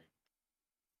in here.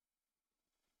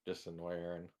 Just annoy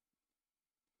Aaron.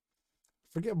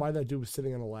 Forget why that dude was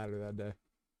sitting on a ladder that day.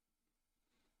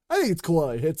 I think it's cool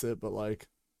how he hits it, but like,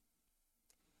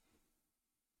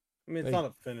 I mean, it's Hey.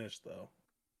 not a finish, though.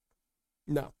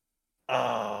 no.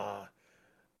 Ah.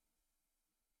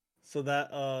 So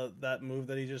that move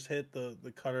that he just hit, the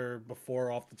cutter before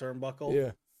off the turnbuckle.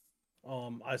 Yeah.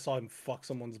 I saw him fuck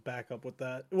someone's back up with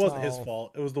that. It wasn't his Oh.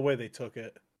 fault. It was the way they took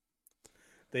it.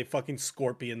 They fucking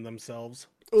scorpion themselves.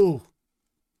 Ooh,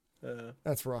 Uh,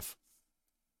 that's rough.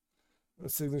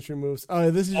 Signature moves.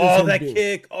 Oh, this is just Oh, him that being,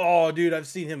 kick! Oh, dude, I've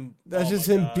seen him. That's oh just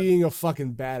my him God. being a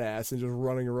fucking badass and just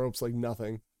running ropes like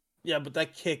nothing. Yeah, but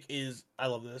that kick is. I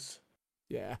love this.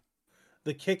 Yeah.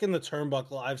 The kick in the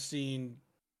turnbuckle. I've seen.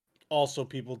 Also,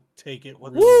 people take it.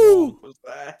 What Really Woo! wrong. What was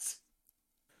that?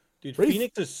 Dude, Rafe-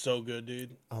 Phoenix is so good,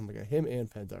 dude. Oh my god, him and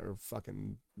Penta are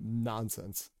fucking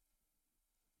nonsense.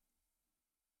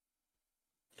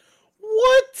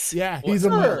 What? Yeah, What he's a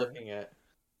am I Sure. looking at?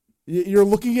 You're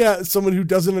looking at someone who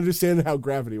doesn't understand how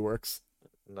gravity works.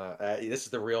 No, this is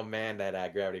the real man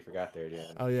that Gravity forgot there,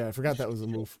 Dan. Oh yeah, I forgot that was a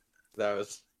move. That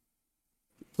was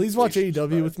Please watch Please AEW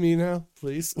subscribe. with me now,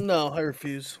 please. No, I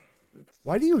refuse.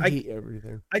 Why do you I- hate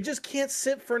everything? I just can't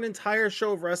sit for an entire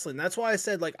show of wrestling. That's why I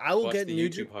said like I will watch get the New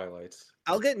YouTube highlights.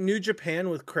 I'll get New Japan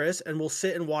with Chris and we'll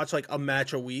sit and watch like a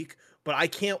match a week, but I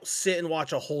can't sit and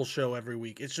watch a whole show every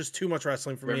week. It's just too much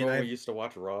wrestling for Remember me. when And we used to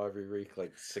watch Raw every week,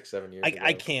 like 6-7 years ago?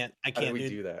 I can't. I How did can't, we dude.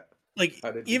 do that? Like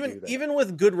How did we do even that? even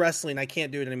with good wrestling, I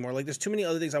can't do it anymore. Like there's too many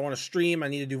other things I want to stream. I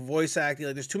need to do voice acting.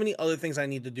 Like there's too many other things I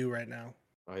need to do right now.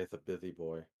 I hit the busy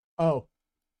boy. Oh,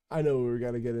 I know we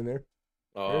gotta get in there.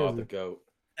 Oh, is the it? goat.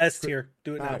 S tier,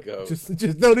 do it now. Alright, go. just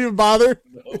don't even bother.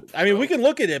 I mean, we can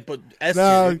look at it, but S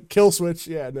No, tier, kill switch.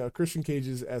 Yeah, no, Christian Cage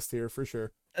is S tier for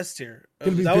sure. S tier.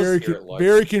 Gonna be That was very tier it like.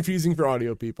 very confusing for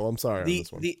audio people. I'm sorry on the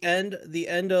this one. the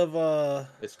end of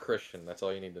It's Christian. That's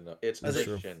all you need to know. It's That's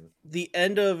true. Christian. the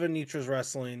end of Anitra's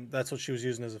wrestling. That's what she was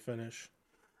using as a finish.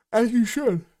 As you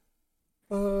should.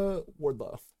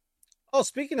 Wardlow. Oh,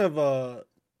 speaking of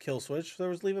kill switch, there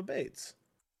was Leva Bates.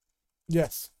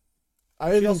 Yes, I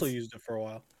She haven't- also used it for a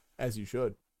while. as you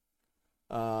should.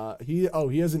 He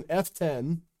has an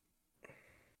F10.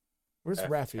 Where's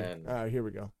Rafi? F10. Here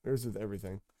we go. There's with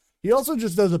everything. He also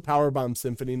just does a powerbomb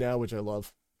symphony now, which I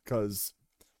love. Because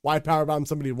why powerbomb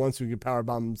somebody once when you can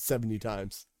powerbomb 70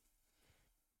 times?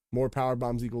 More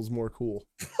powerbombs equals more cool.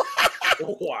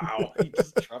 Wow. He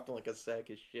just dropped him like a sack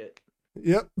of shit.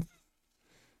 Yep.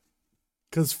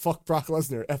 Because fuck Brock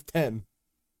Lesnar, F10.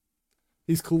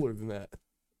 He's cooler than that.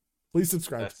 Please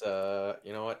subscribe. That's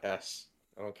you know what? S.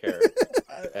 I don't care.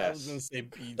 I was S. gonna say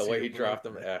B. The way he too, dropped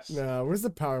but- him, S. No, where's the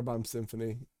powerbomb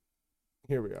symphony?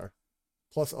 Here we are.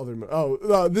 Plus other.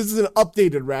 Oh, this is an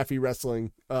updated Rafi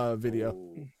wrestling video.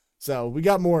 Ooh. So we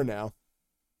got more now.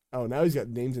 Oh, now he's got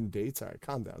names and dates. All right,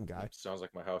 calm down, guy. Sounds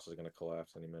like my house is gonna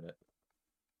collapse any minute.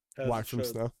 As Watch it from should.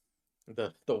 snow.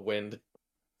 The wind.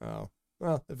 Oh,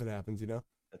 well, if it happens, you know.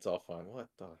 It's all fine. What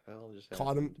the hell just Caught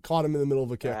happened? him in the middle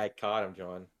of a kick. I caught him,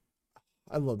 John.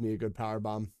 I love me a good power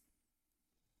bomb.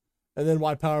 And then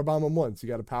why power bomb him once? You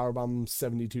got to power bomb him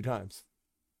 72 times.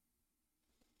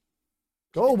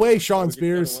 Go away, Why Sean would you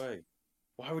cut Spears. away?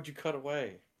 Why would you cut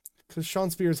away? Because Sean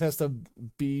Spears has to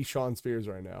be Sean Spears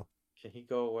right now. Can he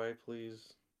go away,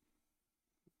 please?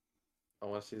 I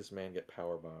want to see this man get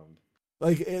power bombed.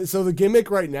 Like, so the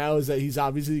gimmick right now is that he's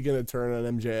obviously going to turn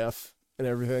on MJF and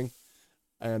everything.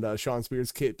 And Sean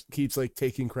Spears keeps like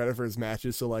taking credit for his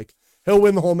matches. So like he'll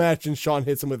win the whole match and Sean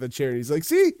hits him with a chair and he's like,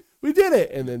 see, we did it.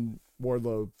 And then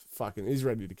Wardlow he's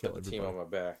ready to kill Put the team on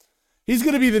everybody. my back. He's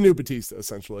going to be the new Batista,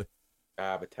 essentially.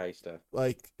 Ah, Batista.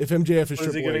 Like if MJF is Is he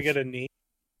Triple gonna H. get a knee?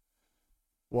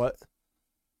 What?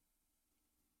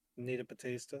 Need a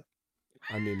Batista?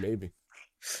 I mean, maybe.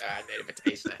 Ah, Dave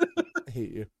Batista. I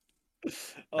hate you.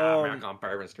 Back on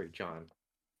Bourbon Street, John.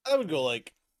 I would go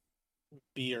like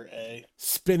B or A.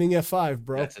 Spinning F5,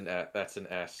 bro. That's an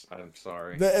S. I'm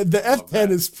sorry. The I love F10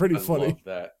 that. is pretty I funny. love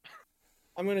that.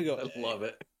 I'm gonna go. I A. love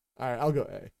it. All right, I'll go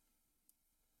A.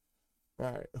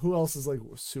 All right, who else is like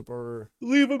super?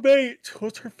 Leva Bates.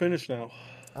 What's her finish now?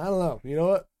 I don't know. You know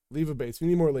what? Leave a base. We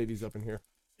need more ladies up in here.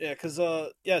 Yeah, because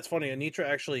yeah, it's funny. Anitra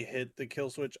actually hit the kill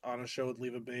switch on a show with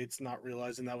Leva Bates, not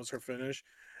realizing that was her finish.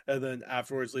 And then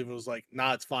afterwards, Leva was like,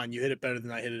 "Nah, it's fine. You hit it better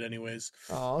than I hit it anyways.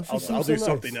 Oh, I'll do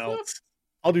something else.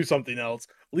 I'll do something else."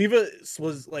 Leva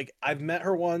was like, I've met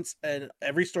her once, and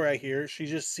every story I hear, she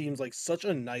just seems like such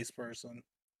a nice person.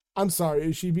 I'm sorry.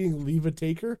 Is she being Leva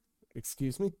Taker?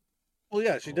 Excuse me. Well,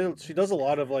 yeah, she did. She does a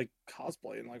lot of like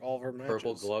cosplay in like all of her matches.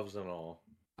 Purple gloves and all.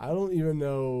 I don't even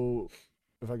know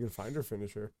if I can find her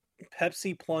finisher.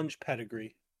 Pepsi Plunge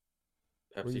Pedigree,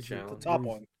 Where Pepsi you see the the challenge. top Where's-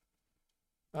 one.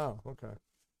 Oh, okay.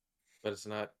 But it's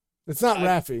not. It's not I-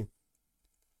 Rafi.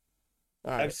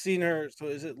 All right. I've seen her. So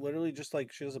is it literally just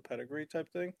like she does a pedigree type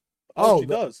thing? Oh, she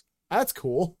that- does. That's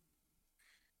cool.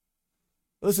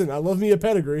 Listen, I love me a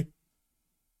pedigree.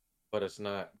 But it's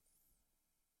not.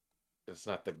 It's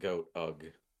not the goat. Ugh.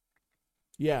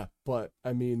 Yeah, but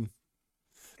I mean,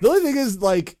 the only thing is,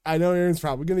 like, I know Aaron's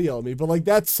probably gonna yell at me, but like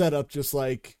that setup just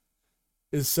like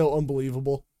is so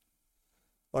unbelievable.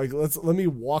 Like, let me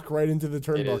walk right into the It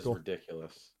is turnbuckle.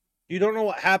 ridiculous. You don't know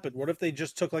what happened. What if they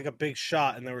just took like a big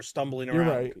shot and they were stumbling You're around?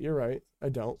 right. You're right. I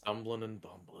don't. Stumbling and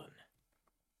bumbling.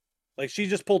 Like she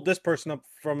just pulled this person up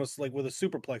from us like with a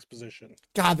superplex position.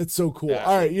 God, that's so cool. Yeah,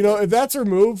 All right, you know, if that's her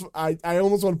move, I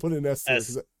almost want to put it in S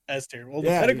tier. S tier. Well,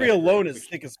 Yeah, the pedigree yeah, alone great. is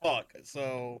thick as fuck.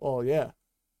 So Oh yeah.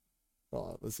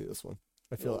 Oh, let's see this one.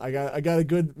 I feel I got a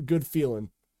good feeling.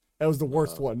 That was the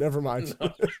worst one. Never mind.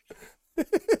 No.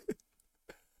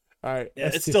 All right. yeah,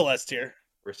 S it's tier. still S tier.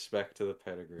 Respect to the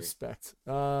pedigree. Respect.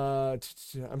 I'm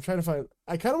trying to find.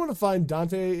 I kind of want to find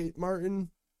Dante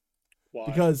Martin Why?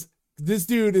 because this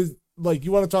dude is like,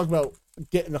 you want to talk about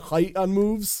getting height on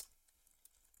moves.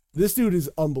 This dude is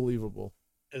unbelievable.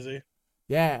 Is he?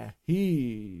 Yeah,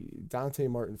 Dante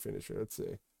Martin finisher. Let's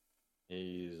see.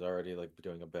 He's already like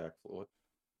doing a backflip. What?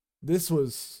 This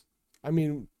was, I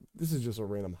mean, this is just a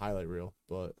random highlight reel,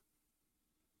 but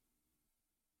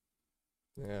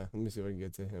yeah, let me see if I can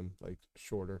get to him like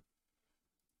shorter.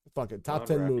 Fuck it, top on,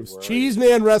 10 Rafi, moves. where are Cheese you?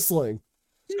 Man Wrestling.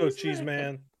 Let's go, Cheese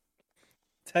Man.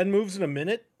 10 moves in a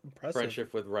minute? Impressive.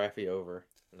 Friendship with Rafi over.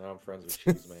 Now I'm friends with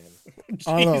Cheese Man.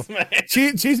 I don't Cheese know.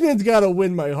 Man. Cheese Man's got to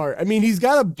win my heart. I mean, he's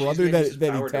got a brother Cheese Man, he's that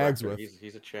a he power tags director. with.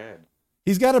 He's a Chad.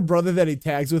 He's got a brother that he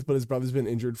tags with, but his brother's been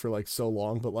injured for like so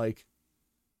long. But like,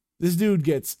 this dude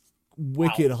gets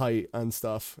wicked height on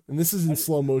stuff, and this is in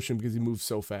slow motion because he moves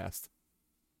so fast.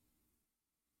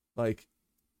 Like,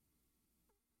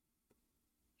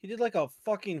 He did like a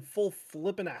fucking full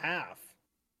flip and a half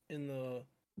in the.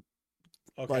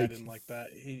 Okay, I Like- didn't like that.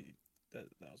 That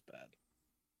was bad.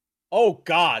 Oh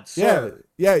God, sir.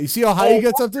 yeah. You see how high he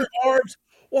gets up to? Arms.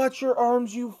 Watch your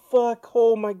arms, you fuck.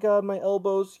 Oh my God, my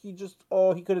elbows. He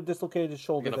could have dislocated his I'm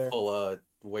shoulder gonna there. pull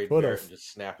Wade Could've. Barrett and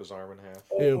just snap his arm in half.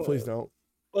 Ew, please don't.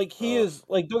 Like he Uh. is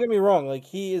like, don't get me wrong, like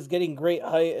he is getting great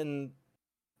height, and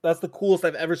that's the coolest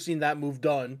I've ever seen that move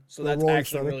done. So The that's rolling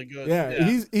actually stunner. really good.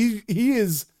 Yeah, he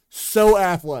is so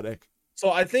athletic. So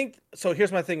I think so.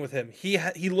 Here's my thing with him. He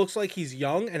looks like he's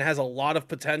young and has a lot of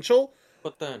potential,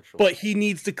 Potential. but he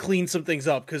needs to clean some things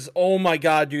up. Because oh my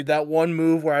God, dude, that one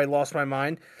move where I lost my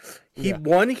mind. He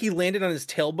landed on his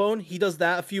tailbone. He does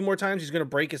that a few more times, he's gonna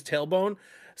break his tailbone.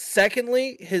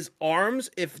 Secondly, his arms,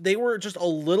 if they were just a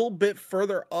little bit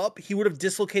further up, he would have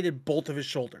dislocated both of his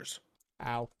shoulders.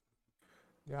 Ow.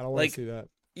 Yeah, I don't want Like- to see that.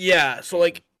 Yeah, so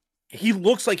like he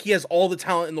looks like he has all the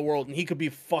talent in the world and he could be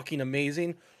fucking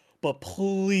amazing. But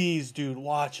please, dude,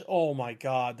 watch. Oh my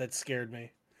God, that scared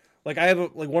me. Like I have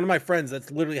one of my friends,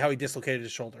 that's literally how he dislocated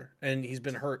his shoulder, and he's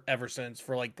been hurt ever since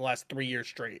for like the last 3 years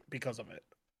straight because of it.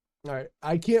 All right,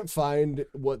 I can't find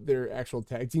what their actual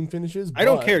tag team finishes. I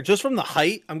don't but- care. Just from the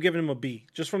height, I'm giving him a B.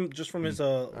 Just from his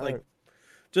like right.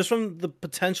 just from the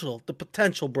potential,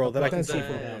 bro, that I can see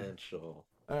from him. Potential.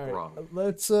 All right, Wrong.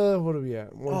 let's what are we at?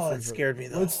 Oh, that scared me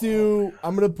though. Let's do.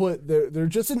 I'm gonna put they're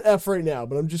just an F right now,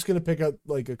 but I'm just gonna pick up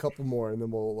like a couple more, and then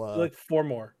we'll like 4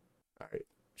 more. all right.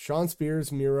 Sean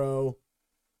Spears, Miro,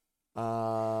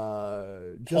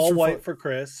 just Paul for White fun- for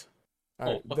Chris.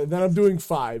 All right, then I'm doing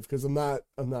 5 because I'm not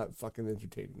fucking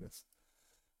entertaining this.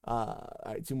 All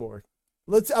right, 2 more.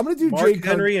 I'm gonna do Mark Jake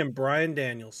Henry and Brian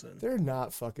Danielson. They're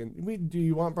not fucking. Do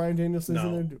you want Brian Danielson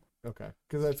No. in there? Okay,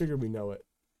 because I figured we know it.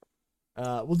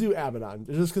 We'll do Abaddon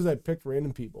just because I picked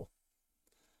random people.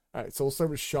 All right, so we'll start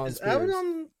with Sean Is Spears.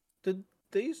 Abaddon? Did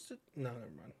they used to? No, never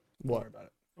mind. Don't What? worry about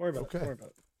it. Don't worry about it. Okay. Don't worry about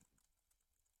it.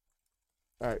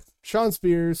 All right, Sean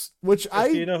Spears, which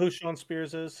Do you know who Sean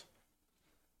Spears is?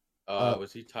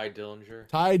 Was he Ty Dillinger?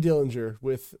 Ty Dillinger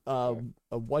with a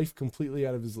wife completely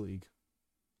out of his league.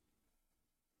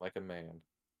 Like a man.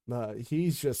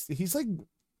 He's like,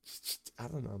 I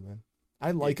don't know, man.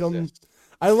 I like He him. exists.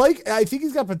 I think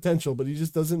he's got potential, but he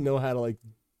just doesn't know how to like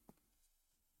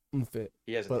fit.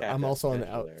 He has. But I'm also on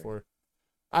the out for.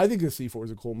 I think the C4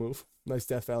 is a cool move. Nice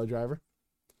Death Valley driver.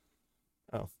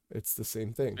 Oh, it's the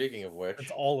same thing. Speaking of which,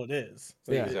 That's all it is.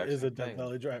 the Yeah. It exact is a same Death thing.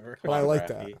 Valley driver. But I Come on, like Rafi.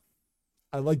 that.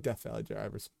 I like Death Valley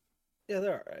drivers. Yeah,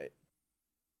 they're all right.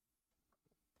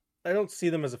 I don't see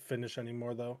them as a finish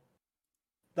anymore, though.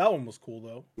 That one was cool,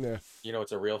 though. Yeah. You know,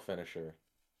 it's a real finisher.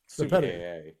 The The pedigree.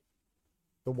 AA.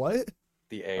 The what?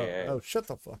 The Oh, AA. oh, shut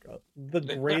the fuck up. The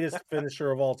greatest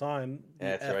finisher of all time. The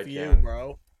That's right, FU, John.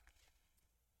 bro.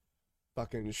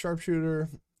 Fucking sharpshooter.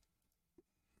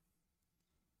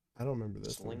 I don't remember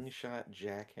this one. Slingshot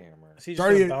jackhammer. Is he just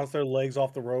Sorry, gonna bounce their legs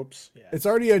off the ropes? Yeah, It's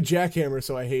already a jackhammer,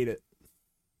 so I hate it.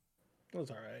 it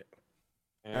was all right.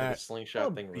 Yeah, Alright. the slingshot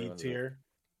Oh, thing B ruins it. tier.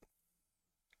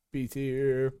 B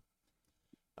tier.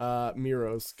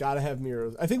 Miros. Gotta have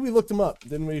Miros. I think we looked him up,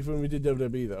 didn't we, when we did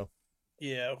WWE though?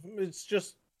 Yeah, it's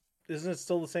just. Isn't it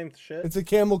still the same shit? It's a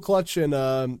camel clutch and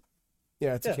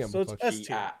yeah, it's a Yeah, camel so it's clutch. S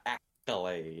tier. Yeah,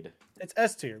 Delayed. It's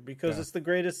S tier because Yeah. it's the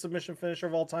greatest submission finisher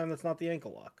of all time. That's not the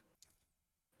ankle lock.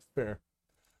 Fair.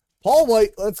 Paul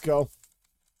White, let's go.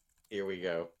 Here we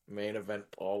go. Main event,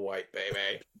 Paul White,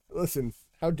 baby. Listen,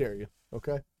 how dare you?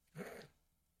 Okay.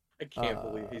 I can't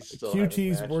believe he's still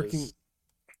QT's having working. matches.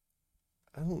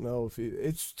 I don't know if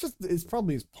it's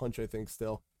probably his punch. I think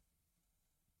still.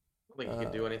 I don't think he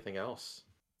can do anything else.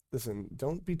 Listen,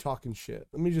 don't be talking shit.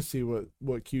 Let me just see what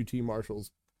QT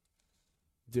Marshall's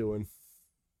doing.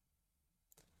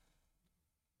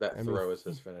 That I mean- throw is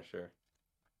his finisher.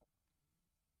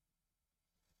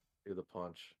 Do the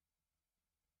punch.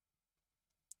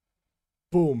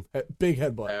 Boom, big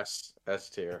headbutt. S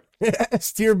tier.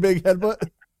 Steer big headbutt.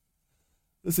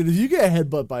 Listen, if you get a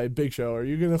headbutt by a Big Show, are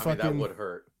you gonna I mean, fucking? that would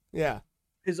hurt. Yeah.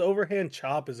 His overhand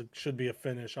chop should be a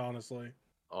finish, honestly.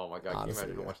 Oh my god, Honestly,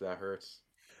 can you imagine yeah. how much that hurts?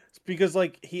 It's because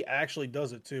like he actually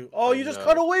does it too. Oh, I you just know.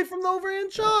 cut away from the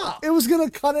overhand chop. It was gonna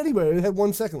cut anyway. It had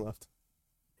 1 second left.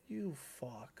 You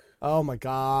fuck. Oh my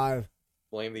god.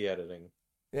 Blame the editing.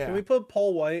 Yeah. Can we put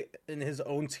Paul White in his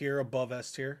own tier above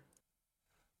S tier?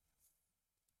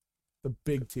 The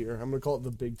big tier. I'm gonna call it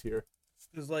the big tier.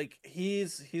 Because like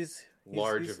he's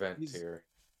Large he's- event he's- tier.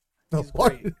 The He's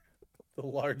large. great. The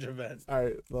large event. All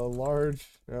right, the large.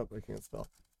 Nope, I can't spell.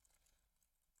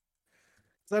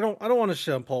 'Cause I don't want to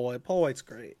shit on Paul White. Paul White's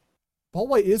great. Paul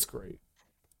White is great.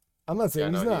 I'm not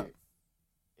saying he's no, not.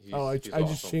 He's, Oh, I he's just awesome,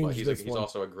 but changed he's, this he's one.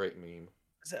 also a great meme.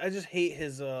 I just hate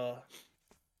his Oops,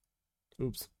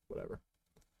 whatever.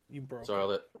 you broke.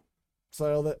 Charlotte.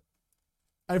 So that.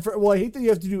 I hate that you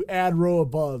have to do add row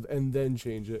above and then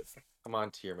change it. Come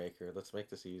on, tier maker. Let's make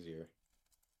this easier.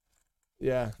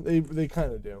 Yeah, they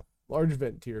kind of do. Large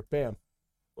event tier. Bam.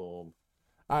 Boom.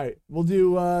 All right, we'll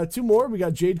do 2 more. We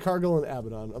got Jade Cargill and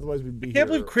Abaddon. Otherwise, we'd be I here. can't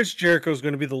believe Chris Jericho is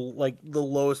going to be the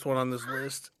lowest one on this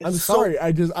list. I'm It's sorry.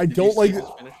 I Did don't you see like his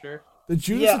finisher? the So,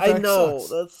 Judas yeah, I effect know.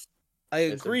 sucks. I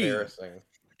It's agree. embarrassing.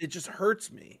 It just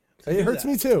hurts me. to It do hurts that.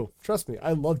 me too. Trust me.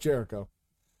 I love Jericho.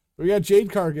 We got Jade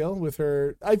Cargill with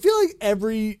her. I feel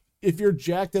like if you're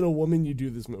jacked at a woman, you do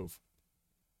this move.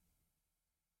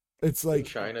 It's Did like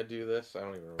China do this? I don't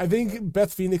even remember. I think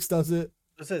Beth Phoenix does it,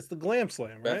 It's the Glam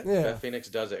Slam, right? Beth, Yeah. Beth Phoenix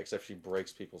does it, except she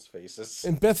breaks people's faces.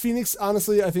 and Beth Phoenix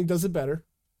honestly I think does it better.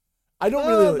 I don't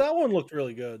really. That one looked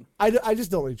really good. I just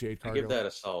don't like Jade I Cargill. give that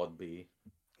a solid B.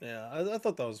 Yeah, I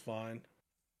thought that was fine.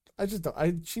 I just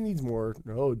don't. She needs more.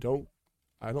 No, don't.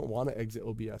 I don't want to exit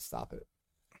OBS. Stop it.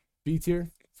 B tier,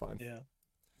 fine. Yeah.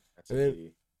 That's a And then-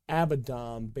 B.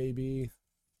 Abaddon, baby,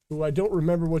 who I don't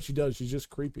remember what she does. She's just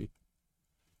creepy.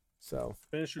 So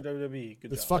Finisher WWE.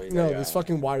 Good this job. this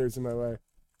fucking wire's in my way.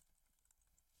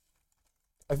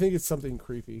 I think it's something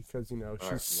creepy because All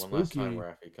she's right, one last spooky. time,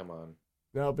 Rafi. Come on.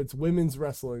 No, but it's women's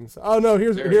wrestling. So, oh no,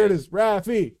 here There it it is.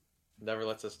 Rafi. Never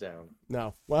lets us down.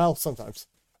 No, well sometimes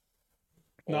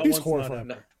Not He's once, horrifying.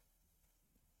 not ever.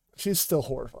 she's still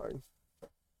horrifying.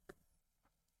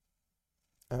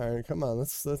 All right, come on,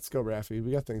 let's go, Rafi.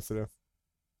 We got things to do.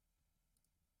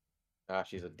 Ah,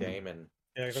 she's a Damon.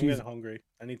 Yeah, 'cause I'm She's- getting hungry.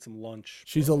 I need some lunch.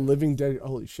 She's a living dead.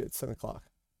 Holy shit, it's 10:00.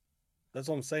 That's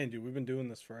what I'm saying, dude. We've been doing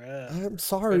this forever. I'm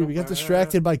sorry, we got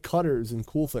distracted by cutters and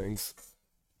cool things.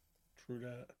 True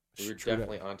that. We were True that.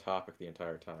 definitely on topic the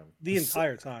entire time. The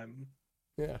entire time.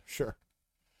 Yeah, sure.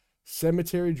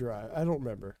 Cemetery Drive. I don't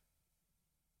remember.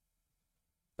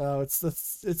 Oh, it's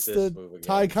This the move again.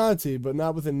 Ty Conti, but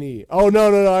not with a knee. Oh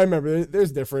no, I remember.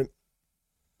 There's different.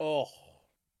 Oh,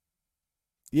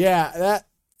 Yeah, that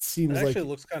it seems actually like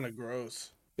looks kind of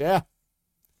gross. yeah.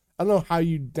 I don't know how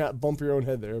you not bump your own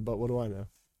head there, but what do I know?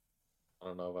 I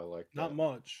don't know if I like that. Not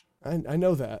much. I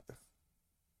know that.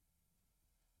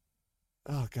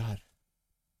 Oh God.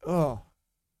 Oh.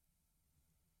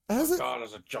 Has it? God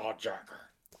is a jaw jacker.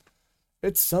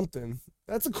 It's something.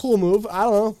 That's a cool move. I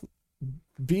don't know.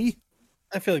 B.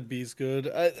 I feel like B's good.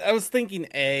 I was thinking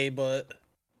A, but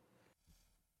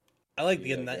I like B,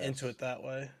 getting I that into guess. it that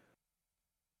way.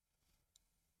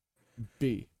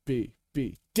 B.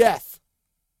 Death.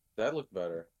 That looked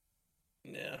better.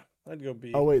 Yeah, I'd go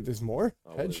B. Oh wait, there's more.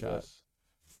 Oh, what is Headshot. this?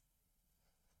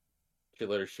 Should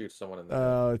let her shoot someone in the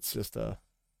Oh, it's just a.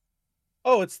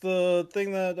 Oh, it's the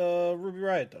thing that Ruby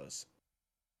Riot does.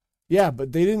 Yeah,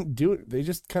 but they didn't do it. They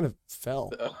just kind of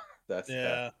fell. That's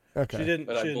Yeah, Okay. she didn't.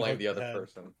 But she I didn't blame hook the other head.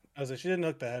 person. I was like, she didn't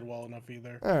hook the head well enough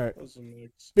either. All right. That was a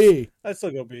mix. B. I'd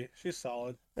still go B. She's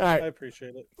solid. All I right.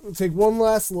 appreciate it. We'll take one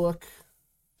last look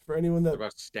for anyone What that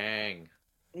about Stang?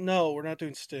 No, we're not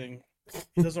doing Sting.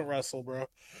 He doesn't wrestle, bro.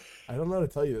 I don't know how to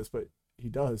tell you this, but he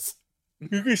does.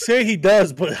 You can say he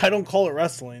does, but I don't call it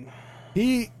wrestling.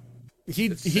 He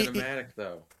It's cinematic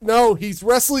though. no, he's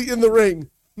wrestling in the ring.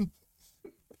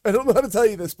 I don't know how to tell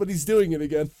you this, but he's doing it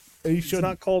again. And he It's shouldn't.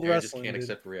 not called Aaron just wrestling. can't Dude.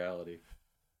 accept reality.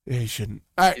 Yeah, he shouldn't.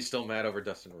 All right. He's still mad over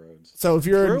Dustin Rhodes. So if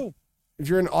you're True.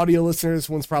 an audio listener, this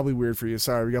one's probably weird for you.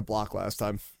 Sorry, we got blocked last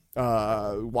time.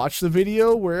 Watch the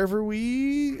video wherever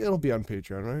it'll be on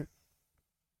Patreon, right?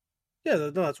 Yeah,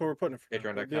 no, that's where we're putting it.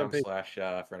 It'll be on Patreon.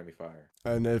 Patreon.com/Frenemy Fire.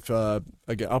 And if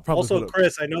again, I'll probably Also, put it-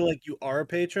 Chris, I know like you are a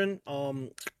patron.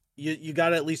 You got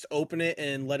to at least open it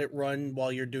and let it run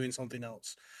while you're doing something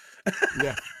else.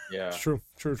 yeah, Yeah. it's true.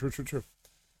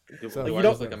 Do So- I You look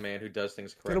don't- like a man who does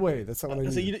things correctly? Get away. That's not what I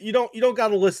So need. you don't got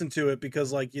to listen to it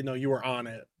because like you were on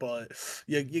it, but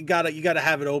you gotta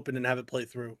have it open and have it play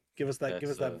through. Give us that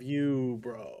view,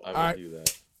 bro. I will Alright. do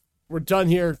that. We're done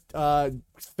here.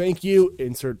 Thank you.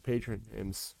 Insert patron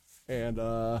names. And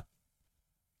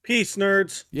Peace,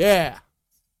 nerds. yeah.